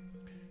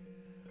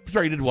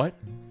 Sorry, you did what?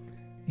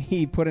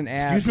 He put an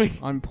ad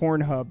on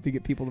Pornhub to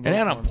get people to vote for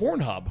him. An ad on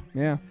Pornhub?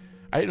 Yeah.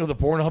 I didn't know the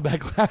Pornhub had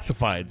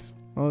classifieds.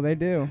 Oh, they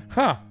do.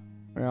 Huh.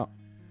 Yeah.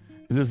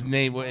 Is his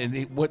name,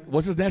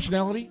 what's his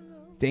nationality?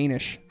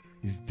 Danish.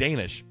 He's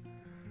Danish.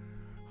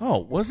 Oh,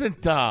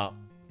 wasn't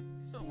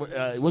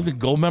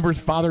Goldmember's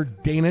father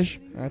Danish?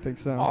 I think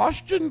so.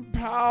 Austin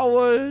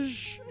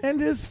Powers and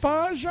his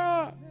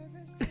father.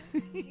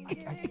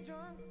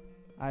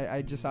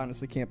 I just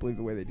honestly can't believe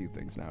the way they do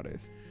things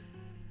nowadays.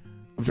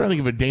 I'm trying to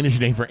think of a Danish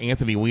name for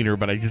Anthony Weiner,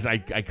 but I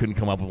couldn't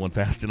come up with one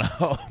fast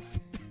enough.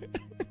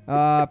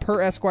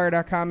 Per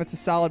Esquire.com, it's a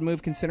solid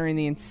move considering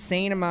the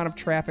insane amount of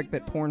traffic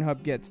that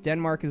Pornhub gets.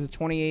 Denmark is the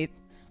 28th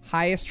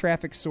highest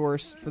traffic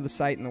source for the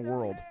site in the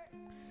world.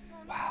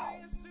 Wow.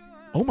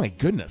 Oh, my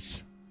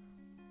goodness.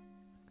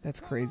 That's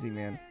crazy,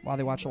 man. Wow,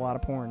 they watch a lot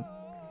of porn.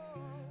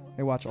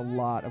 They watch a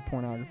lot of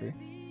pornography.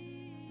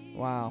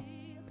 Wow.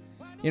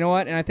 You know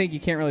what? And I think you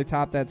can't really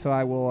top that, so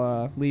I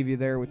will leave you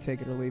there with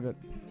take it or leave it.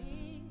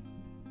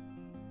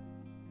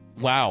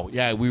 Wow.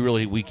 Yeah,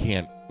 we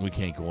can't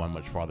go on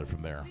much farther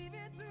from there.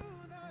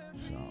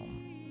 So,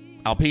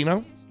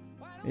 Alpino?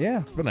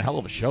 Yeah. It's been a hell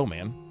of a show,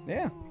 man.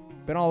 Yeah.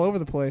 Been all over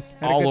the place.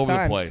 Had all a good over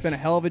time. the place. It's been a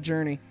hell of a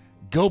journey.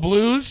 Go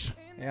Blues.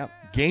 Yep.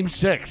 Game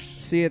 6.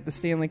 See you at the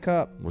Stanley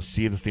Cup. We'll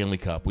see you at the Stanley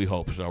Cup. We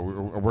hope so.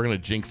 We're going to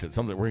jinx it.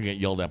 We're going to get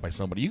yelled at by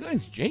somebody. You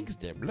guys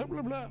jinxed it. Blah,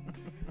 blah, blah.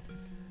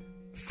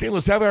 St.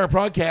 Louis Happy Hour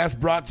podcast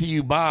brought to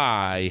you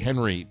by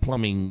Henry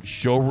Plumbing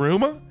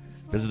Showroom.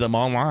 Visit them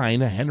online,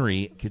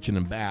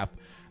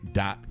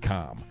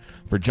 henrykitchenandbath.com.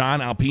 For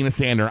John Alpina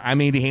Sander,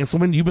 I'm Andy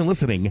Hanselman. You've been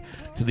listening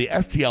to the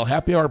STL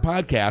Happy Hour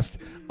podcast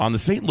on the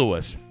St.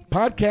 Louis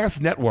Podcast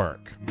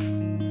Network.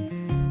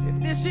 If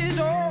this is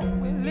all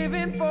we're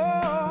living for,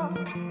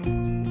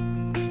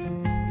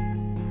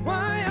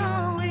 why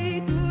are we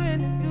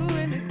doing it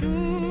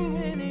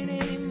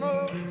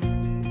anymore?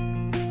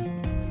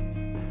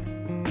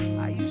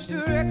 I used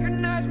to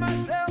recognize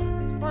myself.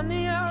 It's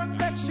funny how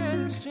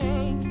affections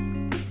change,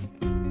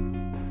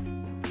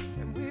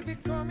 and we're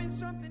becoming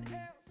something else.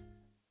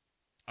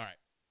 All right,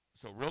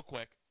 so real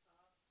quick.